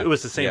 I mean, Yeah. it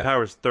was the same Yeah.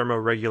 powers,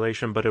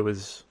 thermoregulation, but it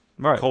was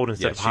Right. cold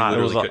instead of she hot.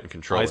 literally It was couldn't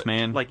control it.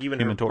 Iceman, Like even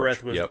Human her Torch.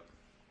 breath was. Yep.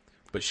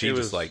 But she It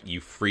just was- you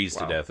freeze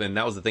to wow. death, and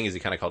that was the thing is he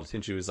kind of called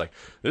attention. He was like,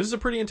 "This is a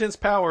pretty intense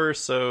power,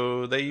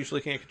 so they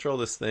usually can't control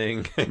this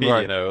thing."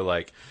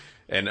 Right.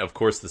 And of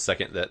course, the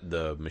second that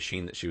the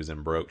machine that she was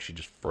in broke, she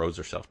just froze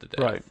herself to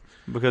death. Right.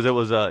 Because it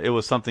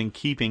was something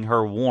keeping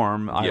her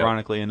warm,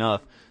 ironically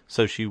enough,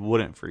 so she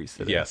wouldn't freeze to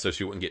death. Yeah, so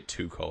she wouldn't get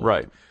too cold.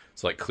 Right.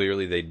 So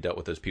clearly they dealt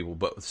with those people,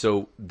 but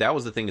so that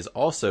was the thing is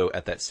also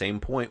at that same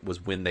point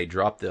was when they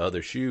dropped the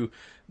other shoe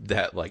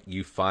that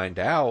you find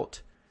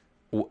out.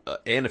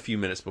 And a few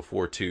minutes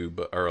before too,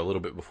 or a little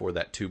bit before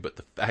that too. But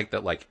the fact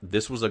that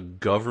this was a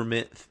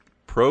government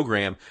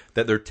program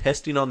that they're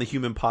testing on the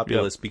human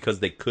populace because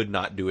they could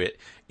not do it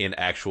in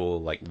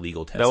actual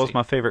legal testing. That was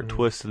my favorite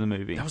twist of the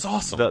movie. That was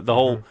awesome. The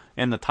whole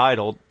and the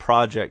title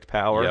Project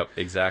Power. Yep,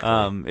 exactly.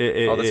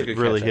 It that's a good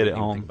really catch. I hit it didn't even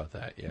home. think about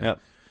that. Yeah. Yep.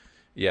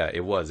 Yeah,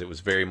 it was. It was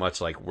very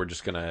much we're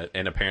just gonna,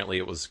 and apparently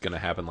it was gonna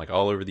happen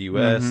all over the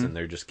U.S. and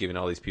they're just giving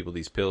all these people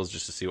these pills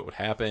just to see what would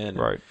happen.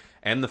 Right.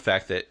 And the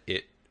fact that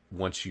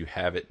once you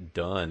have it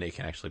done, it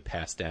can actually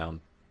pass down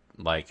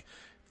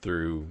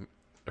through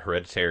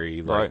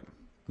hereditary Right.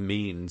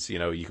 means.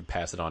 You can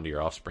pass it on to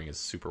your offspring is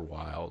super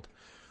wild.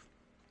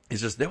 It's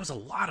just there was a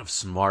lot of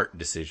smart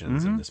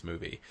decisions in this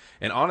movie,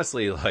 and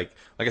honestly, like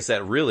I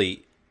said,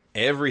 really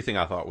everything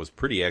I thought was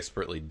pretty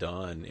expertly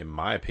done, in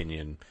my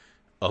opinion,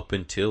 up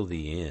until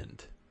the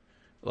end.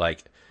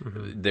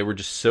 There were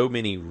just so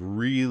many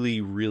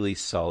really, really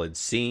solid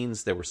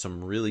scenes. There were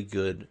some really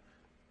good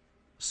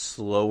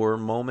slower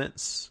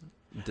moments,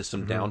 just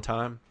some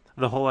downtime.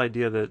 The whole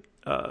idea that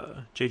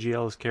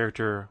JGL's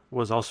character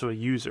was also a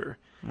user.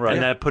 Right.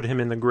 And that put him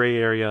in the gray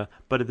area,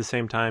 but at the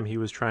same time, he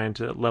was trying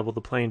to level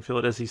the playing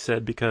field, as he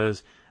said,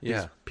 because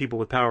these people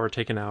with power were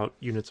taking out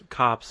units of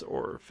cops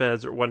or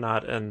feds or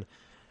whatnot, and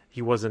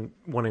he wasn't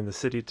wanting the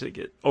city to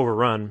get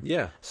overrun.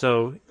 Yeah.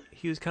 So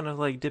he was kind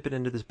of dipping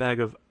into this bag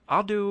of,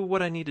 I'll do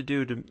what I need to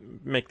do to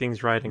make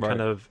things right and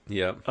kind of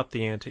up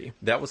the ante.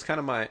 That was kind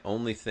of my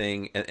only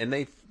thing, and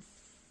they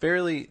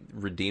fairly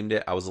redeemed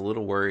it. I was a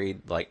little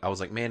worried. I was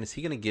like, man, is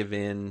he going to give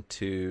in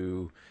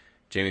to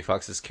Jamie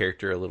Foxx's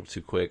character a little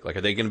too quick?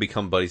 Are they going to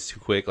become buddies too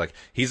quick?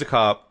 He's a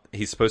cop.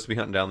 He's supposed to be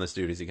hunting down this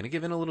dude. Is he going to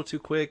give in a little too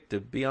quick to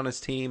be on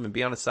his team and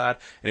be on his side?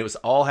 And it was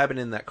all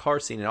happening in that car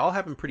scene. It all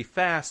happened pretty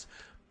fast,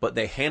 but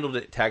they handled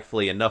it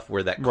tactfully enough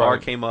where that car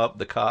came up,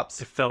 the cops.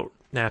 It felt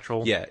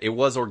natural. Yeah, it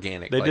was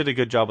organic. They did a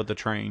good job with the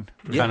train,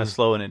 kind of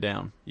slowing it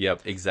down.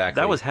 Yep, exactly.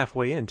 That was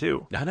halfway in,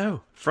 too. I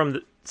know.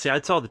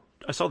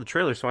 I saw the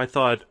trailer, so I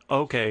thought,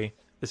 okay,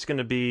 it's going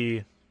to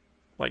be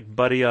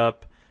buddy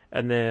up,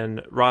 and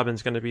then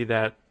Robin's going to be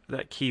that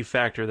key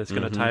factor that's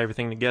going to tie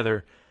everything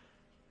together.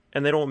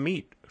 And they don't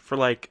meet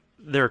for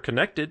they're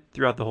connected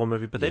throughout the whole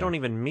movie, but they don't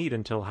even meet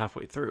until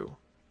halfway through.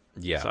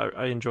 Yeah. So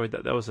I enjoyed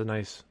that. That was a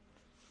nice,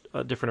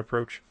 different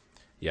approach.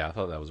 Yeah, I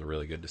thought that was a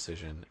really good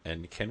decision.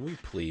 And can we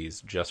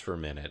please, just for a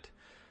minute,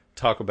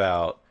 talk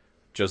about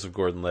Joseph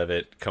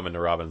Gordon-Levitt coming to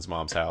Robin's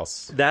mom's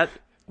house? That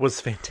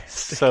was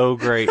fantastic. So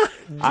great.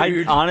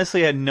 I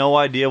honestly had no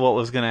idea what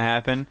was going to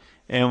happen,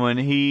 and when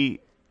he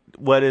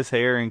wet his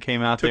hair and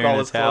came out Took there all in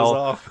his his towel,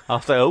 clothes off. I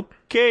was like,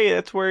 okay,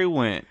 that's where he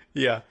went.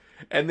 Yeah.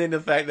 And then the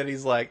fact that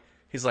he's like,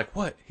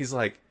 what? He's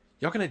like,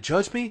 y'all gonna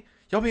judge me?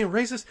 Y'all being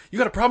racist? You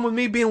got a problem with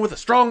me being with a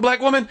strong black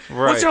woman?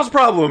 Right. What's y'all's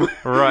problem?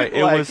 Right.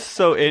 It was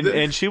so,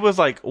 and she was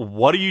like,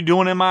 what are you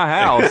doing in my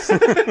house?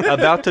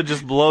 About to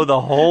just blow the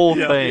whole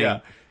thing. Yeah.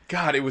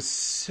 God, it was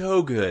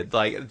so good.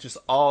 Just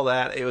all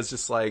that. It was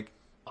just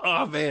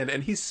oh man.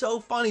 And he's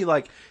so funny.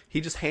 He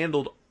just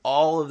handled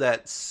all of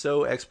that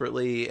so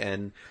expertly,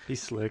 and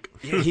He's slick.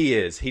 he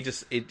is.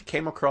 It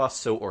came across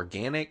so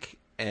organic,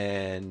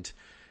 and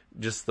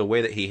just the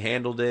way that he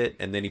handled it,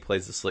 and then he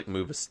plays the slick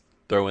move of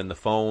throwing the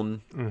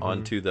phone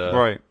onto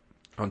the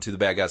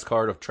bad guy's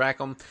car to track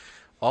him.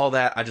 All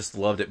that, I just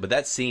loved it. But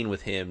that scene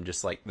with him,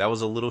 just that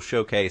was a little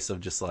showcase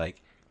of just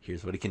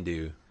here's what he can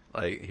do.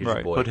 Like, here's Right.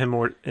 your boy. Put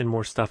him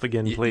more stuff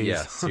again, please.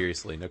 Yeah,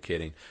 seriously, no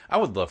kidding. I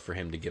would love for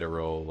him to get a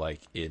role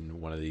like in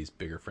one of these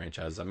bigger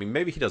franchises. I mean,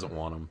 maybe he doesn't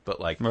want them, but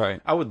like,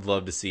 Right. I would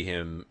love to see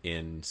him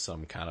in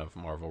some kind of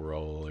Marvel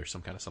role or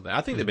some kind of something.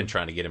 I think they've been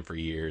trying to get him for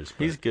years.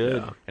 But, He's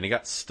good. and he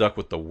got stuck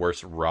with the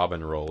worst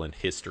Robin role in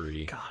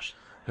history. Gosh.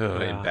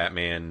 In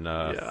Batman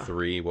Yeah.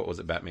 3, what was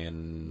it?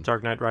 Batman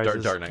Dark Knight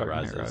Rises. Dark Knight Dark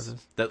Knight Rises.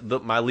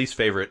 Rises. My least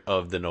favorite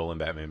of the Nolan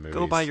Batman movies.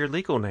 Go by your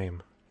legal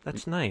name.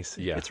 That's nice.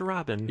 Yeah. It's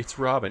Robin. It's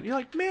Robin. You're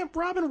like, man,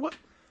 Robin, what?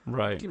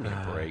 Right. Give me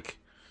a break.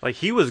 Like,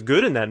 he was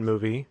good in that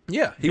movie.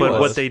 Yeah, But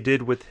what they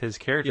did with his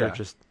character, Yeah.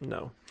 just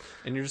no.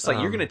 And you're just like,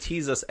 you're going to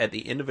tease us at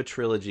the end of a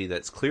trilogy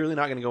that's clearly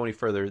not going to go any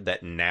further.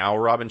 That now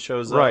Robin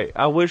shows up. Right.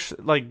 I wish,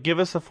 like, give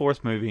us a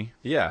fourth movie.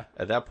 Yeah.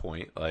 At that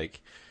point,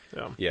 like,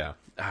 Yeah. yeah.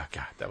 Ah,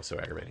 God, that was so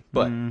aggravating.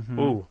 But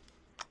Ooh,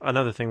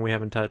 another thing we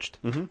haven't touched: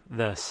 the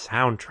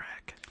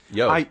soundtrack.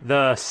 yo,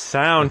 The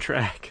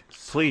soundtrack,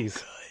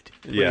 please.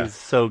 yeah,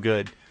 So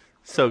good.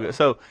 So good.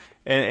 So,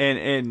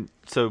 and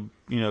so,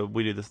 you know,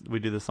 we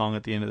do the song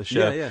at the end of the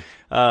show.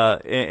 Yeah,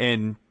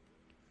 And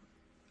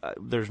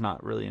there's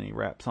not really any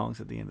rap songs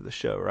at the end of the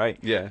show, right?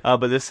 Yeah.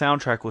 But this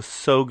soundtrack was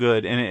so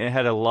good, and it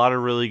had a lot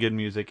of really good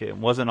music. It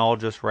wasn't all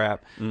just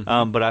rap,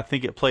 but I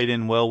think it played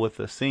in well with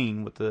the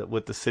scene, with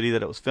the city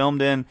that it was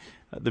filmed in.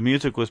 The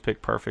music was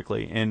picked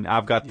perfectly, and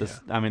I've got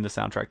this. I mean, the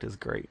soundtrack is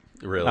great.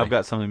 Really? I've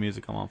got some of the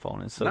music on my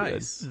phone. It's so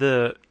nice.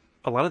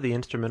 A lot of the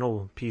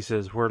instrumental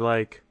pieces were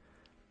like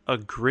a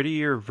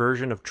grittier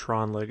version of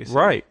Tron Legacy.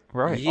 good.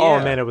 Right. Yeah. Oh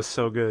man, it was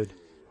so good.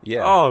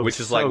 Yeah. Oh, which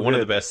is so like one of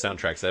the good. best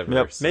soundtracks ever.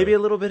 Yep. so- Maybe a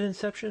little bit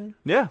Inception.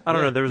 Yeah. I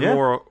don't Yeah. know. There was Yeah.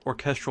 more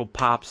orchestral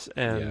pops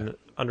and Yeah.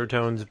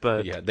 undertones,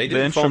 but Yeah, they The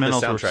didn't phone the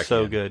instrumentals were soundtrack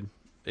so in. good.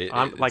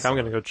 I'm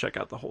going to go check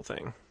out the whole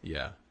thing.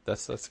 Yeah,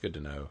 that's good to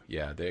know.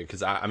 Yeah,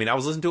 because I mean, I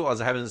was listening to it. I was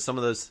having some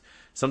of those.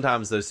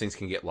 Sometimes those things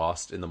can get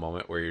lost in the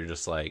moment where you're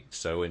just like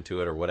so into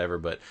it or whatever.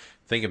 But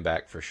thinking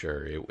back, for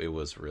sure, it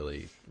was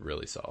really,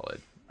 really solid.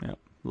 Yep.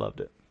 Loved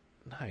it.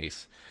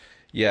 Nice.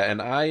 Yeah,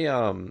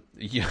 and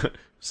yeah.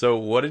 So,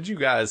 what did you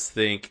guys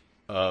think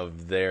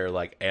of their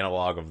like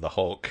analog of the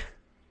Hulk?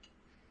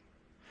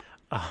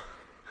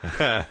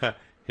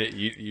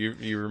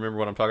 You remember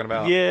what I'm talking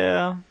about?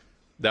 Yeah.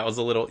 That was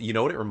a little. You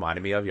know what it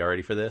reminded me of? You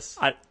ready for this?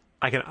 I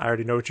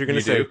already know what you're going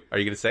You to say. do? Are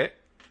you going to say it?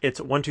 It's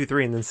 1, 2,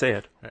 3, and then say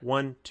it.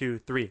 1, 2,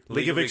 3.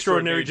 League of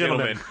Extraordinary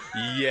Gentlemen.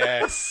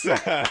 Yes.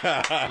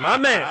 My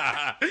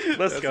man.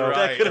 Let's go. right.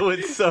 That could have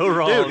went so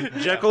wrong. Dude,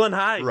 Jekyll and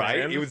Hyde. Right?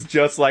 man. It was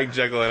just like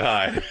Jekyll and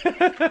Hyde.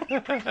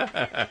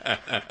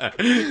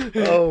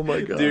 Oh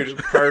my god. Dude,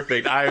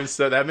 perfect.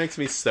 That makes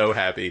me so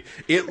happy.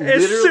 It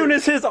As soon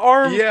as his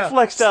arm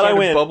flexed out, I started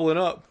went, bubbling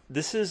up.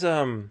 this is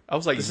I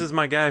was like, this is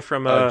my guy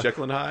from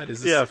Jekyll and Hyde?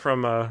 Is this? yeah,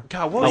 from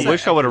God, what was I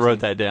wish I would have wrote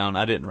that down.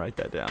 I didn't write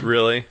that down.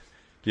 Really?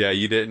 Yeah,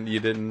 you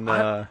didn't,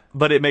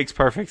 But it makes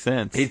perfect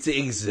sense. it's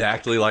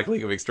exactly like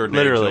League of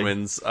Extraordinary Literally.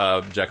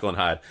 Gentlemen's Jekyll and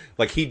Hyde.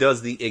 Like, he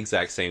does the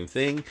exact same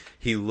thing.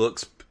 He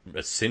looks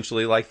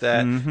essentially like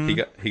that.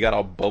 He got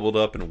all bubbled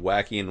up and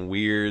wacky and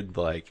weird.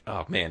 Like,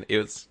 oh man,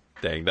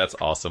 dang, that's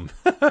awesome.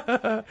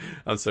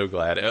 I'm so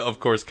glad.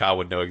 Of course, Kyle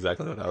would know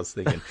exactly what I was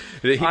thinking.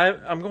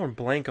 I'm going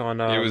blank on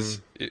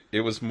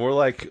It was more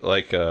like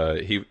if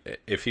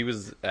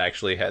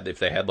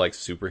they had like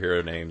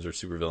superhero names or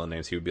supervillain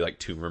names, he would be like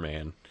Tumor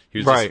Man. He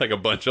was Right. just like a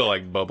bunch of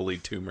like bubbly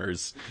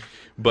tumors.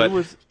 But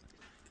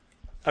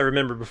I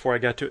remember before I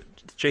got to it,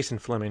 Jason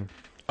Fleming.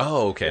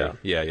 oh, okay,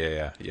 yeah.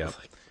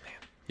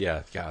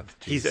 Yeah, God,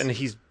 He's jeez.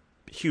 he's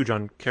huge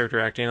on character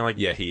acting. Like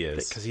Yeah, he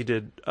is. because he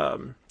did.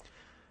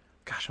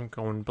 Gosh, I'm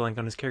going blank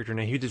on his character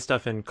name. He did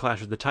stuff in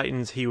Clash of the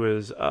Titans. He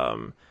was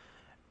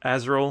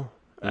Azrael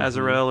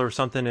or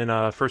something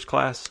in First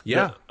Class.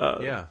 Yeah,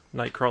 yeah.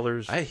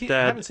 Nightcrawler's I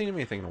dad. haven't seen him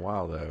anything in a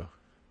while though.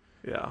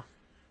 Yeah,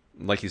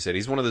 Like you said,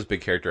 he's one of those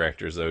big character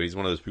actors though. He's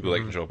one of those people that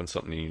can show up in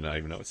something and you not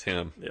even know it's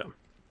him. yeah.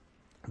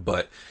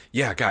 But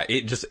yeah, God,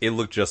 it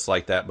looked just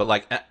like that. But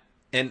like,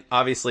 and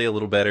obviously a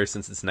little better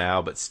since it's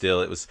now. But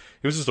still, it was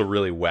just a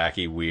really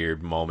wacky,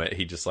 weird moment.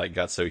 He just like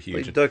got so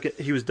huge.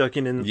 He was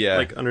ducking in Yeah,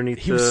 like underneath.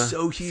 He was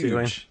so huge.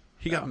 ceiling.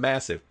 He got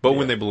massive. But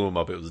when they blew him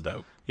up, it was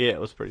dope. Yeah, it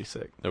was pretty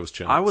sick. It was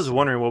chunks. I was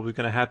wondering what was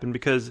going to happen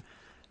because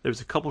there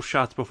was a couple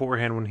shots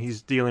beforehand when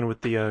he's dealing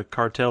with the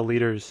cartel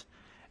leaders,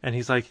 and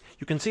he's like,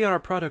 "You can see our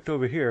product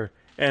over here,"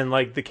 and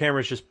like the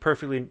camera's just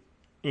perfectly,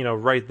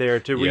 right there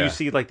to where Yeah. you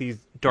see like these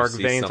dark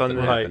see veins on something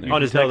happening.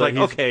 on his You can neck. tell Like, that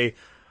he's- okay,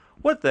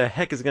 what the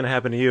heck is going to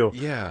happen to you?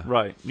 Yeah.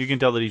 Right. You can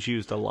tell that he's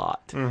used a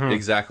lot.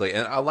 Exactly.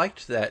 And I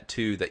liked that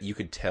too, that you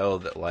could tell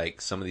that like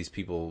some of these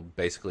people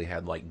basically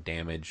had like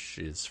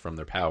damages from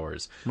their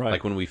powers. Right.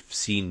 Like when we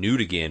see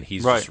Newt again,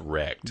 he's Right. just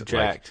wrecked.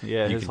 Jacked. Like,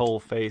 Yeah, you his can- whole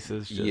face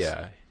is just...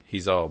 Yeah.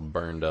 He's all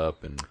burned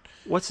up and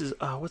What's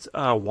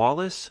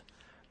Wallace,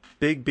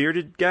 big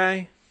bearded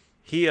guy?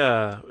 He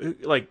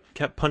like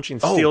kept punching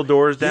steel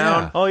doors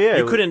down. yeah. Oh, yeah.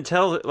 You couldn't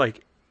tell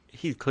like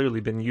he'd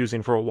clearly been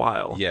using for a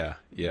while. yeah.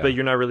 But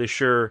you're not really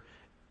sure.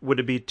 Would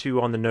it be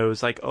too on the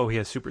nose? Like, oh, he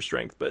has super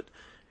strength, but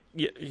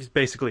yeah, he's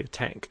basically a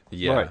tank.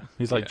 yeah. Right.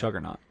 He's like yeah.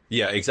 Juggernaut.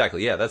 Yeah,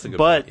 exactly. Yeah, that's a good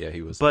But point. Yeah,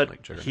 he was but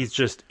like Juggernaut. he's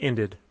just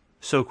ended.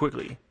 so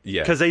quickly.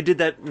 Yeah. Because they did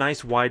that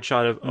nice wide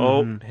shot of,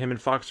 him and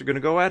Fox are going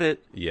to go at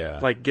it. Yeah.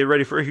 Like, get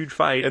ready for a huge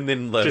fight. And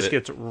then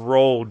gets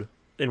rolled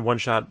in one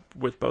shot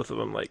with both of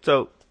them. Like,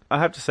 So I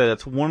have to say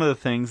that's one of the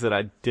things that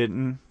I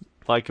didn't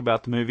like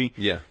about the movie.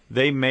 Yeah.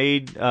 They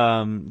made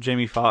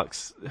Jamie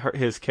Foxx,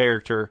 his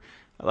character,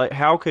 like,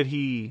 how could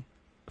he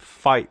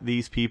fight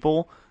these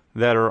people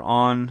that are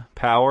on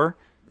power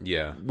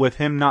Yeah. with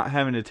him not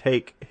having to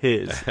take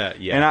his?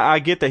 Yeah. And I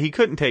get that he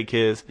couldn't take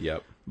his.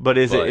 Yep. But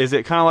is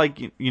it kind of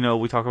like,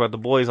 we talk about The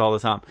Boys all the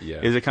time. Yeah.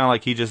 Is it kind of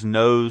like he just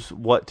knows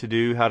what to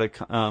do, how to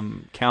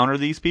counter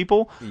these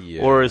people?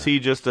 Yeah. Or is he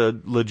just a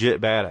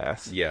legit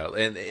badass? Yeah,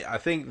 and I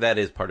think that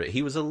is part of it.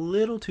 He was a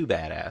little too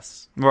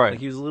badass. Right. Like,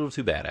 he was a little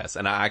too badass,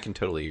 and I can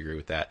totally agree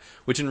with that.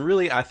 Which, and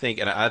really, I think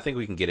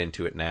we can get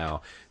into it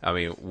now. I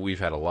mean, we've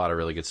had a lot of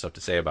really good stuff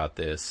to say about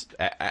this.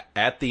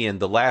 At the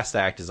end, the last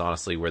act is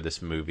honestly where this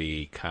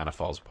movie kind of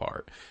falls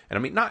apart. And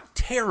I mean, not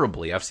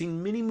terribly. I've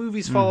seen many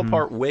movies fall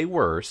apart way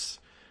worse.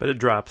 but it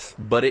drops.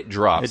 But it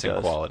drops It in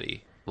does.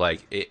 quality,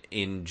 like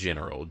in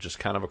general, just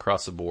kind of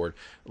across the board.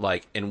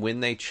 Like, and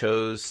when they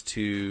chose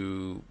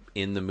to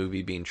end the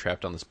movie being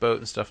trapped on this boat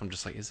and stuff, I'm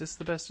just like, is this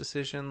the best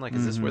decision? Like,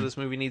 is this where this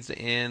movie needs to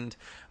end?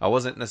 I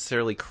wasn't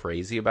necessarily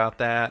crazy about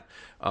that.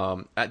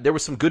 There were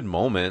some good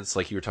moments,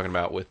 like you were talking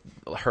about, with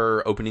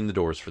her opening the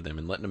doors for them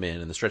and letting them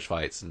in, and the stretch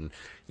fights, and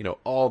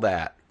all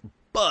that.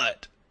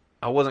 But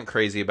I wasn't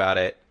crazy about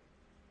it,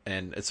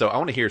 and so I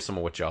want to hear some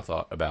of what y'all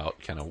thought about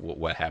kind of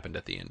what happened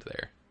at the end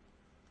there.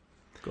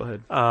 Go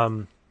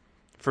ahead.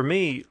 For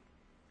me,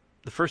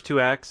 the first two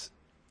acts,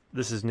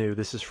 this is new.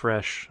 This is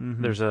fresh.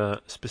 There's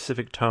a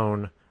specific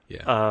tone.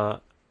 Yeah.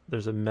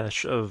 There's a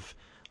mesh of,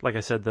 like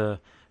I said, the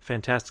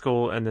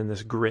fantastical and then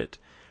this grit.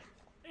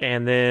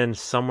 And then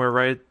somewhere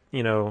right,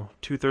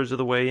 2/3 of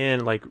the way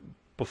in, like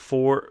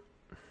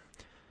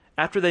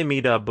after they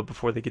meet up, but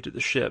before they get to the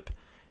ship,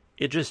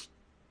 it just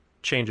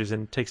changes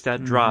and takes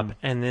that drop.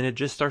 And then it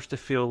just starts to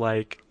feel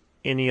like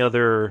any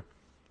other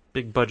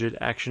big budget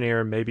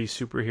actioneer, maybe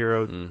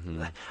superhero.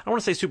 I don't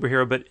want to say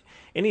superhero, but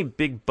any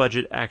big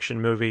budget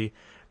action movie,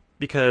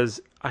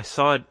 because I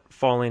saw it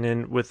falling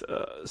in with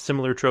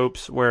similar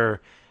tropes where,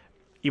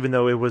 even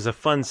though it was a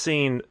fun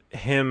scene,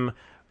 him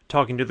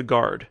talking to the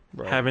guard,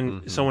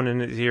 having someone in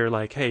his ear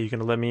like, hey, you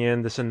gonna let me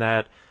in, this and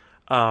that,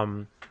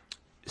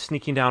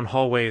 sneaking down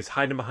hallways,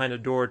 hiding behind a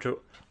door to,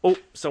 oh,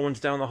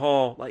 someone's down the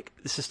hall. Like,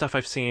 this is stuff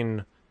I've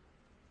seen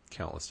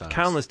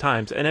countless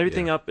times, and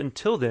everything up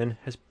until then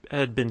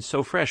had been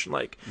so fresh,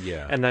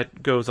 and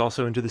that goes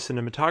also into the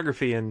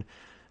cinematography and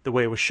the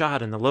way it was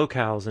shot and the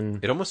locales,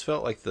 and it almost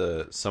felt like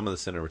some of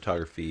the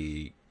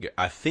cinematography.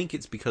 I think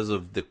it's because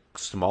of the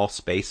small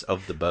space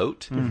of the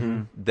boat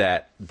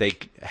that they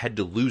had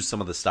to lose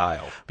some of the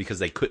style because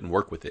they couldn't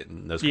work with it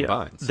in those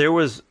confines. There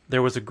was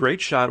a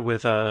great shot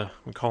with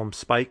we call him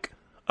Spike,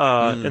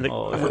 and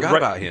I forgot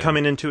about him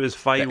coming into his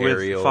fight The with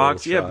aerial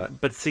Fox. shot. Yeah,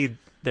 but see,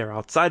 they're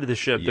outside of the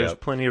ship. There's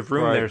plenty of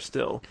room there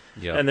still,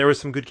 and there was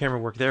some good camera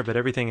work there. But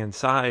everything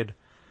inside,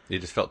 It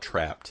just felt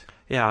trapped.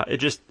 yeah, it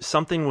just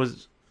some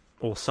things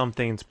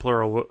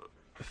plural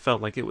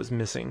felt like it was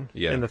missing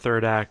in the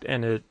third act,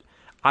 and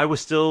I was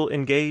still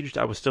engaged.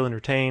 I was still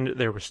entertained.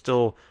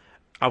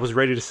 I was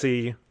ready to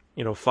see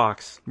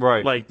Fox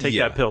take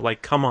that pill.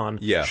 Like, come on,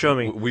 show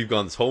me. We've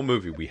gone this whole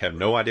movie. We have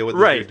no idea what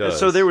this dude does.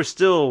 So there was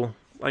still,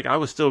 I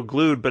was still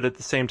glued, but at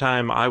the same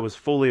time, I was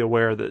fully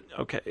aware that,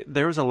 okay,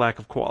 there was a lack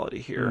of quality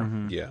here.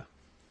 Yeah.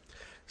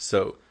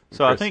 So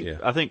I Chris,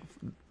 think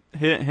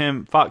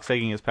him Fox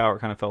taking his power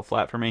kind of fell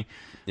flat for me.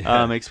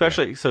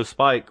 Especially so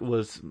Spike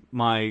was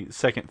my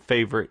second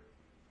favorite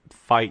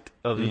fight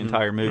of the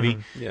entire movie.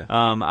 Yeah.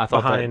 I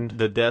thought that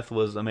the death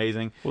was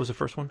amazing. What was the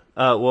first one?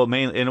 Well,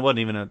 mainly, and it wasn't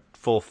even a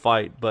full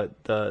fight,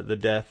 but the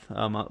death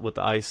with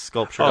the ice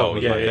sculpture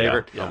was my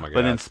favorite. Oh my God.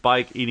 But then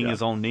Spike eating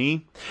his own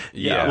knee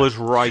Yeah. was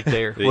right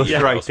there. That was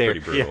there. pretty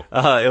brutal.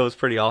 It was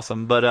pretty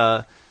awesome.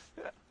 But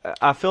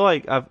I feel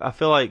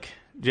like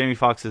Jamie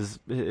Foxx's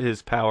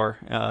his power,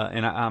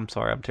 and I'm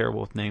sorry, I'm terrible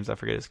with names. I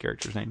forget his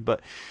character's name,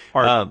 but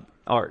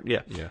Art,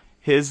 yeah.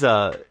 His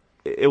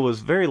it was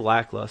very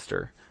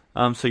lackluster.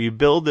 So you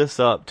build this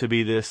up to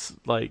be this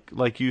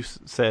like you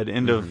said,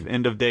 end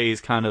of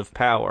days kind of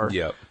power.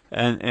 Yep.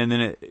 And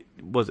then it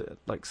was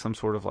like some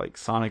sort of like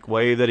sonic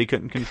wave that he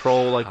couldn't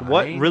control. Like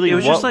what It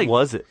was just like-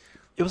 was it?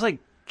 It was like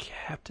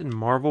Captain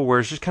Marvel, where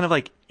it's just kind of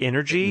like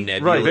energy.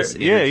 Nebulous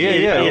Right. Yeah,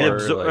 energy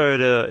yeah. or,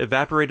 It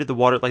evaporated the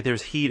water. Like,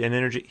 there's heat and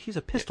energy. He's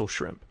a pistol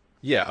shrimp.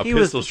 Yeah, a He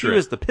pistol shrimp. He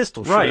was the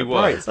pistol Right, shrimp. He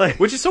was. Like,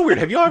 Which is so weird.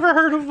 Have you ever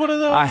heard of one of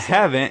those? I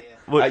haven't.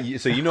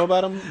 So you know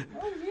about him?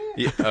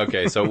 Yeah,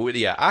 okay, so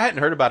yeah, I hadn't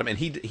heard about him, and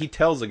he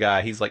tells a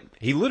guy, he's like,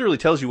 he literally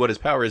tells you what his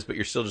power is, but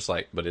you're still just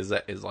like, but is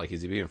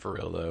he being for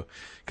real though?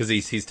 Because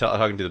he's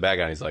talking to the bad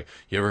guy, and he's like,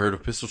 you ever heard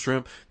of pistol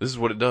shrimp? This is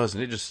what it does,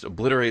 and it just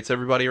obliterates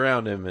everybody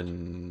around him,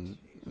 and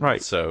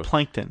Right. So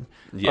plankton.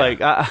 Yeah. Like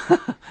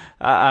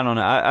I don't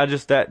know. I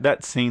just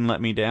that scene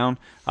let me down.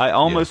 I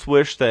almost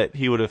wish that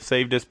he would have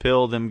saved his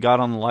pill, then got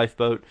on the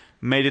lifeboat,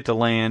 made it to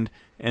land,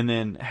 and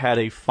then had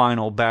a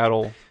final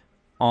battle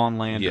on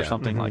land or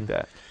something like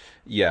that.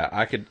 Yeah,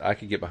 I could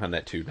get behind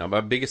that too. Now,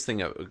 my biggest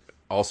thing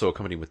also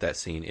accompanied with that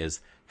scene is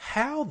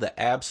how the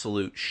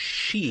absolute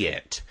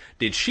shit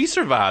did she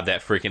survive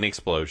that freaking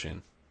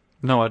explosion?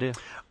 No idea.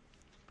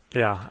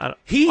 Yeah,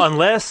 He-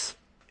 unless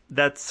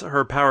that's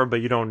her power,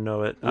 but you don't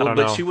know it. I Well, don't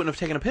but know. she wouldn't have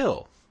taken a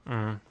pill.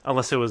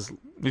 Unless it was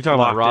You talking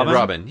about locked in. Robin?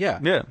 Robin, yeah.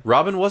 Yeah.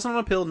 Robin wasn't on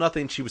a pill,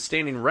 nothing. She was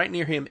standing right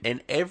near him,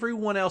 and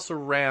everyone else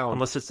around.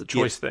 Unless it's a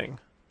choice thing.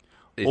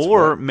 It's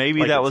Or what- maybe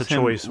Like, that it's was a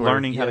him choice where-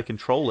 learning how yeah. to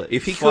control it.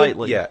 if he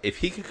slightly. could, if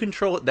he could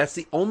control it, that's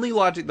the only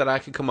logic that I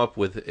could come up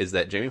with is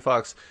that Jamie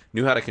Foxx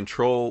knew how to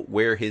control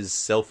where his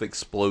self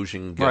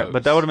explosion goes. Right,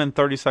 but that would have been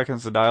 30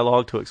 seconds of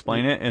dialogue to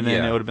explain it, and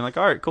then Yeah. it would have been like,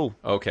 all right, cool.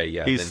 okay.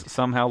 Yeah, He's then,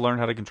 somehow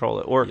learned how to control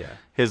it. Or Yeah.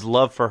 his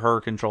love for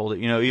her controlled it,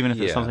 even if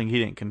it's Yeah. something he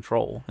didn't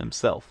control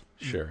himself.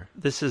 sure.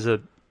 This is a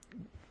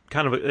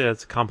kind of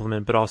it's a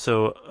compliment, but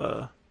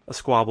also a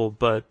squabble.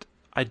 But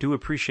I do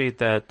appreciate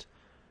that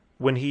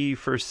when he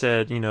first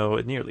said,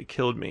 it nearly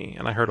killed me,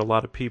 and I heard a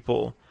lot of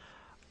people,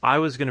 I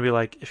was going to be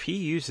like, if he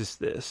uses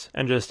this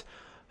and just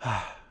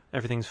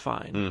everything's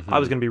fine, I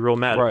was going to be real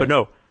mad. Right. But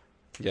no,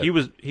 Yeah. he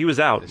was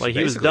out, She like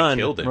he was basically done.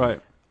 killed him.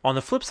 Right. On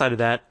the flip side of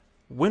that,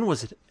 when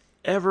was it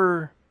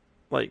ever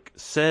like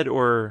said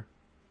or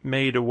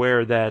made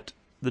aware that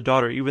the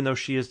daughter, even though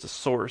she is the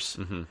source,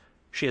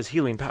 she has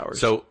healing powers?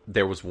 So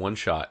there was one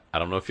shot. I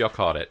don't know if y'all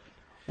caught it.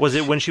 was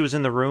it when she was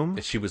in the room?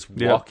 She was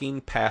Yeah.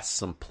 walking past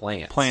some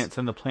plants.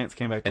 And the plants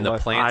came back to And the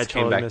life. plants I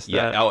came totally back. missed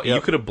Yeah. that. Oh, you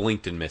Yep. could have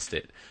blinked and missed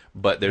it.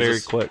 But there's Very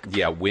a, quick.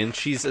 Yeah, when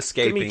she's Give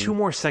escaping. me 2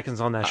 more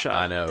seconds on that shot.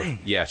 I know. Dang.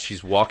 Yeah,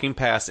 she's walking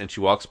past, and she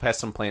walks past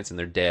some plants, and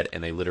they're dead,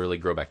 and they literally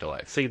grow back to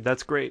life. See,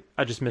 that's great.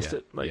 I just missed Yeah,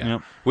 it. Like, yeah.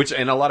 Yep. Which,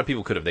 and a lot of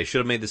people could have. They should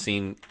have made the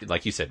scene,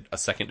 like you said, a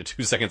second to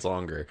 2 seconds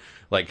longer.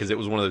 Like, because it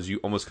was one of those you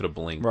almost could have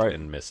blinked Right.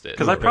 and missed it.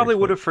 because I probably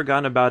would have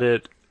forgotten about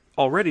it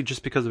already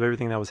just because of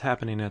everything that was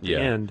happening at the Yeah.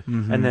 end.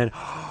 And then,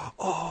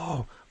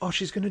 oh,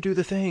 she's going to do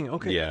the thing.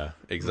 Okay. Yeah,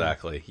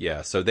 exactly.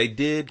 Yeah, so they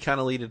did kind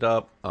of lead it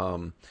up.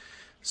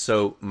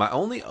 So my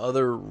only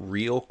other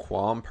real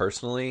qualm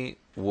personally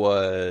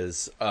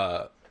was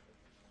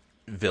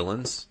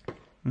villains.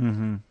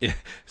 Mm-hmm. Yeah.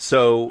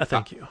 So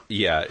Thank you.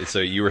 Yeah. So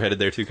you were headed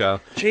there too,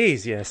 Kyle.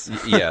 Jeez, yes.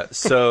 Yeah.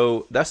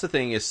 So that's the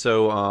thing is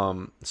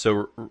so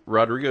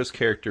Rodrigo's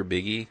character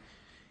Biggie,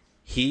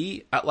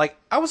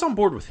 I was on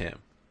board with him,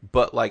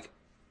 but like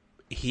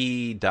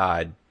he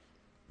died,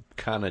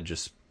 kind of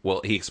just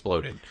he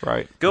exploded.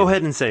 Right. Go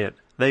ahead and say it.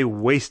 They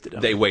wasted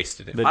him. They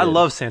wasted him. I did.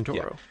 love Santoro.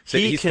 Yeah. So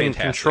He he's can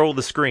fantastic. control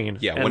the screen.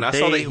 Yeah, and when I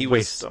saw that he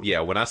waste was,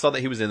 him. when I saw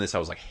that he was in this, I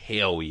was like,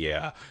 hell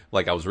yeah!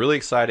 Like I was really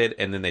excited,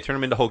 and then they turn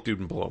him into Hulk dude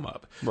and blow him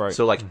up. Right.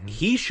 So like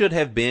he should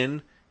have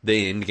been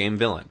the end game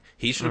villain.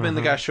 He should have been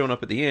the guy showing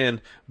up at the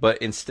end, but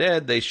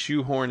instead they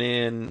shoehorn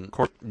in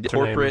the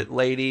corporate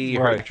lady.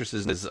 Her Right. actress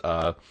is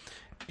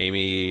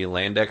Amy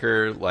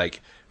Landecker.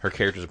 Like her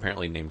character's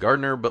apparently named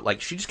Gardner, but like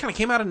she just kind of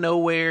came out of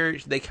nowhere.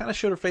 They kind of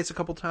showed her face a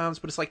couple times,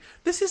 but it's like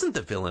this isn't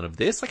the villain of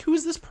this. Like who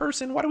is this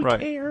person? Why do we Right.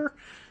 care?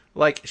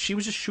 Like she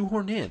was just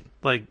shoehorned in.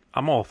 Like,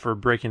 I'm all for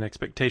breaking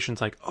expectations.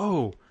 Like,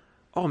 oh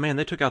man,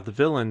 they took out the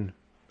villain.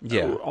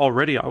 Yeah.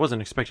 Already, I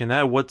wasn't expecting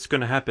that. What's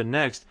going to happen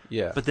next?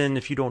 Yeah. But then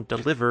if you don't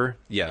deliver,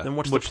 Yeah. then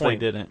what's Which the point?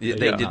 they didn't.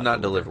 They did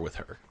not deliver with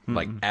her,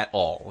 like at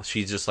all.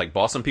 She's just like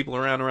bossing people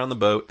around the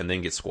boat and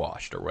then get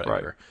squashed or whatever.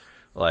 Right.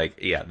 Like,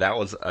 yeah, that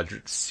was a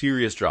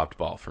serious dropped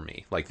ball for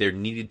me. Like, there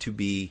needed to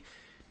be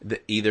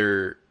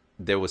either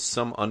there was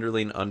some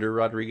underling under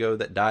Rodrigo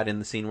that died in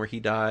the scene where he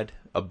died,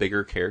 a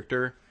bigger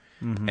character,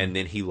 and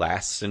then he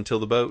lasts until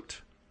the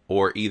boat,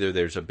 or either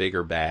there's a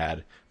bigger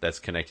bad that's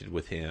connected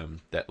with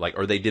him that like,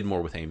 or they did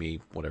more with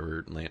Amy,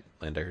 whatever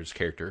Landecker's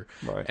character,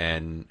 Right.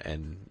 and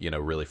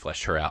really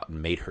fleshed her out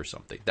and made her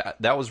something.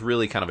 That was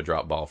really kind of a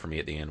drop ball for me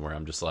at the end, where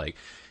I'm just like,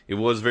 it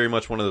was very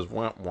much one of those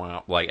wah,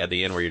 wah, like at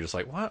the end where you're just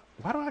like, what?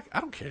 Why do I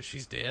don't care if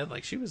she's dead.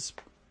 Like she was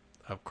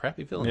a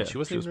crappy villain. Yeah, she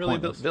wasn't she was even really a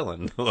pointless.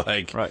 villain.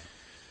 Like Right.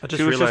 I just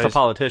She was realized just a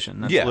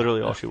politician. That's Yeah.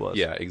 literally all she was.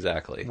 yeah,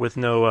 exactly. with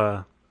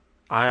no.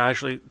 I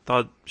actually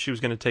thought she was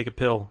going to take a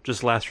pill,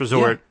 just last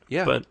resort.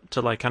 Yeah. But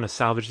to like kind of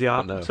salvage the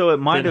op. no. So it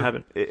might Didn't have,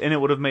 happen. and it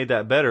would have made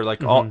that better.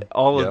 Like all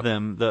Yep. of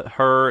them,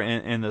 her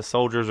and the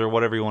soldiers or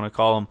whatever you want to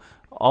call them,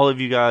 all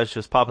of you guys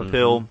just pop a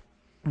pill,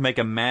 make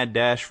a mad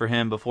dash for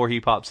him before he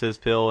pops his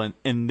pill, and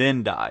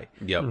then die.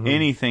 Yep.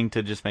 Anything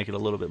to just make it a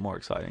little bit more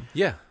exciting.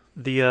 Yeah.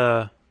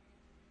 The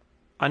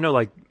I know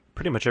like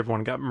pretty much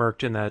everyone got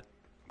murked in that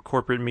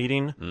corporate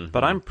meeting,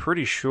 but I'm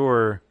pretty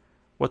sure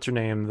what's her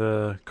name,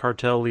 the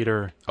cartel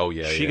leader. Oh,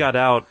 yeah, she yeah. got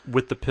out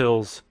with the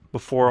pills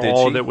before Did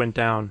all she? that went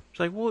down. She's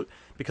like, well,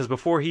 because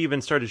before he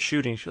even started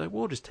shooting, she's like,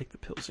 we'll just take the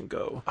pills and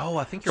go. Oh,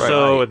 I think you're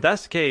So right. if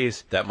that's the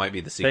case, That might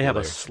be the sequel. they have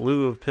a there.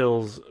 slew of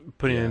pills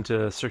putting Yeah.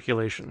 into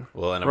circulation.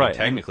 Well, and I mean, Right,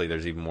 technically,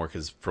 there's even more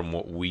because from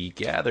what we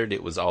gathered,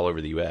 it was all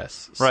over the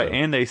U.S. Right, So-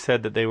 and they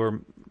said that they were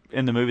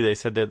in the movie. They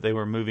said that they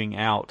were moving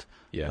out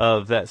Yeah.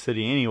 of that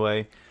city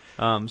anyway.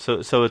 So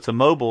it's a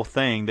mobile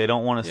thing. They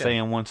don't want to stay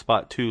Yeah. in one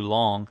spot too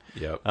long.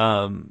 Yep.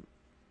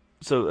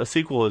 So a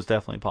sequel is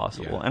definitely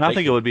possible, Yeah. and I They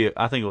think could-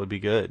 it would be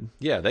good.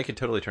 Yeah, they could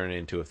totally turn it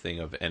into a thing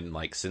of, and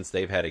like since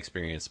they've had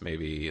experience,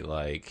 maybe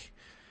like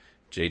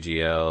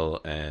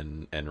JGL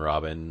and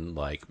Robin,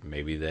 like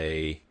maybe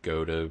they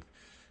go to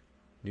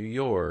New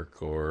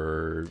York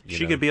or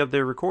she could be up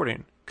there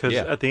recording because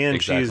Yeah, at the end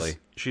exactly.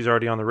 she's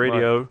already on the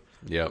radio.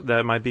 Yep.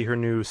 That might be her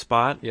new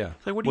spot. Yeah.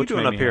 It's like, what are Which you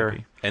doing made up me here?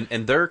 happy.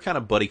 And their kind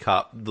of buddy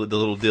cop, the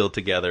little deal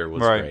together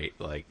was Right. great.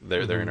 Like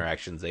their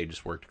interactions, they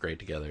just worked great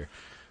together.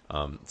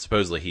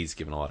 Supposedly he's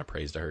given a lot of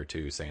praise to her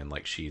too, saying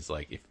like she's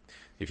like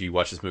if you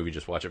watch this movie,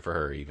 just watch it for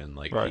her. Even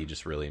like Right. he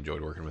just really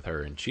enjoyed working with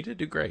her, and she did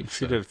do great.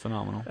 She did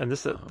phenomenal. And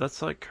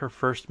that's like her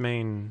first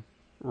main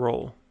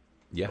role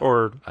yeah,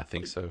 or I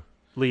think so.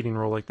 leading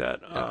role like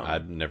that.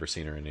 I'd never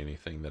seen her in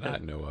anything that I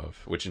know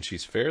of, and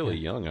she's fairly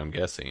young, I'm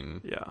guessing.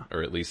 Yeah.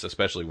 Or at least,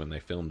 especially when they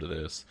filmed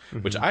this,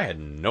 which I had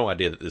no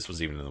idea that this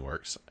was even in the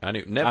works. I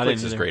knew didn't Netflix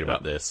is either. great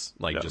about this,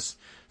 like Yeah. just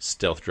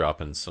stealth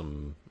dropping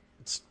some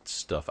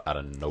stuff out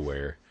of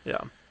nowhere.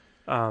 Yeah.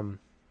 One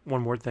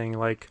more thing,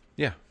 like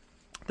Yeah,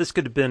 this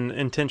could have been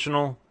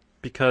intentional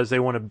because they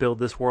want to build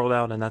this world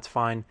out, and that's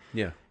fine.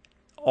 yeah,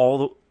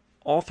 All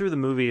through the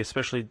movie,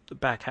 especially the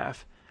back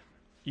half,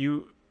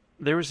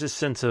 there was this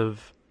sense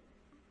of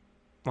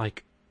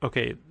like,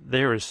 okay,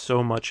 there is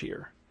so much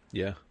here.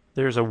 yeah,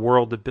 There's a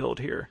world to build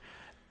here.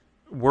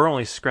 We're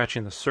only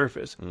scratching the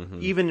surface, Mm-hmm.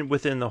 even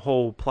within the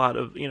whole plot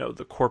of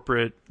the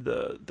corporate,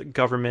 the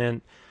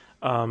government,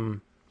 all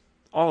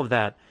of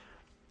that,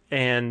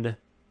 and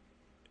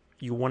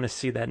you want to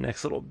see that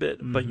next little bit,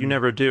 but you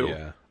never do.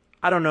 yeah.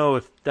 I don't know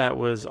if that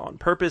was on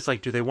purpose.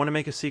 Like, do they want to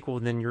make a sequel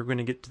and then you're going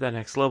to get to that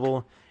next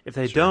level? If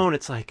they don't,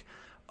 it's like,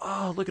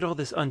 oh, look at all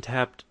this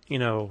untapped,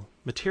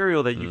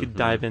 material that you could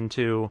dive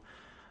into,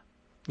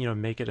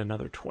 make it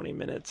another 20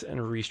 minutes and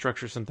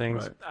restructure some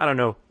things. Right. I don't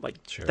know. Like,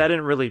 Sure. that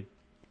didn't really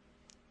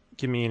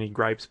give me any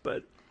gripes,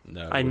 but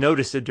No, I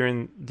noticed it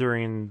during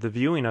the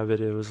viewing of it.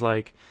 It was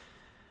like,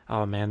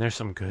 oh man, there's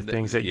some good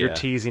things that you're yeah.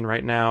 teasing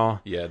right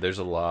now. Yeah, there's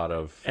a lot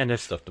of And if-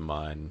 stuff to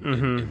mine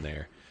in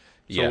there.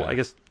 So Yeah, I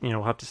guess,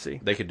 we'll have to see.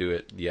 they could do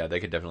it. Yeah, they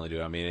could definitely do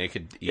it. I mean, it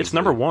could. It's easily-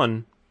 number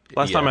one.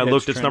 Last Yeah. time I It's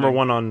looked, it's number trending.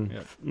 one on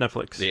Yep.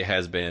 Netflix. It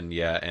has been,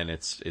 yeah, and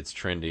it's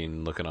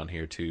trending. Looking on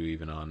here too,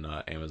 even on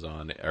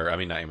Amazon, or I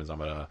mean not Amazon,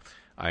 but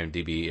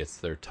IMDb. It's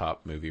their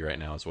top movie right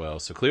now as well.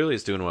 So clearly,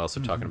 it's doing well.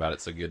 So talking about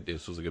it's a good.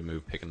 This was a good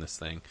move picking this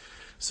thing.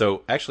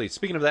 So actually,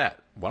 speaking of that,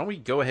 why don't we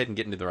go ahead and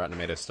get into the Rotten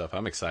Tomatoes stuff?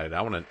 I'm excited.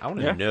 I want to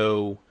Yeah.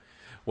 know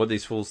what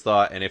these fools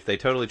thought, and if they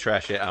totally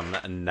trash it,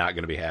 I'm not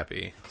going to be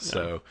happy.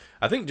 So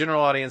I think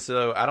general audience,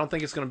 though, I don't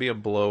think it's going to be a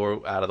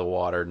blower out of the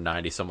water,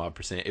 90 some odd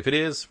 %. If it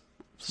is,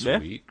 Yeah.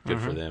 sweet,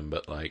 good for them.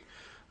 But like,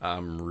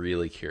 I'm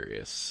really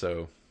curious.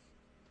 So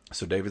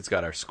David's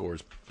got our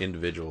scores,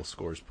 individual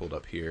scores pulled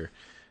up here,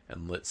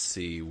 and let's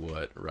see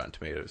what Rotten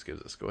Tomatoes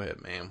gives us. Go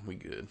ahead, man. We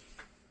good.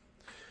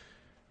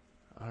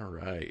 All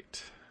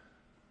right.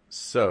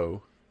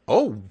 So,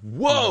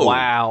 whoa,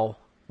 Wow.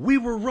 we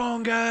were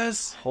wrong,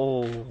 guys.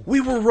 Oh.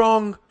 We were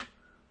wrong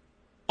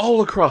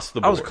all across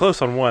the board. I was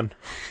close on one.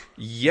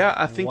 Yeah,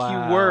 I think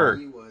Wow. you were.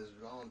 He was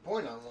on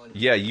point on one.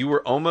 Yeah, you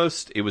were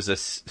almost. It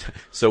was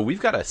so we've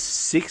got a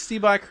 60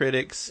 by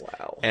critics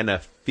Wow. and a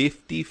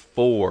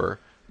 54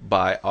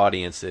 by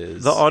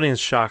audiences. The audience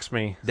shocks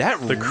me.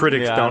 That The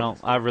critics Yeah, don't.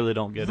 I really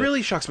don't get it.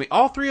 really shocks me.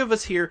 All three of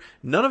us here,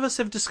 none of us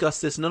have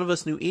discussed this. None of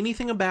us knew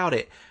anything about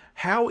it.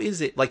 How is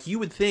it? Like, you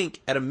would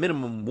think, at a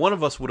minimum, one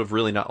of us would have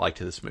really not liked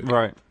this movie.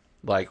 Right.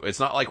 Like,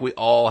 it's not like we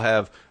all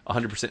have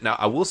 100%. Now,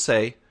 I will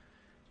say,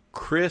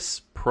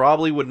 Chris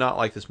probably would not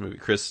like this movie.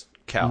 Chris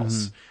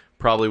Kaus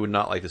probably would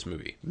not like this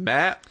movie.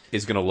 Matt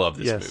is going to love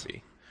this Yes.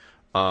 movie.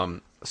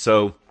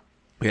 So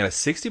we had a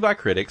 60 by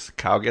critics.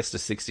 Kyle gets to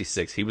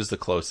 66. He was the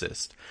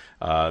closest.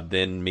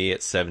 Then me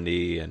at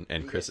 70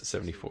 and Chris at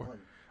 74.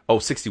 Oh,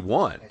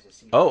 61.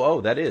 Oh,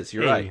 that is.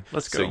 You're Hey, right.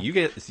 let's So go.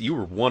 you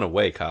were one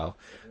away, Kyle.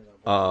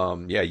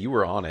 Yeah, you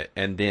were on it.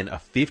 And then a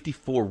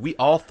 54. We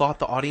all thought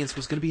the audience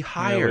was going to be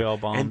higher. we all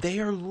bombed. And they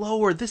are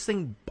lower. This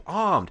thing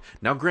bombed.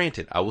 Now,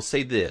 granted, I will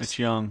say this. It's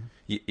young.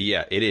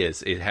 Yeah, it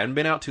is. It hadn't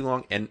been out too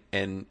long, and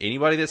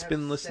anybody that's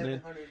been Has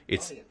listening, 700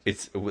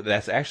 it's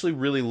that's actually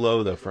really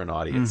low though for an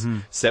audience.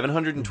 Mm-hmm.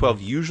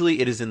 712. Usually,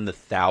 it is in the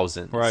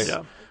thousands. Right.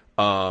 Yeah.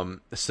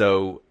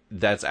 So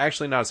that's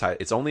actually not as high.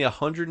 It's only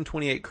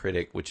 128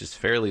 critic, which is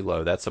fairly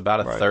low. That's about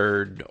a Right.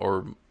 third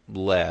or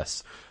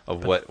less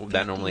of what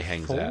that normally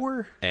hangs at.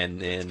 54? And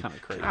then kinda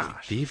crazy.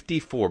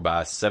 54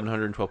 by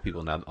 712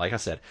 people. Now, like I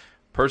said,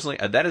 personally,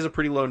 that is a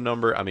pretty low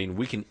number. I mean,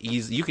 you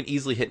can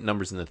easily hit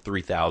numbers in the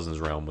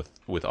 3,000s realm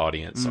with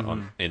audience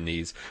in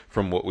these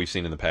from what we've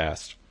seen in the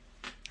past.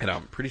 And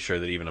I'm pretty sure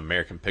that even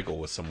American Pickle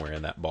was somewhere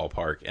in that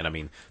ballpark. And I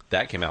mean,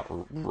 that came out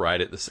right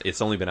at this.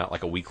 It's only been out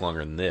like a week longer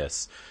than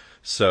this.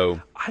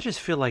 So I just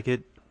feel like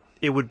it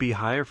would be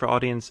higher for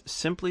audience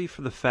simply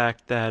for the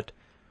fact that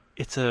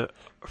it's a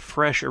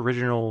fresh,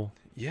 original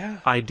yeah,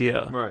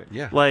 idea. Right.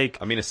 yeah. Like,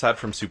 I mean, aside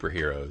from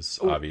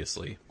superheroes,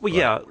 obviously. well, but-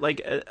 yeah,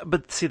 like,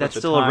 but see, that's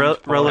the still a time's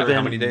part. relevant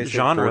How many days?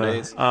 genre. 4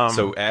 days.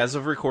 So as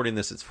of recording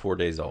this, it's 4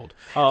 days old.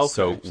 Oh, okay.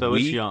 So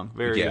it's young,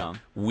 very yeah, young.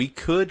 We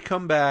could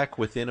come back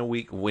within a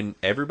week when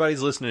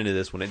everybody's listening to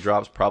this. When it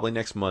drops, probably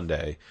next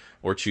Monday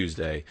or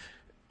Tuesday.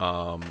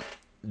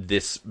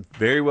 this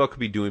very well could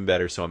be doing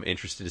better. So I'm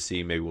interested to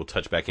see. Maybe we'll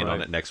touch back in on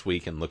Right. it next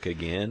week and look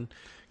again,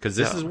 because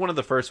this is one of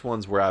the first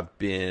ones where I've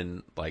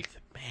been like,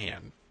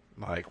 man,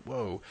 like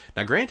whoa.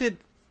 Now, granted,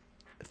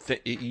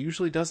 it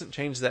usually doesn't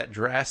change that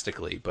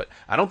drastically, but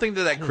I don't think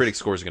that critic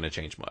score is going to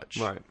change much.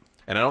 Right.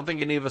 And I don't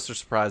think any of us are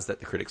surprised that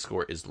the critic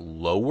score is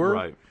lower.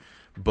 Right.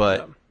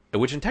 But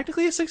which, and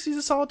technically, a 60 is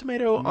a solid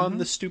tomato on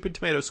the stupid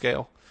tomato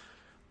scale.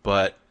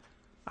 But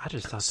I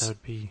just thought that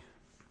would be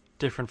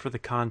different for the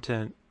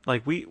content.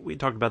 Like we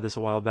talked about this a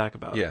while back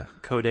about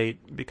Code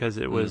 8 because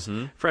it was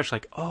fresh.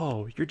 Like,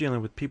 oh, you're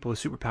dealing with people with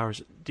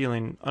superpowers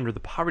dealing under the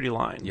poverty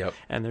line,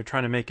 and they're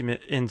trying to make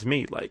ends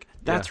meet. Like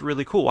that's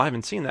really cool. I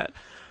haven't seen that.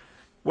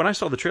 When I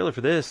saw the trailer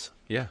for this,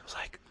 I was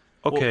like,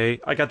 okay,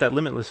 I got that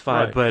Limitless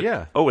vibe, but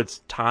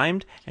it's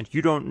timed, and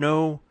you don't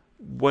know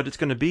what it's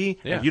going to be.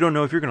 And you don't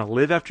know if you're going to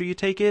live after you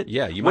take it.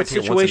 Yeah, you what might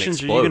take it once and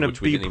situations are explode, you going which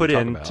to we be didn't put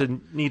even in talk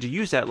to need to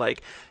use that?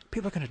 Like,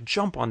 people are going to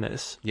jump on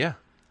this. Yeah.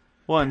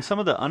 Well, and some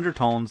of the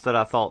undertones that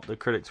I thought the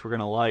critics were going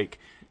to like,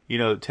 you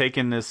know,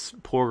 taking this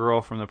poor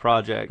girl from the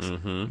projects,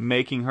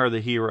 making her the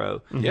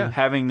hero,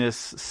 having this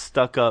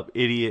stuck-up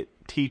idiot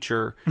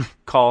teacher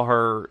call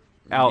her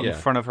out in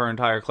front of her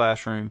entire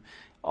classroom,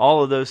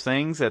 all of those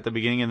things at the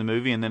beginning of the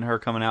movie, and then her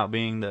coming out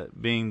being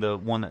the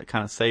one that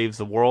kind of saves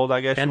the world,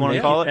 I guess you want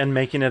to call it, and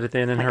making it at the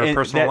end in her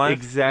personal life.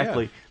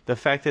 Exactly. The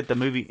fact that the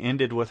movie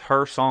ended with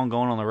her song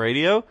going on the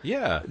radio,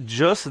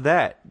 just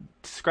that.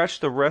 Scratch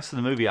the rest of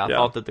the movie. I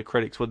thought that the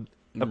critics would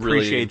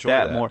appreciate really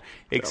that more,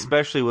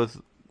 especially with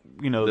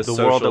the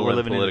social world that we're and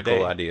living in political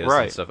today. ideas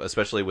Right. and stuff,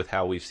 especially with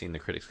how we've seen the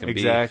critics can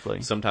Exactly.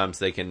 be. Sometimes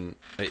they can.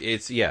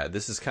 This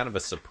is kind of a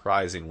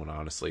surprising one,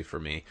 honestly, for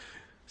me.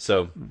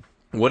 So,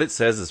 what it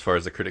says as far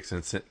as the critics'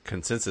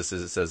 consensus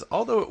is, it says,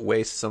 although it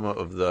wastes some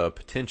of the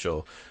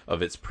potential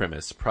of its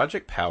premise,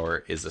 Project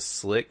Power is a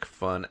slick,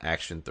 fun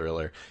action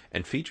thriller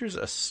and features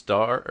a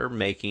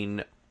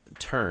star-making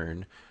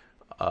turn.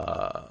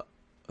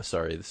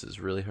 Sorry, this is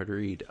really hard to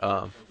read.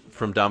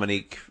 From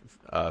Dominique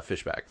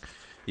Fishback.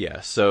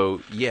 Yeah,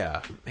 so,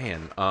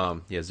 man.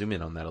 Zoom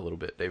in on that a little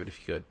bit, David, if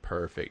you could.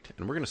 Perfect.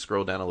 And we're going to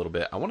scroll down a little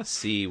bit. I want to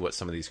see what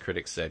some of these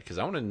critics said, because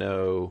I want to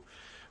know,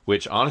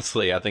 which,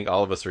 honestly, I think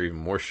all of us are even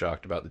more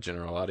shocked about the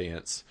general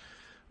audience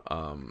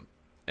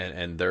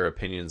and their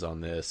opinions on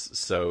this.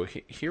 So,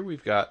 here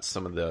we've got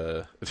some of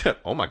the...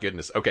 oh, my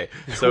goodness. Okay,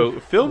 so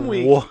Film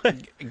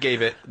Week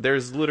gave it...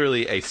 There's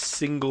literally a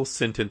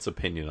single-sentence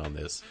opinion on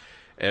this.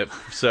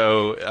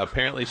 So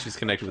apparently she's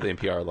connected with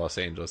NPR Los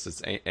Angeles.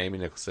 It's Amy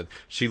Nicholson.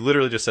 She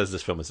literally just says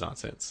this film is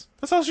nonsense.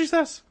 That's all she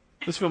says.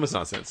 This film is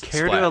nonsense.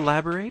 Care to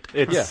elaborate?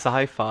 It's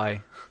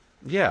sci-fi.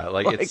 Yeah,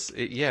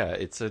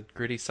 it's a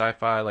gritty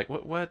sci-fi. Like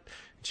what?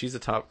 She's a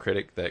top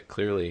critic that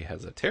clearly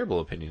has a terrible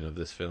opinion of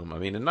this film. I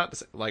mean, and not to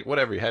say, like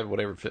whatever you have,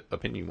 whatever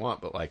opinion you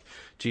want, but like,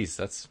 geez,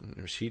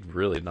 she'd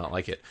really not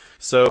like it.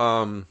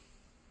 So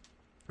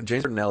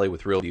James Bertinelli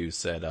with Real Views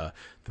said,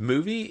 the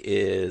movie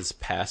is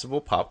passable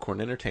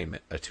popcorn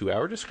entertainment, a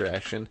 2-hour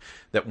distraction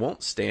that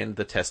won't stand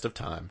the test of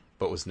time,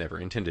 but was never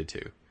intended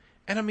to.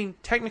 And I mean,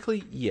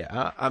 technically,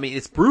 yeah. I mean,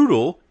 it's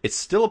brutal. It's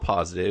still a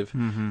positive.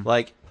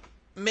 Like,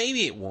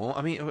 maybe it won't.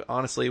 I mean,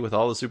 honestly, with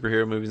all the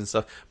superhero movies and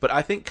stuff. But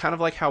I think kind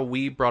of like how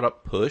we brought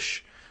up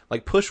Push.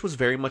 Like, Push was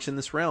very much in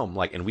this realm.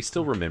 Like, and we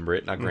still remember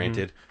it. Now,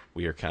 granted,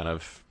 we are kind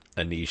of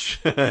a niche.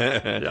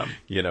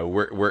 You know,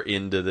 we're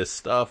into this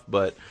stuff,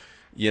 but...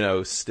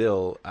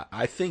 still,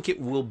 I think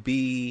it will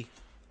be...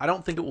 I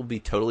don't think it will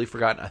be totally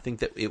forgotten. I think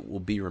that it will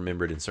be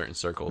remembered in certain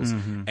circles.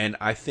 And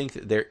I think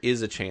that there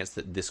is a chance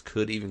that this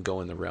could even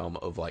go in the realm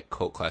of, like,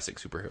 cult classic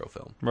superhero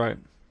film. Right.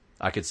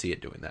 I could see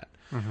it doing that.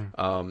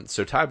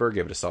 So Ty Burr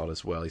gave it a solid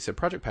as well. He said,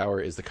 Project Power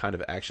is the kind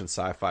of action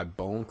sci-fi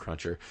bone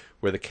cruncher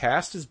where the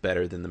cast is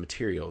better than the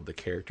material, the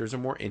characters are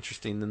more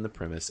interesting than the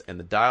premise, and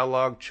the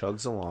dialogue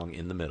chugs along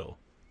in the middle.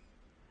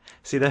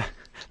 See, that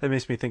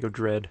makes me think of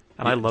Dredd,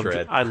 and I love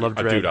Dredd. I love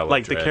Dredd. Dude, I love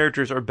like Dredd. The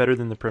characters are better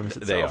than the premise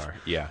itself. They are,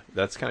 yeah.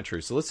 That's kind of true.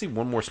 So let's see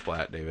one more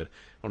splat, David.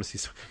 I want to see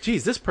some...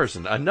 Geez, this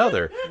person,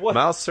 another.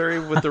 Miles Surrey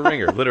with The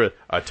Ringer. Literally,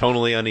 a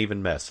tonally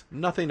uneven mess.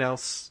 Nothing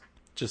else.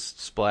 Just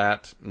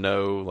splat.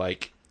 No,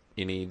 like,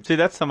 any... See,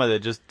 that's somebody that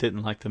just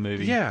didn't like the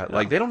movie. Yeah,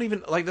 like, they don't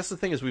even... Like, that's the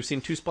thing is we've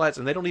seen 2 splats,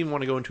 and they don't even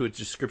want to go into a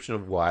description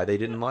of why they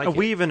didn't like it.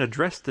 We even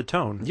addressed the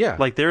tone. Yeah.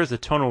 Like, there is a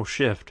tonal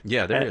shift.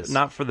 Yeah, there is.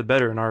 Not for the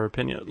better, in our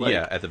opinion. Like,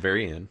 yeah, at the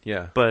very end,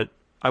 yeah. But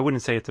I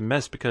wouldn't say it's a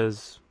mess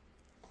because,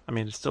 I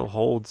mean, it still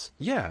holds.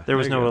 Yeah. There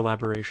was no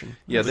elaboration.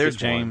 Yeah, there's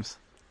James.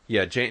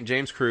 Yeah,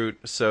 James Crute.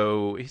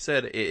 So he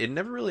said, it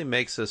never really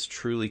makes us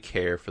truly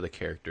care for the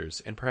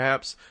characters, and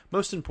perhaps,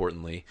 most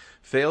importantly,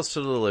 fails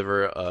to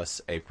deliver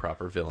us a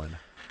proper villain.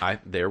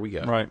 There we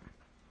go. Right.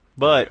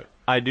 But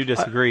I do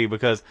disagree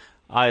because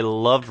I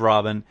loved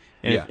Robin,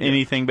 and if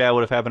anything bad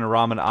would have happened to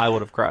Robin, I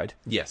would have cried.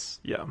 Yes.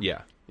 Yeah.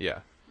 Yeah. Yeah.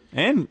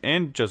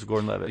 And Joseph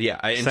Gordon-Levitt. Yeah,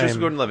 and Same. Joseph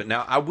Gordon-Levitt.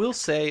 Now, I will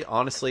say,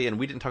 honestly, and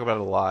we didn't talk about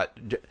it a lot,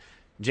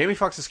 Jamie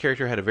Foxx's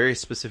character had a very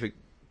specific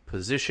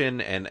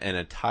position and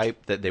a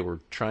type that they were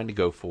trying to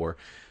go for.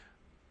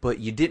 but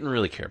you didn't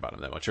really care about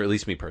him that much, or at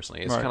least me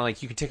personally. It's Right. kind of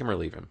like you could take him or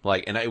leave him.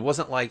 Like, and it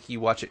wasn't like you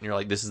watch it and you're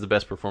like, this is the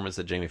best performance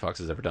that Jamie Foxx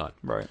has ever done.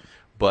 Right.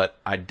 But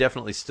I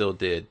definitely still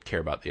did care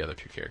about the other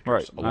two characters.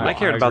 Right. a I lot.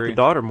 cared I about agree. the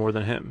daughter more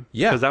than him.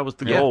 Yeah. Because that was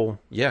the Yeah. goal.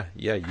 Yeah,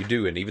 you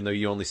do. And even though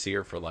you only see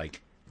her for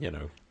like,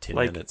 10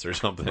 Like, minutes or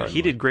something.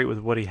 He did great with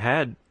what he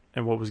had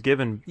and what was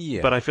given.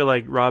 Yeah. But I feel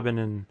like Robin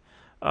and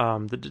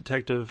the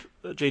detective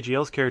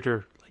JGL's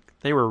character, like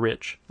they were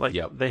rich. Like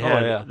Yep. they Oh,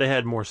 had yeah. they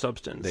had more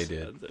substance. They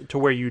did. To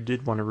where you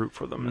did want to root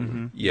for them.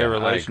 And, Yeah, Their I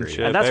agree.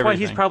 relationship. and that's why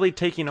he's everything. probably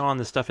taking on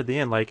the stuff at the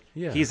end. Like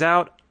Yeah. he's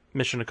out,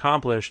 mission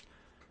accomplished.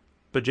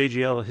 But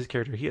JGL, his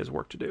character, he has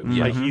work to do.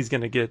 Like he's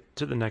gonna get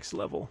to the next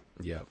level.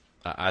 Yeah,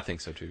 I think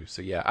so too.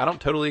 So yeah, I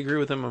don't totally agree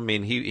with him. I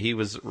mean, he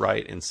was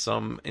right in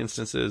some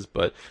instances,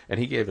 and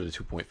he gave it a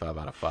 2.5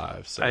 out of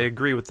 5. So I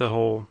agree with the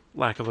whole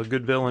lack of a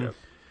good villain.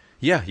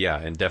 Yep. yeah,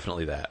 and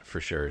definitely that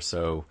for sure.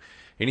 So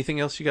anything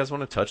else you guys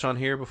want to touch on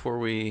here before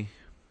we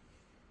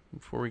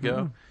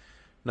go?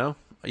 No.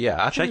 Yeah,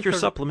 I think Check we your covered-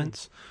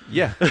 supplements.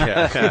 Yeah,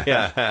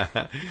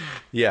 yeah,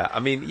 yeah. I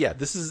mean, yeah.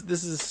 This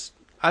is.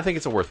 I think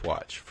it's a worth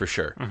watch for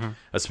sure,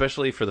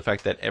 especially for the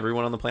fact that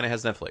everyone on the planet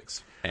has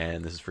Netflix,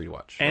 and this is free to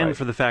watch. And Right.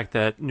 for the fact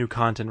that new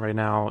content right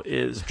now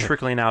is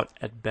trickling out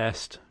at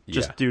best,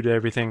 just Yeah. due to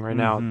everything right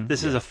now.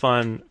 This is a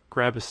fun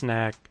grab a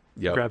snack,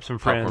 Yep. grab some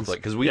friends.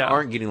 Because we Yeah.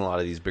 aren't getting a lot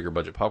of these bigger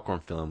budget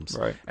popcorn films,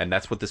 Right. and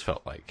that's what this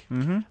felt like.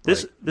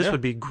 This yeah. would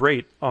be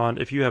great on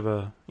if you have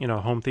a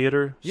home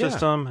theater Yeah.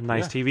 system, a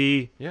nice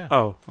TV. Yeah.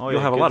 Oh, Oh, you'll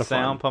yeah, have a good lot of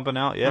sound fun. pumping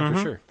out. Yeah, For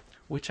sure.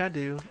 Which I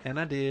do, and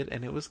I did,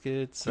 and it was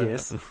good. So.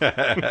 Yes.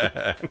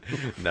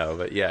 No,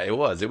 but yeah, it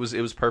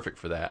was perfect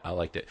for that. I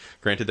liked it.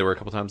 Granted, there were a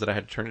couple times that I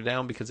had to turn it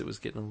down because it was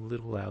getting a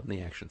little loud in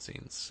the action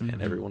scenes,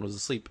 and everyone was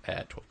asleep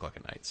at 12 o'clock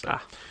at night.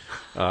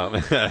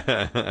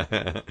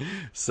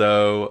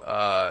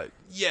 So,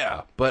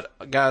 yeah.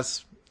 But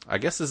guys, I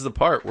guess this is the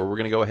part where we're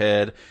going to go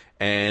ahead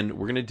and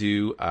we're going to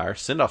do our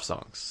send-off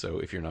songs. So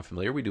if you're not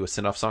familiar, we do a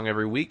send-off song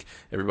every week.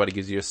 Everybody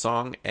gives you a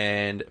song,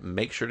 and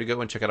make sure to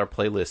go and check out our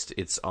playlist.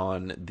 It's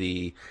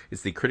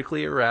the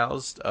Critically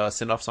Aroused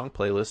send-off song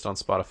playlist on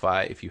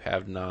Spotify. If you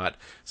have not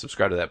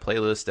subscribed to that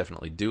playlist,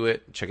 definitely do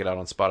it. Check it out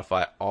on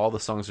Spotify. All the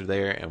songs are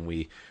there, and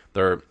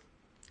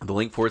the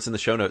link for it's in the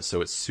show notes,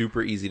 so it's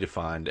super easy to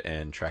find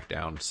and track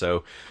down.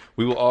 So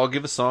we will all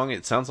give a song.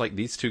 It sounds like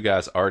these two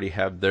guys already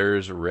have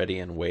theirs ready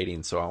and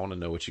waiting, so I want to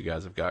know what you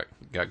guys have got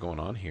going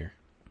on here.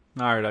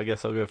 All right, I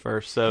guess I'll go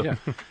first. So,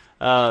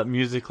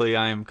 musically,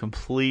 I am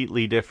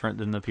completely different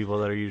than the people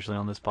that are usually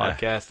on this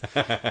podcast.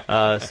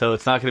 So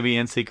it's not going to be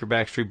NSYNC or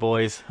Backstreet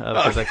Boys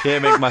because I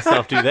can't make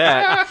myself do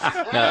that.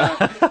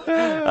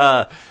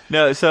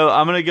 No, so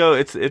I'm going to go.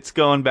 It's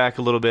going back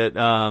a little bit.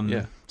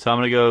 So I'm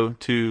going to go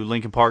to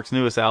Linkin Park's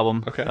newest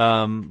album.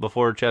 Okay.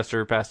 Before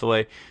Chester passed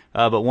away,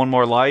 but One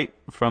More Light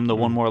from the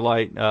One More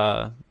Light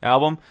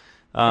album.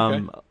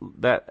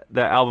 That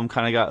album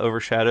kind of got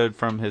overshadowed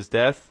from his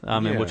death,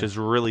 and which is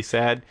really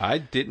sad. I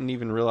didn't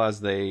even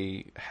realize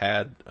they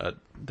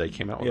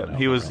came out with an album.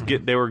 He was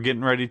they were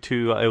getting ready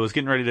to it was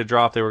getting ready to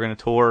drop. They were going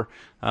to tour,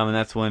 and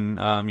that's when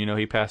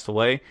he passed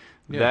away.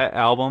 Yeah. That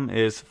album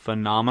is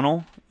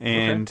phenomenal,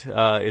 and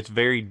it's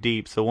very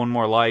deep. So One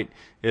More Light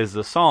is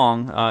the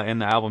song in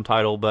the album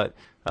title, but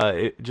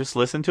just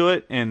listen to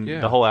it and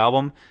the whole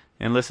album,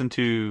 and listen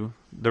to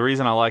the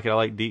reason I like it. I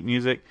like deep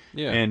music,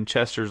 and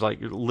Chester's like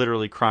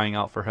literally crying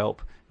out for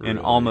help in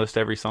almost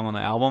every song on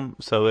the album.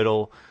 So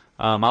it'll.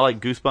 I like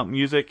goosebump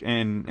music,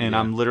 and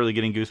I'm literally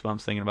getting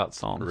goosebumps thinking about the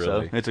song.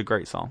 Really? So it's a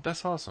great song.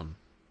 That's awesome.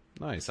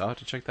 Nice. I'll have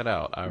to check that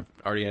out. I've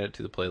already added it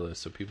to the playlist,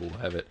 so people will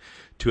have it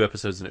 2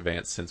 episodes in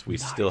advance, since we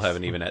still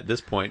haven't even at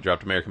this point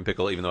dropped American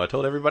Pickle, even though I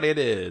told everybody I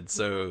did.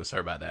 So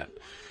sorry about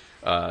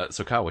that.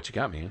 So Kyle, what you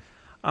got, man?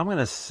 I'm going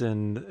to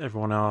send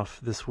everyone off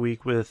this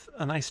week with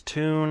a nice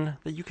tune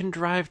that you can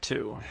drive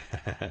to,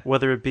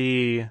 whether it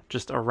be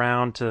just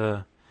around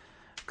to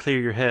clear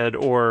your head,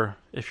 or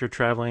if you're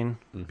traveling,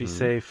 be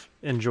safe,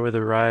 enjoy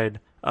the ride.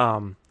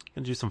 Going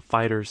to do some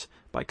Fighters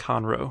by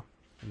Conroe.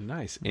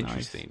 Nice.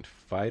 Interesting.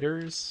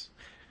 Fighters.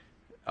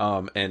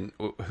 And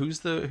who's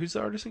the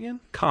artist again?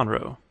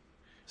 Conroe.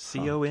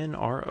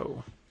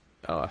 Conro.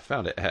 Oh, I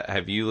found it.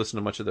 Have you listened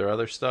to much of their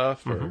other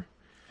stuff? Or?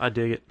 I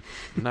dig it.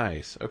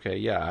 Nice. Okay.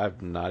 Yeah,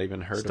 I've not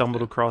even heard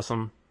Stumbled of it. across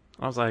them.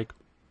 I was like,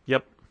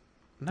 yep.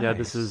 Nice. Yeah,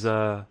 this is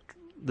the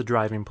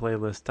driving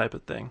playlist type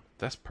of thing.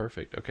 That's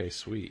perfect. Okay,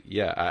 sweet.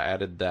 Yeah, I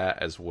added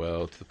that as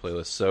well to the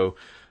playlist. So,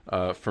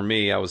 for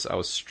me, I was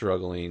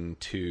struggling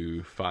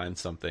to find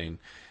something,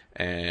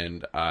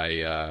 and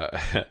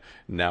I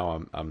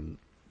now I'm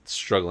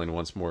struggling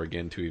once more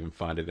again to even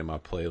find it in my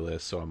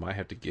playlist. So I might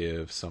have to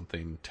give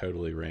something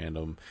totally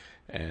random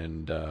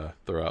and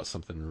throw out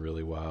something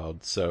really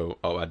wild. So,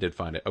 I did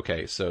find it.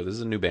 Okay, so this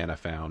is a new band I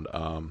found.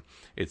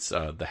 It's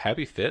The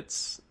Happy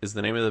Fits is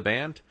the name of the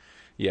band.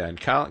 Yeah, and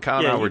Kyle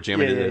and I were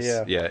jamming to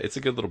this. Yeah, it's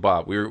a good little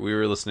bop. We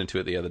were listening to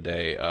it the other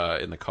day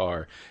in the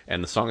car,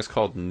 and the song is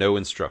called No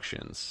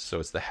Instructions. So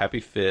it's The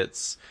Happy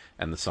Fits,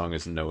 and the song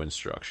is No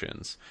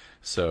Instructions.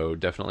 So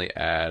definitely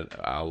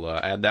I'll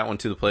add that one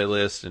to the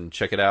playlist and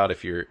check it out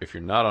if you're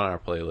not on our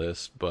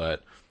playlist.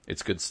 But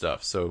it's good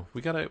stuff. So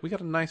we got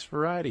a nice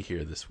variety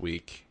here this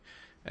week.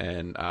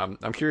 And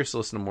I'm curious to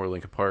listen to more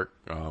Linkin Park,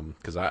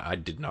 because I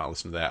did not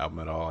listen to that album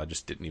at all. I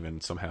just didn't even,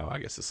 somehow, I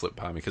guess it slipped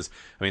by me. Because,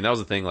 I mean, that was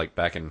the thing, like,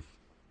 back in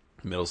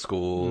middle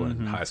school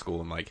and high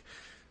school, and, like,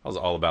 I was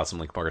all about some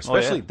Linkin Park.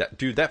 Especially,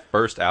 that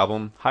first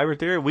album. Hybrid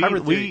Theory?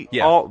 Hybrid Theory,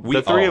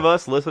 The three of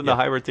us listened to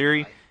Hybrid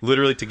Theory.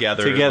 Literally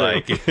together.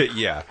 Like,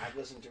 yeah. I've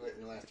listened to it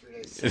in the last 3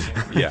 days.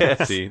 Yeah,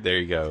 Yes. see, there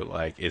you go.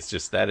 Like, it's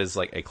just, that is,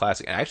 like, a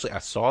classic. And actually, I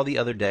saw the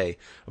other day,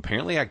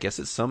 apparently, I guess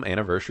it's some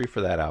anniversary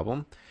for that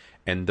album.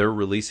 And they're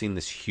releasing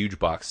this huge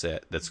box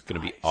set that's going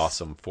to be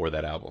awesome for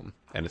that album,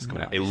 and it's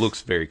coming out. It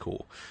looks very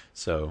cool.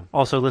 So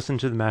Also, listen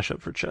to the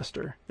mashup for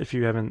Chester if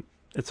you haven't.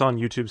 It's on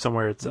YouTube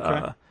somewhere. It's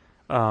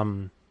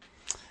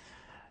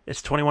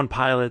it's 21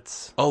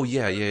 Pilots, oh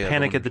yeah,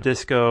 Panic at the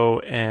Disco,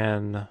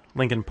 and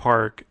Linkin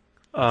Park.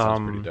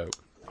 Sounds pretty dope.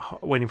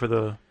 Waiting for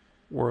the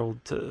world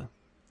to.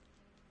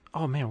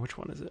 Oh man, which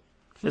one is it?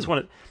 This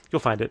one, you'll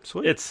find it.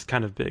 Sweet. It's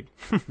kind of big,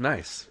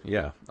 Nice,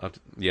 yeah,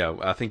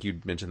 I think you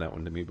mentioned that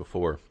one to me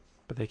before.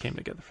 but they came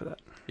together for that.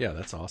 Yeah,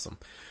 that's awesome.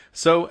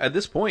 So at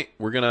this point,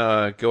 we're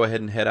gonna go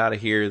ahead and head out of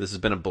here. This has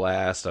been a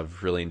blast.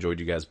 I've really enjoyed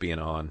you guys being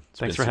on.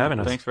 Thanks for having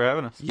us. Thanks for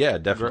having us. Yeah,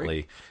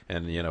 definitely.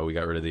 And we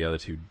got rid of the other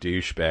two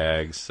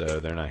douchebags, so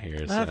they're not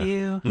here. Love so.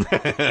 you.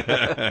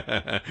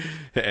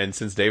 And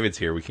since David's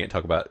here, we can't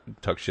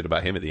talk shit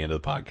about him at the end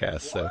of the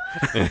podcast. So,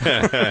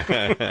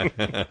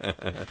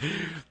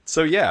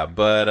 so yeah.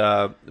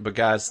 But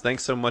guys,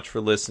 thanks so much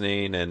for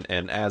listening,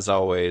 and as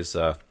always,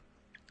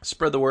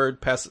 spread the word,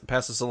 pass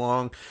us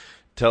along.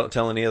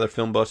 Tell any other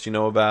film buffs you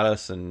know about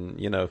us,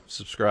 and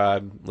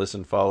subscribe,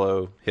 listen,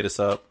 follow, hit us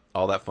up,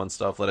 all that fun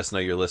stuff. Let us know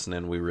you're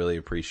listening. We really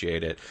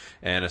appreciate it.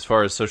 And as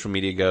far as social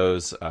media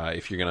goes,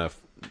 if you're gonna,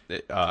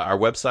 our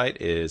website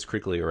is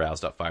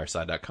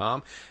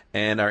criticallyaroused.fireside.com,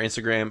 and our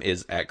Instagram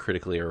is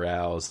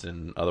 @criticallyaroused.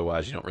 And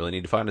otherwise, you don't really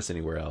need to find us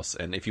anywhere else.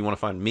 And if you want to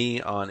find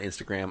me on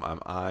Instagram,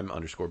 I'm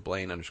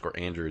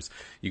 _Blaine_Andrews.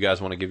 You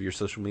guys want to give your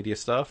social media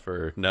stuff,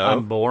 or no?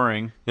 I'm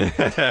boring.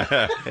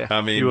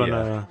 I mean, You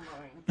wanna,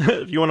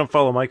 if you want to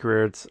follow my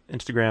career, it's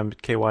Instagram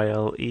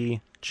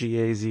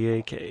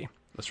KYLEGAZAK.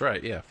 That's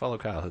right. Yeah, follow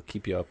Kyle. He'll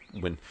keep you up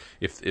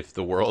if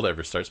the world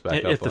ever starts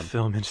back up. If the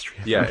film industry.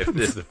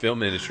 If the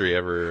film industry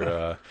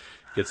ever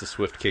gets a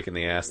swift kick in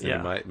the ass,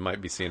 then you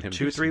might be seeing him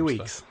 2-3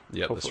 weeks. Stuff.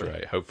 Yeah, hopefully. That's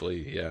right.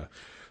 Hopefully, yeah.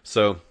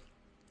 So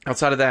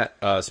outside of that,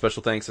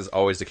 special thanks as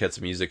always to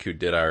Ketsa Music, who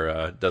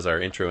does our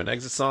intro and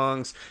exit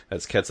songs.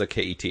 That's Ketsa,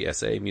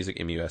 Ketsa Music,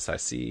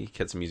 MUSIC,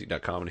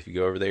 KetsaMusic.com. And if you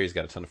go over there, he's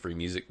got a ton of free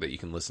music that you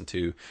can listen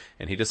to,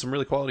 and he does some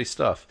really quality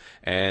stuff.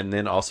 And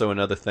then also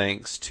another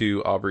thanks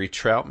to Aubrey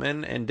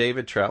Troutman and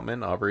David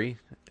Troutman. Aubrey,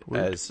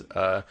 as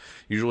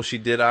usual, she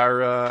did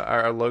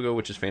our logo,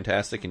 which is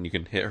fantastic, and you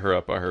can hit her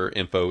up. Her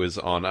info is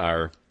on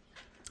our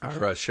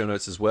show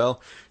notes as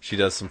well. She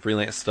does some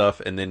freelance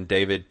stuff, and then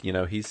David,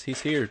 he's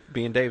here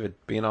being David,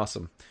 being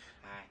awesome,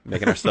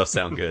 making our stuff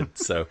sound good.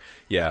 So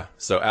yeah.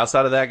 So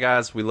outside of that,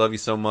 guys, we love you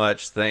so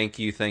much. Thank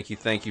you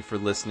for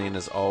listening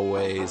as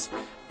always,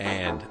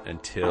 and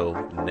until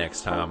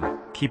next time,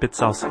 Keep it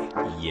saucy.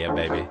 yeah,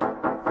 baby.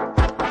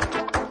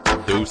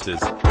 Deuces.